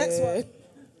live The next in. one.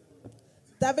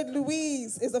 David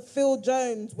Luiz is a Phil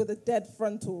Jones with a dead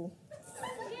frontal.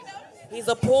 He's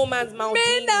a poor man's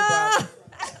Maldini, bruv.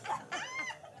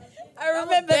 I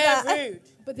remember that. Rude.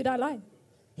 But did I lie?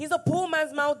 He's a poor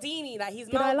man's Maldini. Like, he's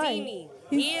Did I lie? Maldini.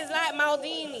 He is like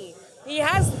Maldini. He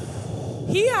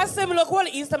has similar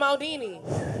qualities to Maldini.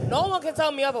 No one can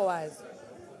tell me otherwise.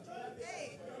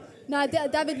 Nah,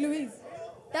 David Luiz.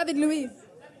 David Luiz.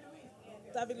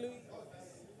 David Luiz.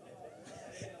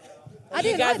 I You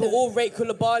didn't guys like will them. all rate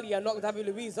Koulibaly and not David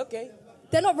Luiz. Okay.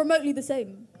 They're not remotely the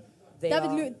same. They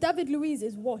are. David Luiz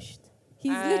is washed.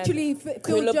 He's And literally Phil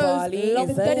Koulibaly Jones is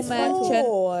with a deadest frontal.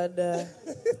 fraud.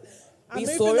 I'm We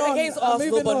moving saw it on. against I'm Arsenal,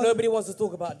 moving but on. nobody wants to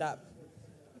talk about that.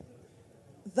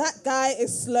 That guy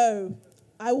is slow.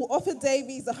 I will offer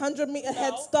Davies a 100-meter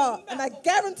head start, and I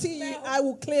guarantee you I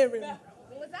will clear him.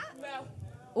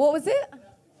 What was it?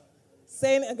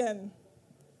 Saying it again.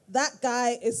 That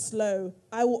guy is slow.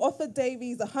 I will offer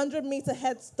Davies a 100-meter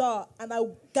head start, and I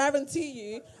will guarantee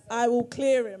you I will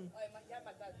clear him.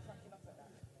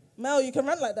 Mel, you can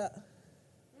run like that.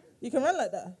 You can run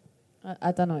like that.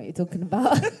 I don't know what you're talking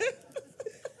about.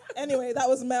 Anyway, that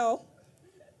was Mel.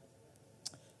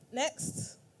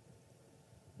 Next,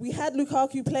 we had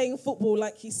Lukaku playing football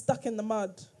like he's stuck in the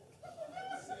mud.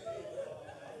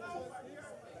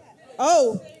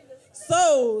 Oh,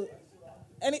 so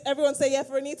everyone say yeah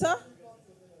for Anita?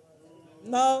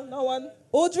 No, no one.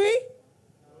 Audrey?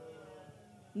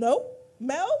 No.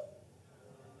 Mel?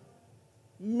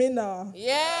 Minna.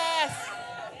 Yes.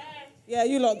 Yeah,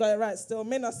 you lot got it right still.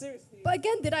 Minna, seriously. But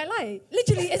again, did I lie?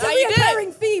 Literally, it's No, a you didn't.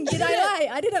 reoccurring theme. Did You I didn't. lie?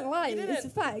 I didn't lie. You It's a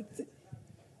didn't. fact.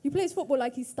 He plays football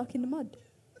like he's stuck in the mud.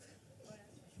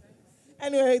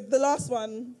 Anyway, the last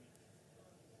one.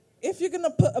 If you're going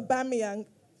to put Aubameyang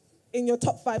in your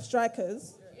top 5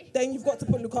 strikers, then you've got to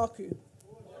put Lukaku.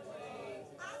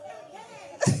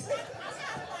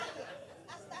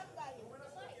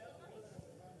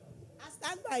 I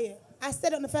stand by it. I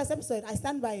said it on the first episode. I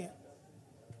stand by it.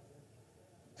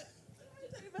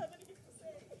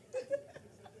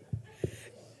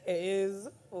 It is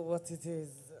what it is.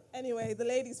 Anyway, the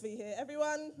ladies' feet here.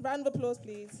 Everyone, round of applause,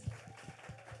 please.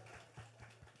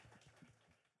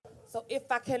 So if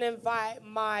I can invite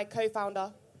my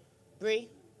co-founder, Bree.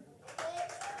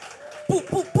 Boop,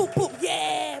 boop, boop, boop,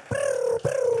 yeah. Brr,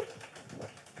 brr.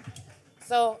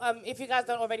 So if you guys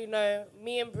don't already know,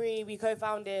 me and Bree, we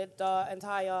co-founded the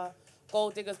entire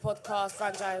Gold Diggers podcast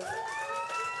franchise.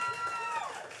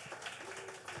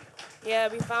 Yeah,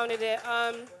 we founded it.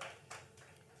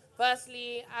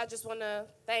 Firstly, I just want to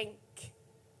thank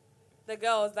the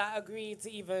girls that agreed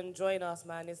to even join us,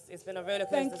 man. It's been a roller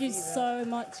coaster Thank you season. so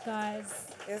much, guys.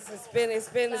 It's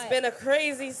been a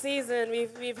crazy season.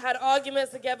 We've had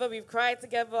arguments together, we've cried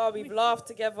together, we've laughed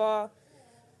together.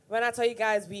 When I tell you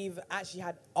guys, we've actually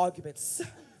had arguments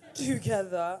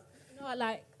together. You know,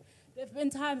 like, there've been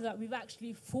times that we've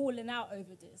actually fallen out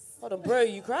over this. Hold on, bro,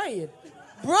 you crying?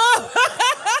 Bro!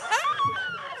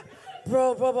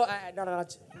 bro. No.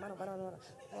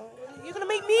 You're gonna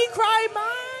make me cry,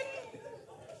 man.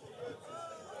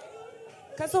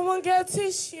 Can someone get a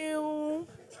tissue?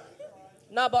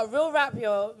 No, but real rap,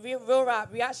 yo. Real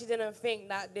rap. We actually didn't think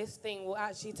that this thing will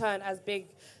actually turn as big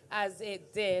as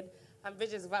it did. And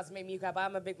Bridget's about to make me cry, but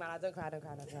I'm a big man. I don't cry.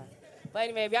 But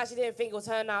anyway, we actually didn't think it would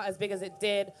turn out as big as it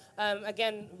did.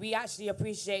 Again, we actually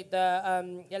appreciate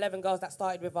the 11 girls that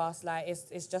started with us. Like,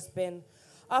 it's just been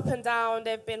up and down.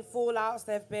 There've been fallouts.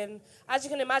 There've been, as you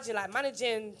can imagine, like,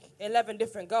 managing 11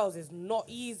 different girls is not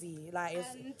easy. Like,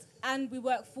 and we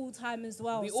work full time as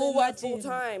well. We so all work imagine- full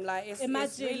time. Like,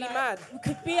 it's really like, mad. We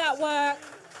could be at work.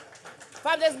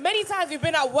 Fam, there's many times we've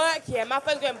been at work here. My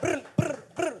friend's going brr, brr,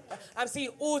 brr. I'm seeing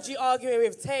Audrey arguing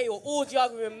with Tay, or Audrey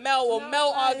arguing with Mel, or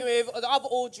Mel arguing with the other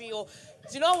Audrey, or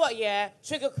do you know what? Yeah,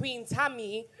 Trigger Queen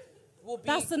Tammy will be.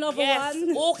 That's another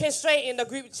one. Orchestrating the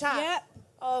group chat. Yep.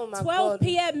 Oh my 12 God.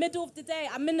 p.m. middle of the day.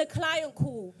 I'm in a client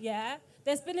call. Yeah.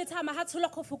 There's been a time I had to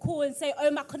lock off a call and say,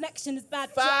 "Oh, my connection is bad."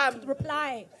 Fam.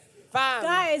 Reply. Fam.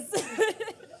 Guys.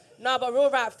 No, but real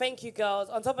rap, thank you, girls.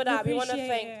 On top of that, we want to Appreciate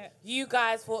thank it. you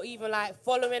guys for even, like,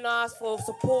 following us, for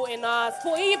supporting us.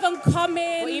 For even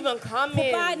coming.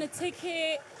 For buying a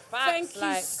ticket. Facts, Thank you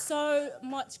like- so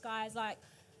much, guys. Like,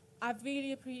 I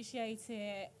really appreciate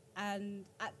it. And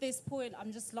at this point,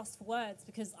 I'm just lost for words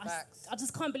because I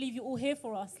just can't believe you're all here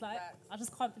for us. Like, I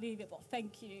just can't believe it, but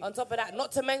thank you. On top of that,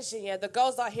 not to mention, yeah, the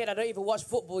girls out here that don't even watch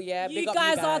football, yeah. You big up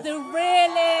guys you are guys. the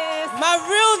realest. My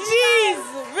real G's.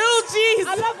 Real G's.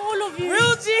 I love all of you.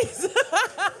 Real G's.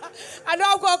 I know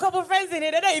I've got a couple of friends in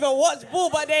here. They don't even watch ball,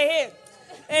 but they're here.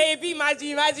 Hey, be my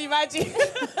G.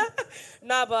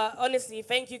 Nah, but honestly,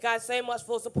 thank you guys so much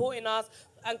for supporting us.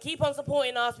 And keep on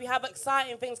supporting us. We have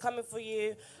exciting things coming for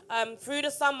you through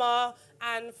the summer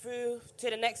and through to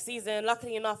the next season.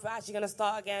 Luckily enough, we're actually going to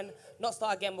start again. Not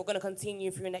start again, we're going to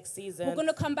continue through next season. We're going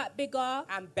to come back bigger.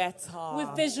 And better. With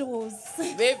visuals.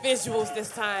 With visuals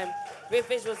this time.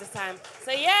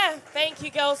 So yeah, thank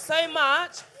you girls so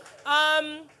much.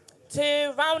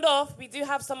 To round off, we do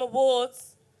have some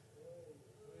awards.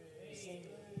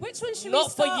 Which one should we Not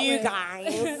for start you with?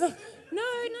 guys. No.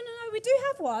 We do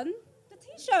have one. The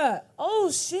T-shirt. Oh,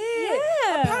 shit.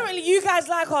 Yeah. Apparently you guys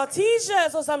like our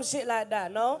T-shirts or some shit like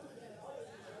that, no?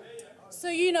 So,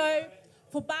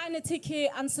 for buying a ticket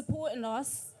and supporting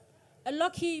us, a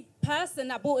lucky person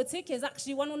that bought a ticket is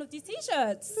actually won one of these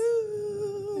T-shirts.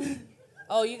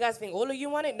 Oh, you guys think all of you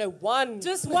won it? No, one.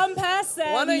 Just one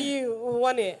person. One of you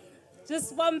won it.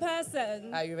 Just one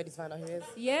person. Are you ready to find out who it is?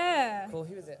 Yeah. Cool,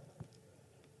 who is it?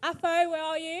 Afo, where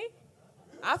are you?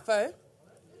 Afo?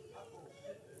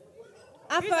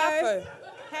 Afo. Who's Afo?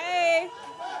 Hey.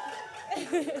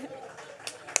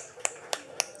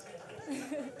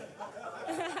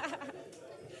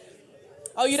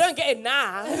 Oh, you don't get it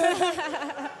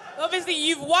now. Obviously,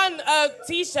 you've won a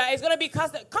T-shirt. It's going to be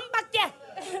custom. Come back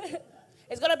here.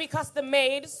 It's going to be custom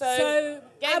made, so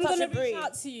get in I'm touch going with to reach Bree.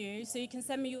 out to you so you can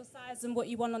send me your size and what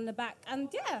you want on the back. And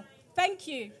yeah, thank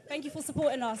you. Thank you for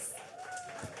supporting us.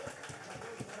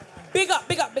 Big up.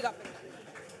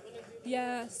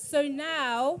 Yeah, so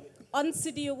now, on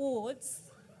to the awards.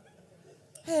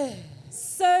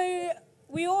 So,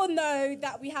 we all know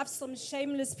that we have some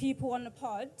shameless people on the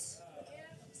pod.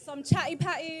 Some chatty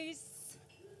patties.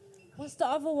 What's the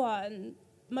other one?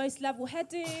 Most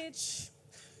level-headed.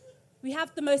 We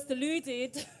have the most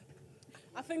deluded.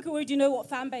 I think I already know what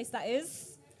fan base that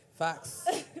is. Facts.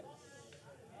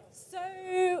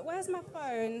 So, where's my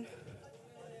phone?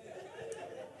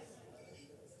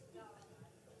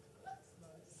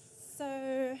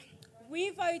 So, we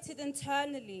voted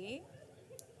internally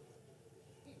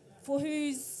for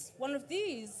who's one of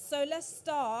these. So, let's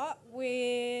start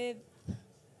with.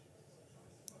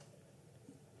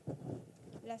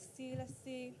 Let's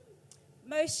see.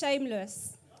 Most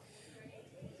shameless.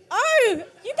 Oh,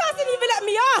 you guys didn't even let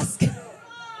me ask.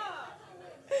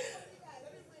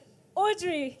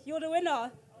 Audrey, you're the winner.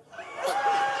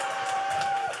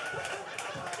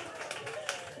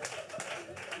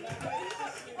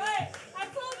 Wait, I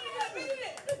told you that, didn't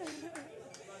it?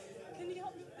 Can you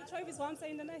help me with the trophies while I'm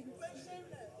saying the names?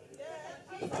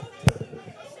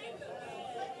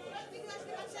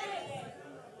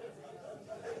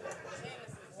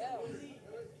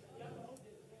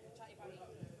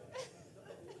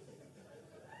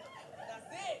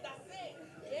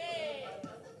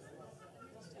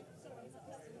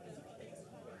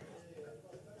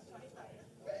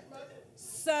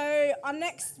 our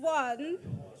next one.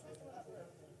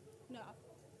 No.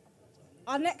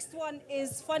 Our next one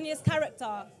is funniest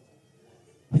character.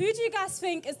 Who do you guys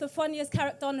think is the funniest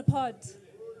character on the pod?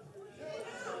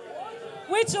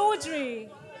 Which Audrey?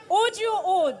 Audrey or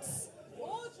Ords?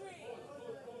 Audrey.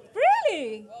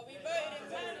 Really?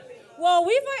 Well,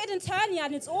 we voted internally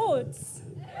and it's Ords.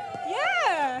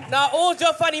 Yeah. Now, Ords,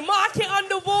 you're funny. Mark it on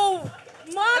the wall.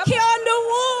 Mark it on the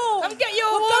wall. Come get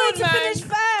your We're award, going man. to finish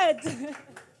third.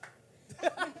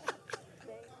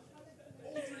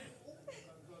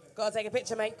 Gotta take a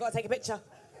picture, mate. Gotta take a picture.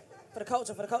 For the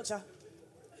culture, for the culture.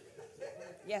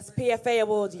 Yes, PFA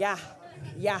award, yeah.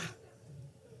 Yeah.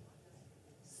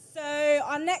 So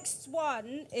our next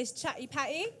one is Chatty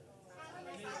Patty.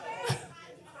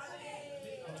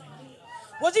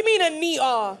 What do you mean,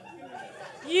 Anita?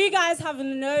 You guys have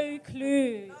no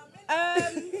clue.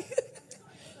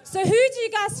 So who do you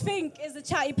guys think is the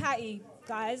Chatty Patty,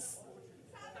 guys?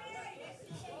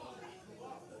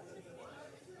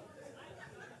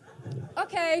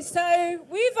 Okay, so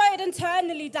we voted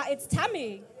internally that it's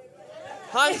Tammy.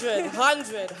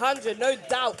 100, no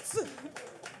doubt.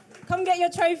 Come get your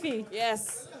trophy.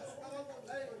 Yes.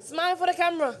 Smile for the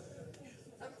camera.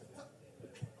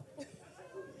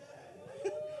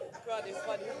 God, it's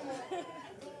funny.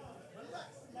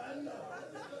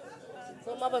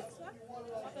 For mother.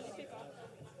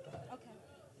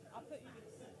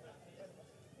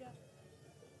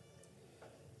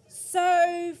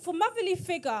 So for motherly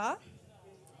figure,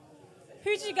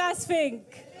 who do you guys think?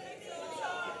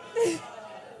 I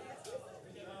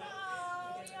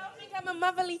think I'm a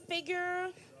motherly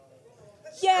figure.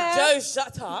 Yeah. Joe,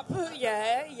 shut up.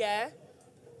 Yeah, yeah.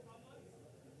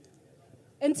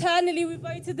 Internally, we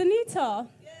voted Anita.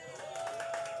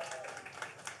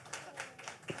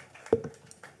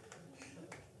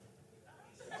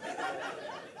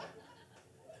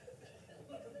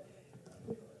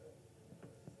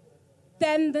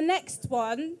 Then the next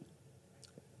one,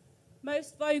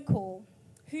 most vocal.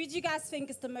 Who do you guys think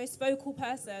is the most vocal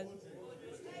person?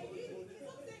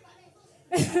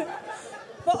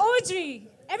 But Audrey,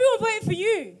 everyone voted for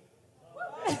you.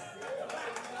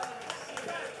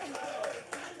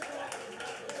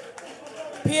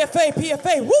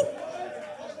 PFA, woo!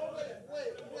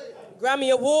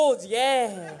 Grammy Awards,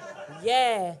 yeah,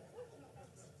 yeah.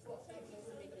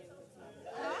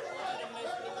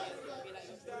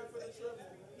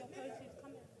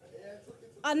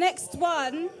 Our next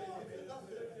one,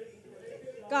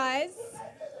 guys.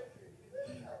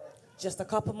 Just a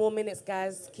couple more minutes,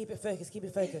 guys. Keep it focused, keep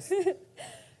it focused.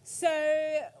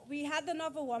 So we had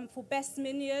another one for best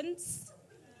minions.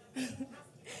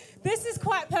 This is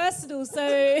quite personal,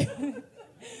 so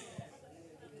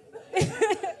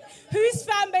whose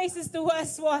fan base is the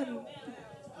worst one?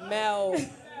 Mel.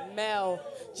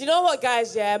 Do you know what,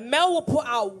 guys, yeah? Mel will put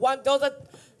out one,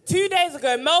 2 days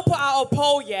ago, Mel put out a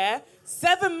poll, yeah?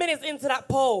 7 minutes into that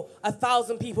poll,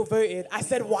 1,000 people voted. I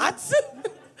said, what?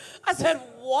 I said,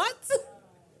 what?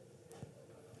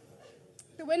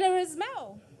 The winner is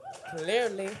Mel.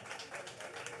 Clearly.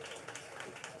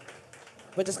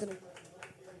 We're just gonna...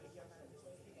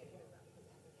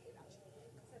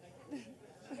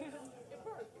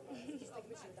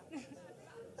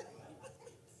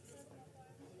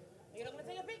 You're not gonna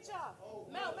take a picture?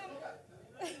 Mel.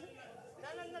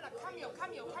 No,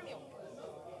 come here.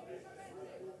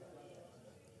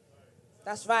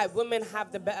 That's right, women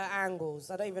have the better angles.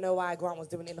 I don't even know why Grant was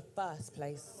doing it in the first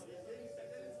place.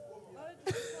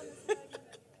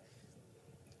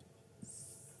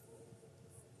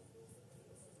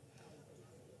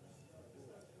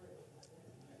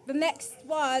 The next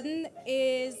one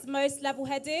is most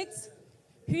level-headed.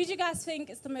 Who do you guys think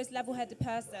is the most level-headed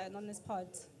person on this pod?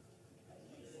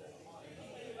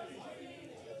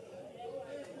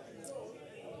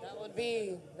 That would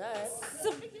be nice.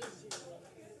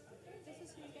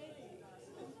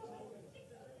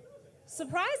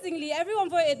 Surprisingly, everyone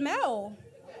voted Mel.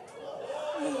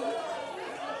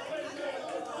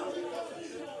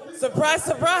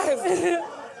 Surprise.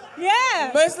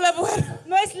 Yeah. Most level-headed.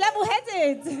 Most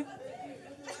level-headed.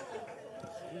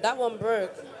 That one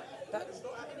broke.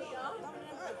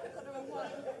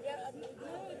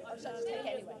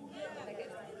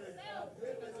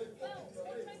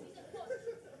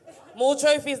 More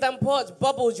trophies than pots.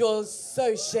 Bubbles, you're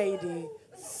so shady.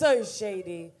 So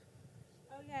shady.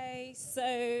 Okay,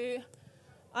 so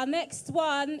our next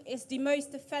one is the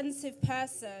most offensive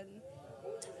person.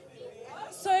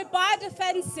 So by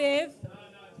defensive,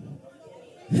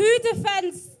 who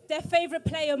defends their favorite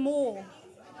player more?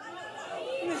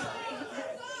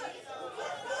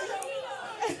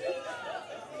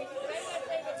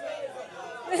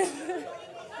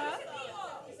 Huh?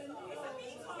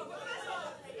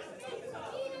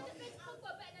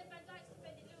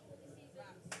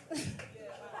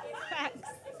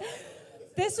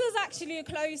 This was actually a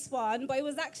close one, but it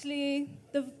was actually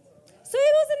So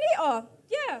it was Anita.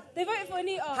 Yeah, they voted for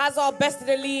Anita. Hazard, best of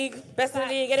the league. Best of the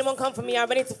league. Anyone come for me? I'm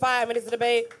ready to fight. I'm ready to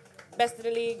debate. Best of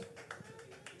the league.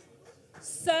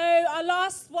 So our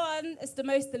last one is the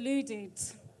most deluded.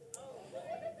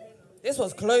 This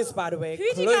was close, by the way.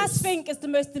 Who do you guys think is the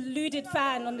most deluded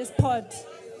fan on this pod?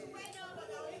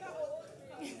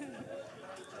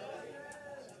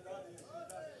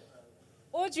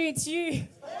 Audrey, it's you.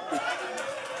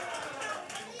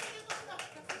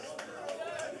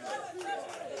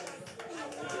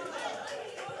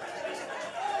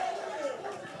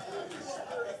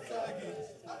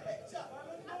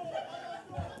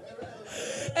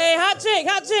 Hey, hot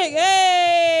chick.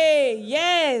 Hey,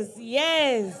 yes.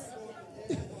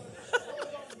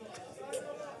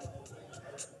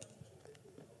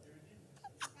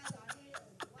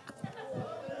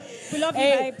 We love you,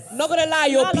 Hey, babes. not gonna lie,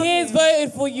 your peers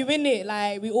voted for you, innit?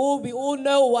 Like, we all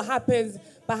know what happens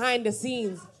behind the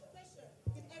scenes.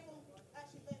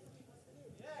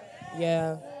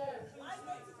 Yeah.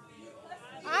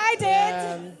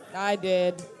 I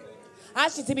did.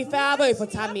 Actually, to be fair, I voted for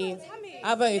Tammy.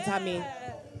 I voted Tammy.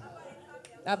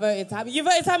 You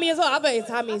voted Tammy as well? I voted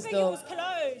Tammy still.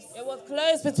 It was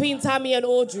close between Tammy and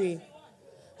Audrey.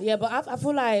 Yeah, but I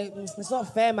feel like it's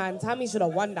not fair, man. Tammy should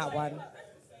have won that one.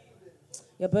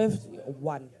 You both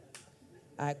won.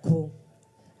 All right, cool.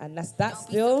 And that's that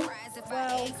still.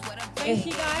 Well, thank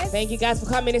you guys. Thank you guys for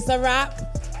coming. It's a wrap.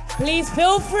 Please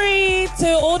feel free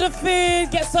to order food,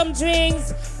 get some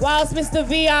drinks, whilst Mr.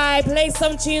 VI plays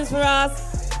some tunes for us.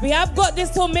 We have got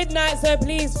this till midnight, so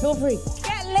please feel free.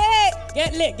 Get lit.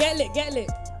 Get lit, get lit, get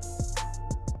lit.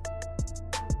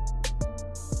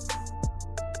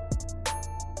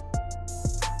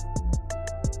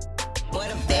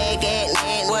 What if they get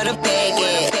lit? What if they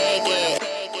get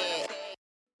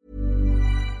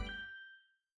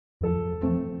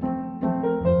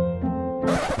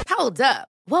Hold up.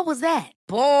 What was that?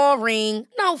 Boring.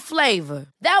 No flavor.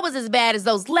 That was as bad as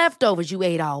those leftovers you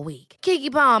ate all week.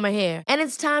 Keke Palmer here, and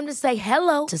it's time to say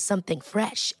hello to something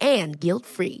fresh and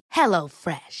guilt-free. Hello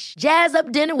Fresh. Jazz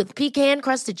up dinner with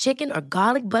pecan-crusted chicken or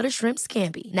garlic butter shrimp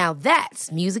scampi. Now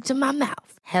that's music to my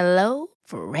mouth. Hello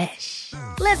Fresh.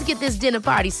 Let's get this dinner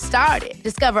party started.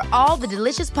 Discover all the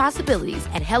delicious possibilities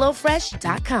at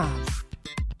hellofresh.com.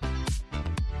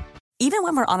 Even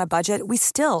when we're on a budget, we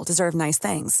still deserve nice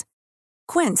things.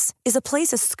 Quince is a place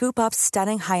to scoop up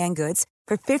stunning high-end goods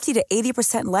for 50 to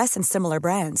 80% less than similar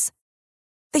brands.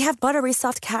 They have buttery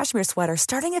soft cashmere sweaters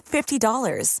starting at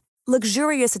 $50,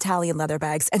 luxurious Italian leather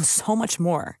bags, and so much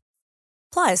more.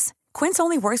 Plus, Quince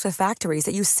only works with factories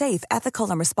that use safe, ethical,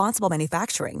 and responsible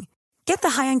manufacturing. Get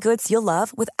the high-end goods you'll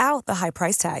love without the high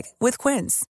price tag with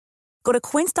Quince. Go to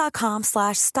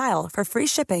quince.com/style for free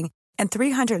shipping and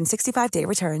 365-day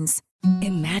returns.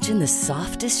 Imagine the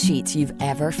softest sheets you've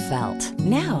ever felt.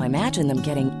 Now imagine them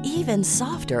getting even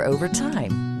softer over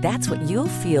time. That's what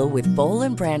you'll feel with Boll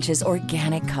 & Branch's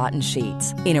organic cotton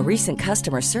sheets. In a recent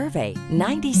customer survey,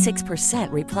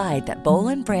 96% replied that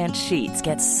Boll & Branch sheets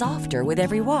get softer with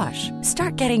every wash.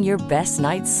 Start getting your best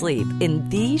night's sleep in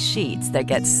these sheets that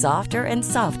get softer and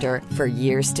softer for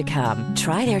years to come.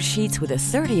 Try their sheets with a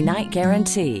 30-night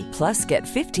guarantee. Plus, get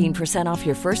 15% off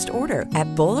your first order at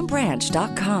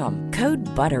bollandbranch.com. Code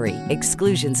BUTTERY.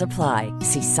 Exclusions apply.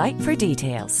 See site for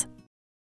details.